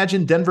 And I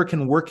imagine Denver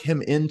can work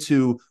him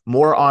into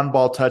more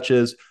on-ball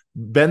touches,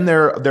 bend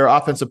their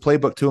offensive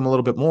playbook to him a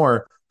little bit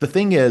more. The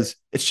thing is,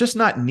 it's just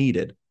not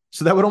needed.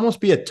 So that would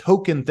almost be a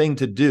token thing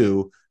to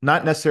do,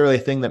 not necessarily a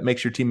thing that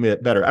makes your team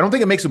better. I don't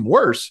think it makes them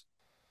worse.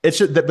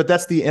 But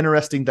that's the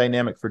interesting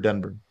dynamic for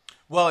Denver.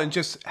 Well, and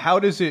just how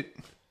does it?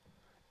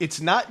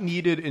 It's not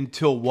needed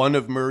until one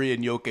of Murray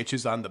and Jokic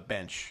is on the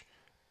bench,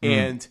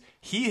 and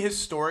he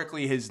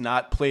historically has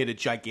not played a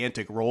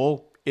gigantic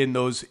role in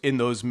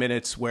those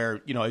minutes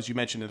where, you know, as you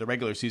mentioned in the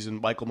regular season,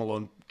 Michael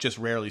Malone just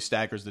rarely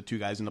staggers the two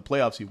guys. In the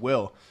playoffs, he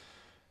will.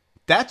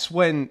 That's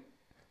when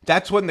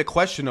the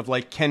question of,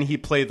 like, can he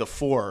play the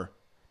four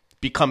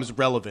becomes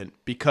relevant,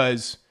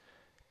 because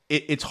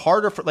it's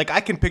harder for, like,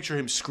 I can picture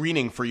him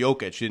screening for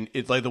Jokic, and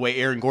it's like the way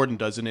Aaron Gordon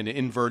does in an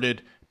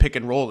inverted pick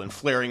and roll and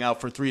flaring out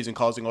for threes and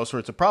causing all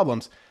sorts of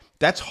problems.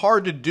 That's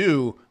hard to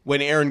do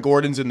when Aaron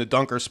Gordon's in the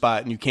dunker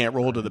spot and you can't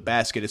roll to the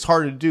basket. It's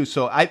hard to do.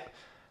 So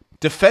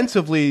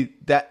defensively,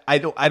 that I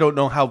don't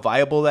know how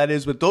viable that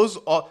is, but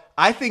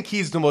I think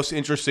he's the most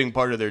interesting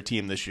part of their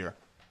team this year.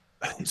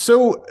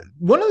 So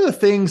one of the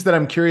things that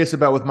I'm curious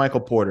about with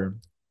Michael Porter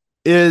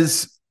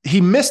is he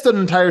missed an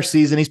entire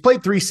season. He's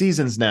played 3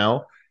 seasons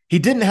now. He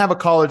didn't have a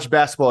college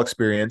basketball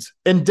experience,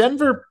 and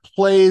Denver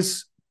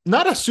plays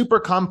not a super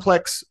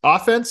complex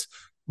offense,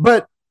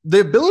 but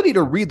the ability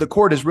to read the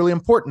court is really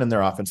important in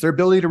their offense, their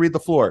ability to read the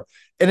floor.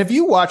 And if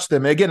you watch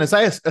them, again, as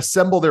I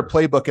assemble their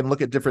playbook and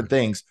look at different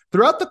things,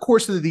 throughout the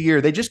course of the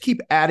year, they just keep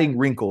adding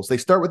wrinkles. They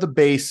start with a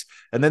base,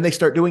 and then they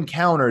start doing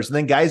counters, and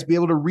then guys be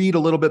able to read a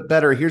little bit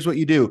better. Here's what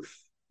you do.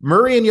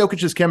 Murray and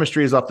Jokic's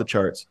chemistry is off the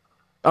charts.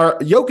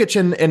 Jokic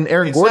and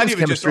Aaron Gordon's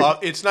chemistry.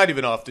 It's not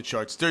even off the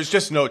charts. There's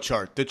just no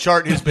chart. The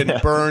chart has been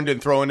burned and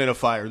thrown in a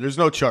fire. There's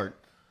no chart.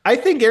 I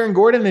think Aaron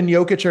Gordon and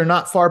Jokic are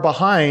not far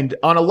behind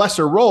on a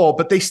lesser role,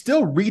 but they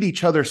still read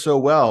each other so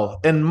well.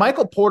 And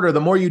Michael Porter,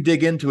 the more you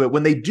dig into it,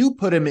 when they do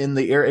put him in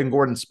the Aaron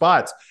Gordon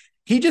spots,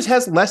 he just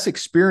has less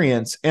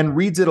experience and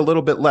reads it a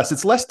little bit less.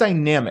 It's less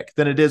dynamic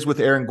than it is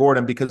with Aaron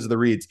Gordon because of the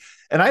reads.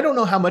 And I don't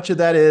know how much of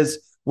that is,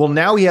 well,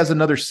 now he has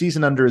another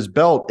season under his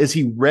belt. Is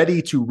he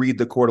ready to read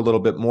the court a little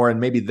bit more?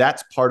 And maybe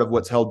that's part of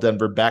what's held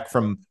Denver back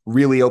from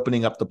really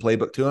opening up the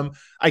playbook to him.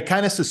 I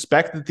kind of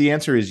suspect that the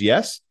answer is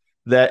yes,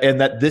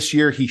 that this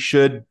year he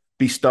should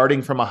be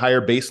starting from a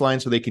higher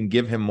baseline so they can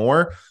give him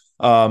more.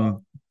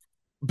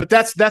 But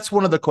that's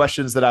one of the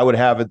questions that I would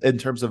have in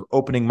terms of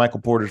opening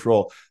Michael Porter's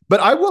role. But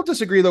I will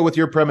disagree, though, with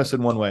your premise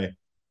in one way.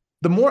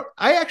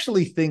 I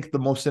actually think the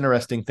most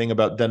interesting thing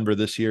about Denver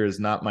this year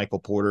is not Michael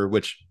Porter,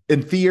 which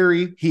in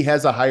theory, he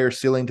has a higher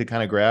ceiling to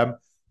kind of grab.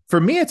 For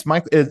me,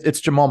 it's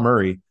Jamal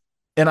Murray.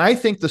 And I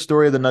think the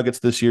story of the Nuggets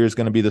this year is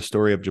going to be the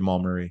story of Jamal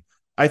Murray.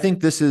 I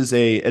think this is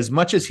as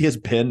much as he has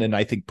been, and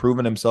I think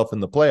proven himself in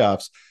the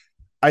playoffs,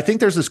 I think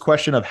there's this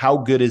question of how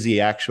good is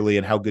he actually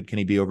and how good can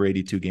he be over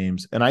 82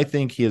 games? And I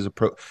think he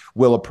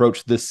will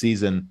approach this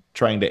season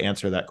trying to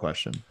answer that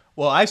question.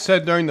 Well, I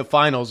said during the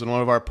finals in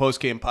one of our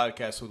post-game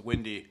podcasts with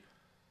Wendy,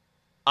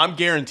 I'm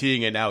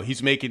guaranteeing it now.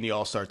 He's making the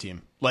All-Star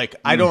team. Like,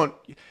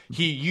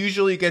 he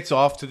usually gets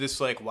off to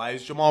this, like, why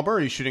is Jamal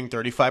Murray shooting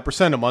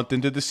 35% a month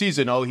into the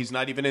season? Oh, he's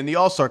not even in the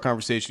All-Star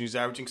conversation. He's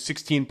averaging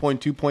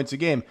 16.2 points a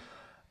game.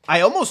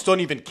 I almost don't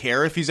even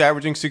care if he's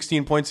averaging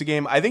 16 points a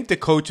game. I think the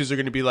coaches are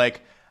going to be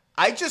like,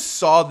 I just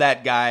saw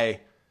that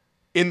guy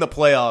in the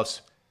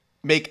playoffs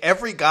make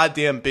every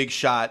goddamn big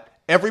shot,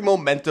 every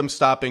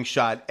momentum-stopping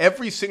shot,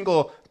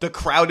 the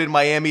crowd in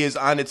Miami is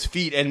on its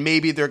feet, and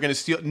maybe they're going to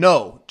steal.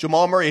 No,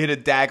 Jamal Murray hit a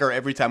dagger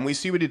every time. We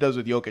see what he does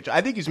with Jokic.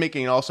 I think he's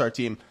making an all-star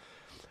team.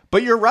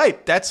 But you're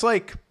right. That's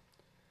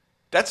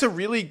a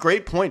really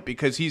great point,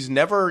 because he's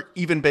never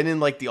even been in,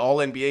 like, the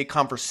All-NBA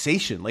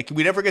conversation. Like,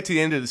 we never get to the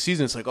end of the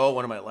season. It's like, oh,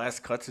 one of my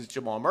last cuts is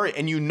Jamal Murray.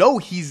 And you know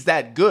he's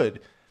that good.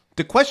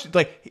 The question,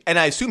 like, and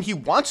I assume he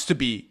wants to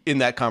be in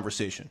that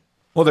conversation.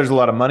 Well, there's a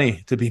lot of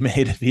money to be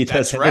made if he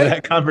does enter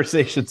that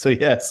conversation. So,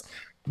 yes.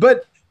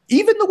 But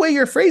even the way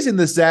you're phrasing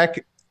this,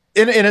 Zach,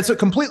 and it's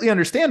completely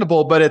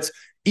understandable, but it's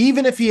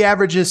even if he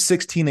averages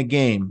 16 a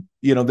game,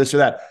 this or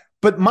that.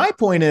 But my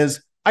point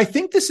is, I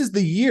think this is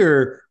the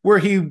year where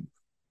he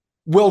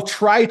will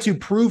try to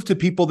prove to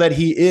people that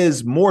he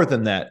is more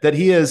than that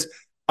he is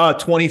a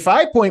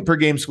 25 point per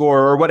game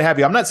scorer or what have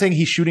you. I'm not saying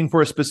he's shooting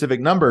for a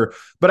specific number,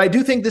 but I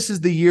do think this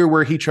is the year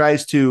where he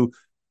tries to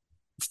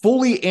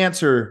fully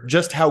answer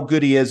just how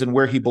good he is and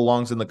where he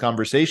belongs in the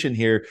conversation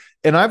here.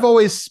 And I've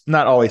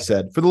not always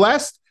said, for the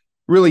last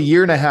really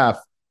year and a half,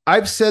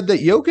 I've said that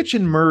Jokic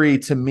and Murray,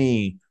 to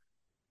me,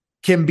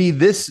 can be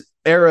this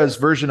era's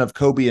version of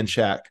Kobe and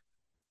Shaq.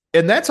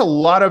 And that's a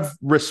lot of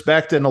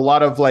respect and a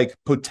lot of, like,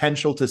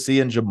 potential to see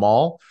in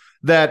Jamal,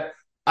 that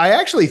I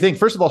actually think,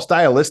 first of all,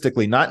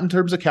 stylistically, not in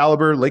terms of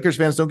caliber, Lakers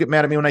fans don't get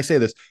mad at me when I say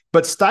this,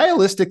 but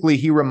stylistically,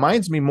 he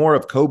reminds me more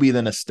of Kobe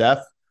than a Steph.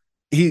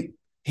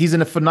 He's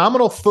a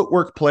phenomenal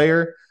footwork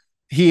player.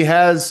 He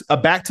has a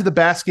back to the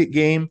basket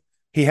game.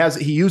 He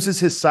uses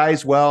his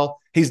size well.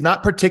 He's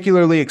not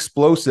particularly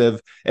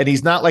explosive, and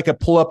he's not like a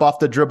pull up off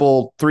the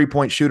dribble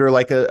 3-point shooter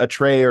like a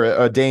Trey or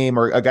a Dame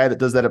or a guy that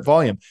does that at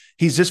volume.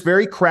 He's just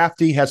very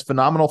crafty, has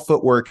phenomenal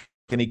footwork,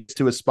 and he gets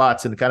to his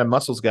spots and kind of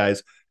muscles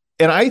guys.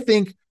 And I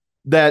think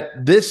that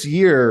this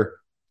year,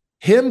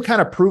 him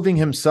kind of proving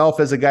himself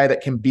as a guy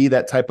that can be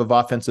that type of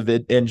offensive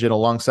engine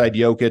alongside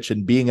Jokic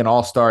and being an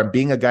all-star and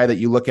being a guy that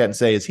you look at and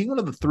say, is he one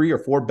of the 3 or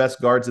 4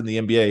 best guards in the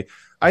NBA?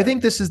 I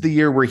think this is the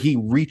year where he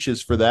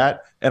reaches for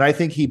that, and I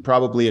think he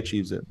probably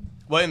achieves it.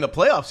 Well, in the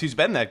playoffs, he's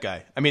been that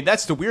guy. I mean,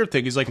 that's the weird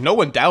thing. Is like no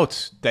one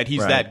doubts that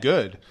he's that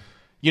good.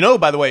 You know,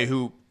 by the way,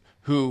 who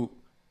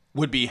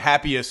would be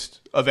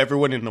happiest of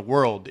everyone in the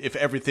world if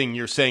everything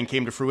you're saying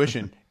came to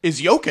fruition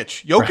is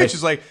Jokic. Jokic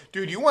is like,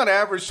 dude, you want to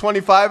average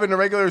 25 in the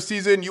regular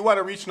season? You want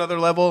to reach another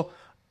level?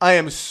 I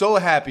am so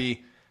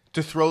happy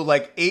to throw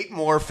like 8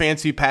 more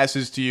fancy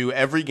passes to you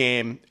every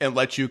game and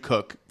let you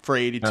cook for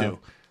 82.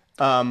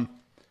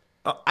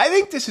 I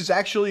think this is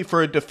actually,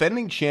 for a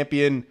defending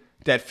champion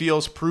that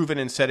feels proven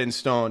and set in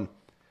stone,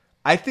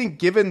 I think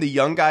given the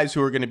young guys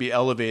who are going to be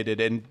elevated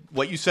and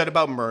what you said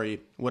about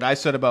Murray, what I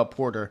said about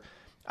Porter,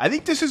 I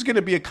think this is going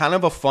to be a kind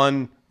of a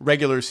fun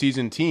regular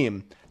season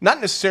team.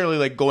 Not necessarily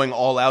like going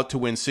all out to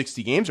win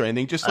 60 games or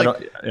anything, just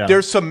like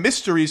there's some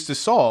mysteries to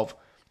solve.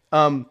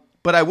 But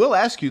I will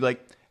ask you,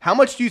 like, how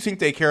much do you think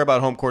they care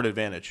about home court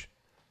advantage?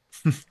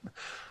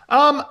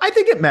 I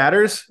think it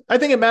matters. I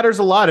think it matters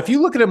a lot. If you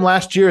look at them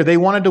last year, they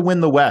wanted to win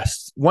the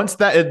West. Once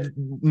that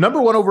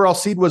number 1 overall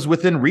seed was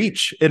within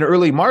reach in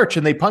early March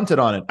and they punted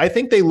on it. I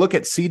think they look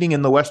at seeding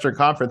in the Western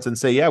Conference and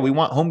say, yeah, we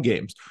want home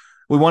games.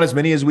 We want as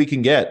many as we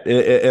can get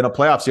in a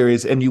playoff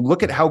series. And you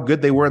look at how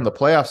good they were in the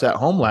playoffs at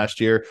home last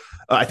year.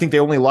 I think they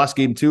only lost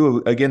game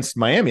 2 against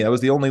Miami. That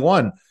was the only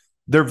one.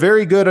 They're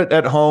very good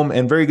at home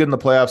and very good in the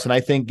playoffs. And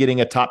I think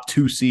getting a top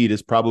 2 seed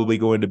is probably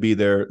going to be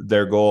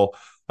their goal.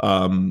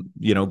 Going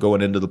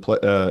into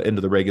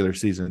the regular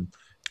season.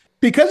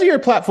 Because of your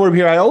platform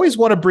here, I always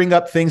want to bring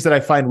up things that I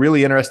find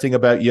really interesting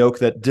about Yoke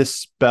that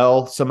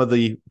dispel some of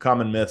the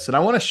common myths. And I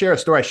want to share a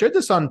story. I shared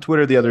this on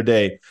Twitter the other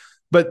day,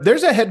 but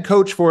there's a head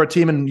coach for a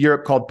team in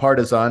Europe called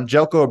Partizan,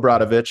 Jelko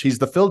Obradovic. He's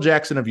the Phil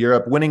Jackson of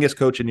Europe, winningest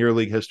coach in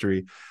EuroLeague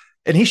history.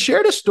 And he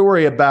shared a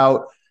story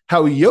about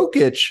how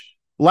Jokic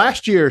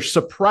last year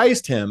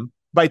surprised him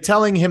by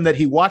telling him that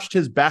he watched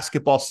his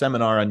basketball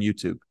seminar on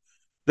YouTube.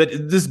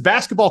 That this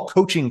basketball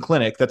coaching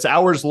clinic that's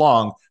hours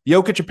long,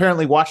 Jokic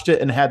apparently watched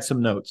it and had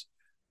some notes.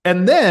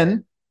 And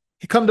then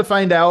he come to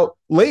find out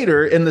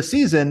later in the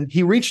season,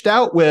 he reached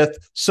out with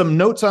some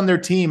notes on their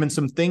team and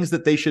some things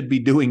that they should be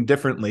doing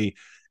differently.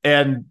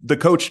 And the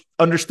coach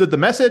understood the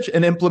message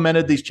and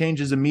implemented these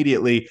changes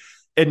immediately.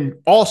 And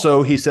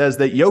also he says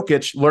that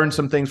Jokic learned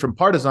some things from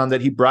Partizan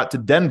that he brought to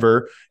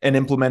Denver and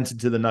implemented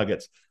to the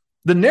Nuggets.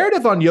 The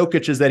narrative on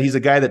Jokic is that he's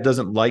a guy that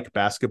doesn't like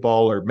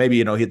basketball, or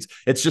maybe,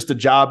 it's just a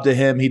job to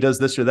him. He does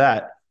this or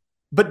that.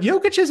 But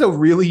Jokic is a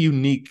really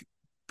unique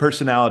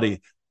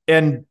personality.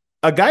 And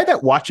a guy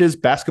that watches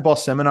basketball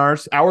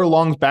seminars,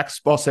 hour-long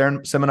basketball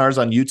seminars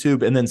on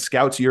YouTube, and then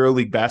scouts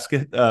EuroLeague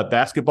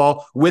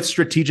basketball with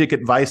strategic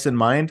advice in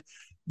mind,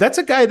 that's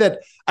a guy that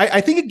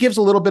I think it gives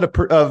a little bit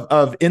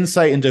of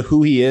insight into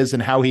who he is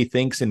and how he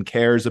thinks and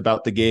cares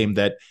about the game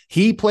that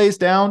he plays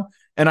down.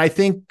 And I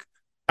think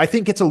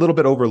it's a little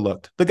bit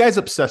overlooked. The guy's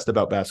obsessed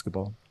about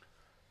basketball.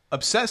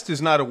 Obsessed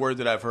is not a word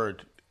that I've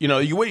heard.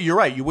 You're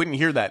right. You wouldn't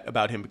hear that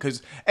about him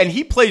and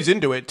he plays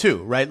into it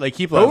too, right? Like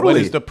he plays, what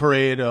is the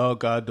parade? Oh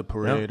God, the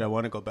parade. Yep. I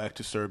want to go back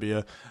to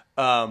Serbia.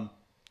 But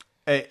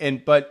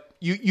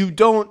you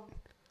don't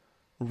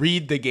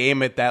read the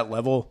game at that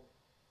level,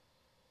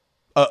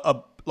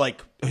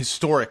 like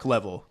historic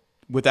level,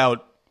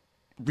 without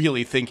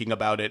really thinking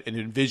about it and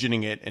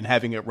envisioning it and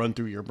having it run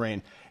through your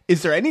brain.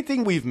 Is there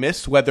anything we've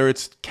missed, whether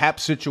it's cap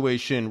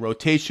situation,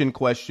 rotation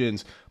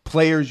questions,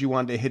 players you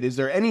want to hit? Is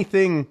there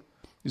anything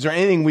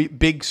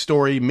big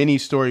story, mini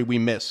story we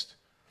missed?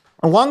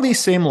 Along these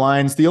same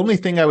lines, the only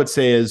thing I would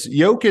say is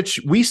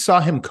Jokic, we saw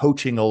him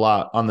coaching a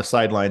lot on the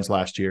sidelines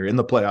last year in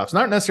the playoffs,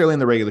 not necessarily in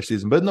the regular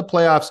season, but in the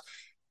playoffs,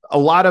 a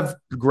lot of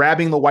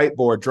grabbing the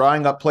whiteboard,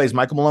 drawing up plays.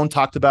 Michael Malone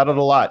talked about it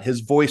a lot.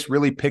 His voice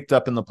really picked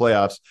up in the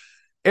playoffs.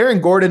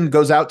 Aaron Gordon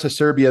goes out to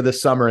Serbia this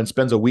summer and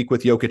spends a week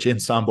with Jokic in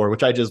Sombor,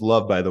 which I just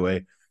love, by the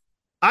way.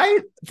 I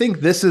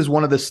think this is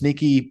one of the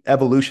sneaky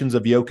evolutions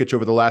of Jokic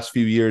over the last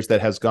few years that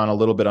has gone a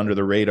little bit under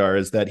the radar,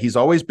 is that he's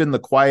always been the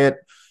quiet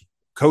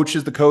coach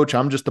is the coach.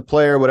 I'm just the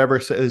player, whatever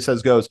it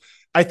says goes.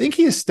 I think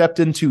he has stepped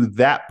into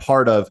that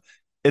part of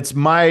it's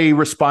my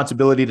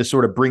responsibility to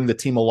sort of bring the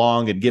team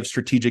along and give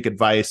strategic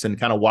advice and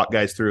kind of walk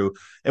guys through.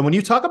 And when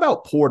you talk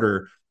about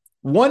Porter,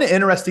 one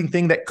interesting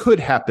thing that could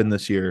happen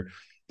this year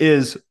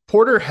is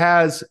Porter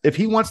has, if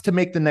he wants to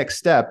make the next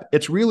step,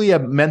 it's really a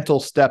mental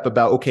step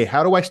about, okay,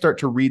 how do I start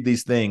to read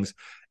these things?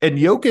 And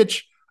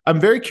Jokic, I'm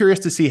very curious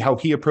to see how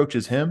he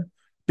approaches him,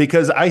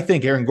 because I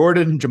think Aaron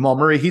Gordon, Jamal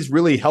Murray, he's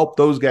really helped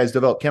those guys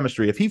develop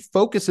chemistry. If he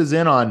focuses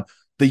in on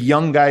the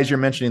young guys you're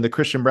mentioning, the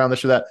Christian Brown,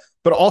 this or that,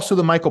 but also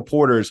the Michael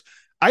Porters,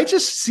 I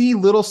just see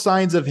little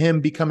signs of him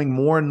becoming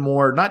more and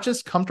more, not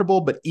just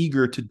comfortable, but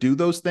eager to do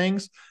those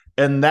things.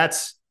 And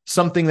that's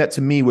something that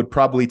to me would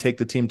probably take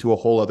the team to a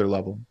whole other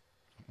level.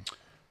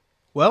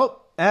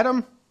 Well,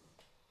 Adam,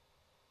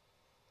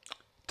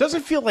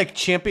 doesn't feel like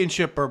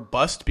championship or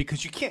bust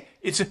because you can't.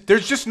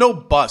 There's just no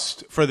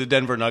bust for the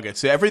Denver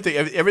Nuggets.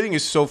 Everything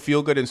is so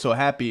feel good and so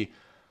happy,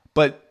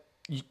 but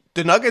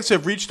the Nuggets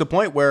have reached a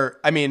point where,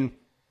 I mean,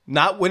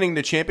 not winning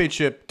the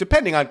championship,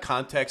 depending on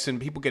context and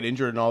people get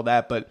injured and all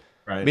that, but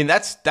right. I mean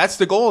that's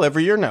the goal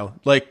every year now.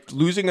 Like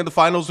losing in the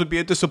finals would be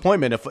a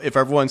disappointment if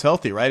everyone's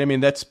healthy, right? I mean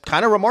that's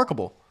kind of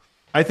remarkable.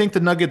 I think the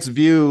Nuggets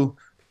view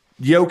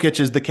Jokic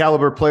as the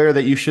caliber player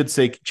that you should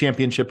say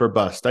championship or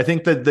bust. I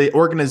think that the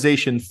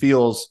organization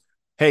feels,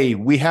 hey,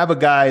 we have a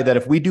guy that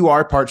if we do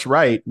our parts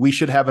right, we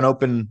should have an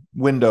open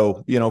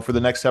window, for the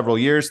next several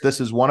years.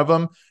 This is one of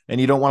them, and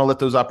you don't want to let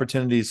those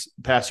opportunities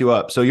pass you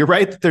up. So you're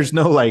right that there's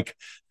no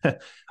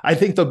I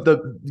think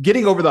the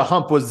getting over the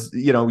hump was,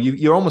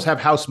 you almost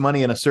have house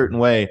money in a certain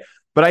way.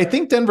 But I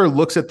think Denver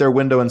looks at their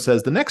window and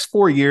says, the next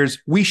 4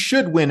 years, we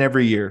should win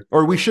every year,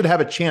 or we should have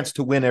a chance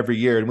to win every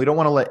year, and we don't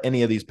want to let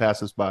any of these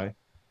pass us by.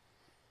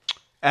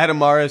 Adam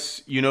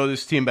Morris, you know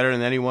this team better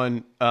than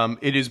anyone.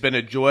 It has been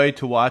a joy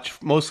to watch,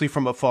 mostly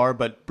from afar,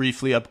 but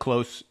briefly up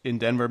close in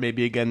Denver,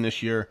 maybe again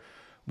this year,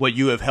 what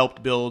you have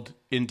helped build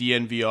in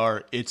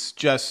DNVR. It's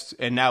just,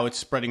 and now it's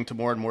spreading to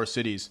more and more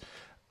cities.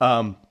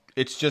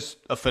 It's just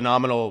a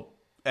phenomenal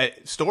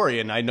story,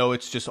 and I know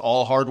it's just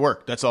all hard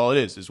work. That's all it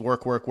is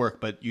work, work,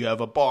 work. But you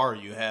have a bar,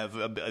 you have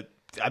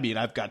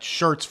I've got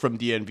shirts from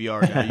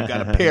DNVR now. You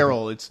got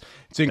apparel. It's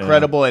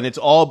incredible, and it's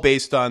all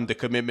based on the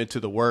commitment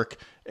to the work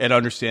and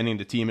understanding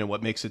the team and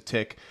what makes it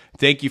tick.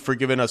 Thank you for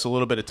giving us a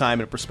little bit of time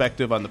and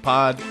perspective on the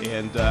pod,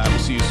 and I will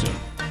see you soon.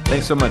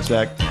 Thanks so much,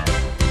 Zach.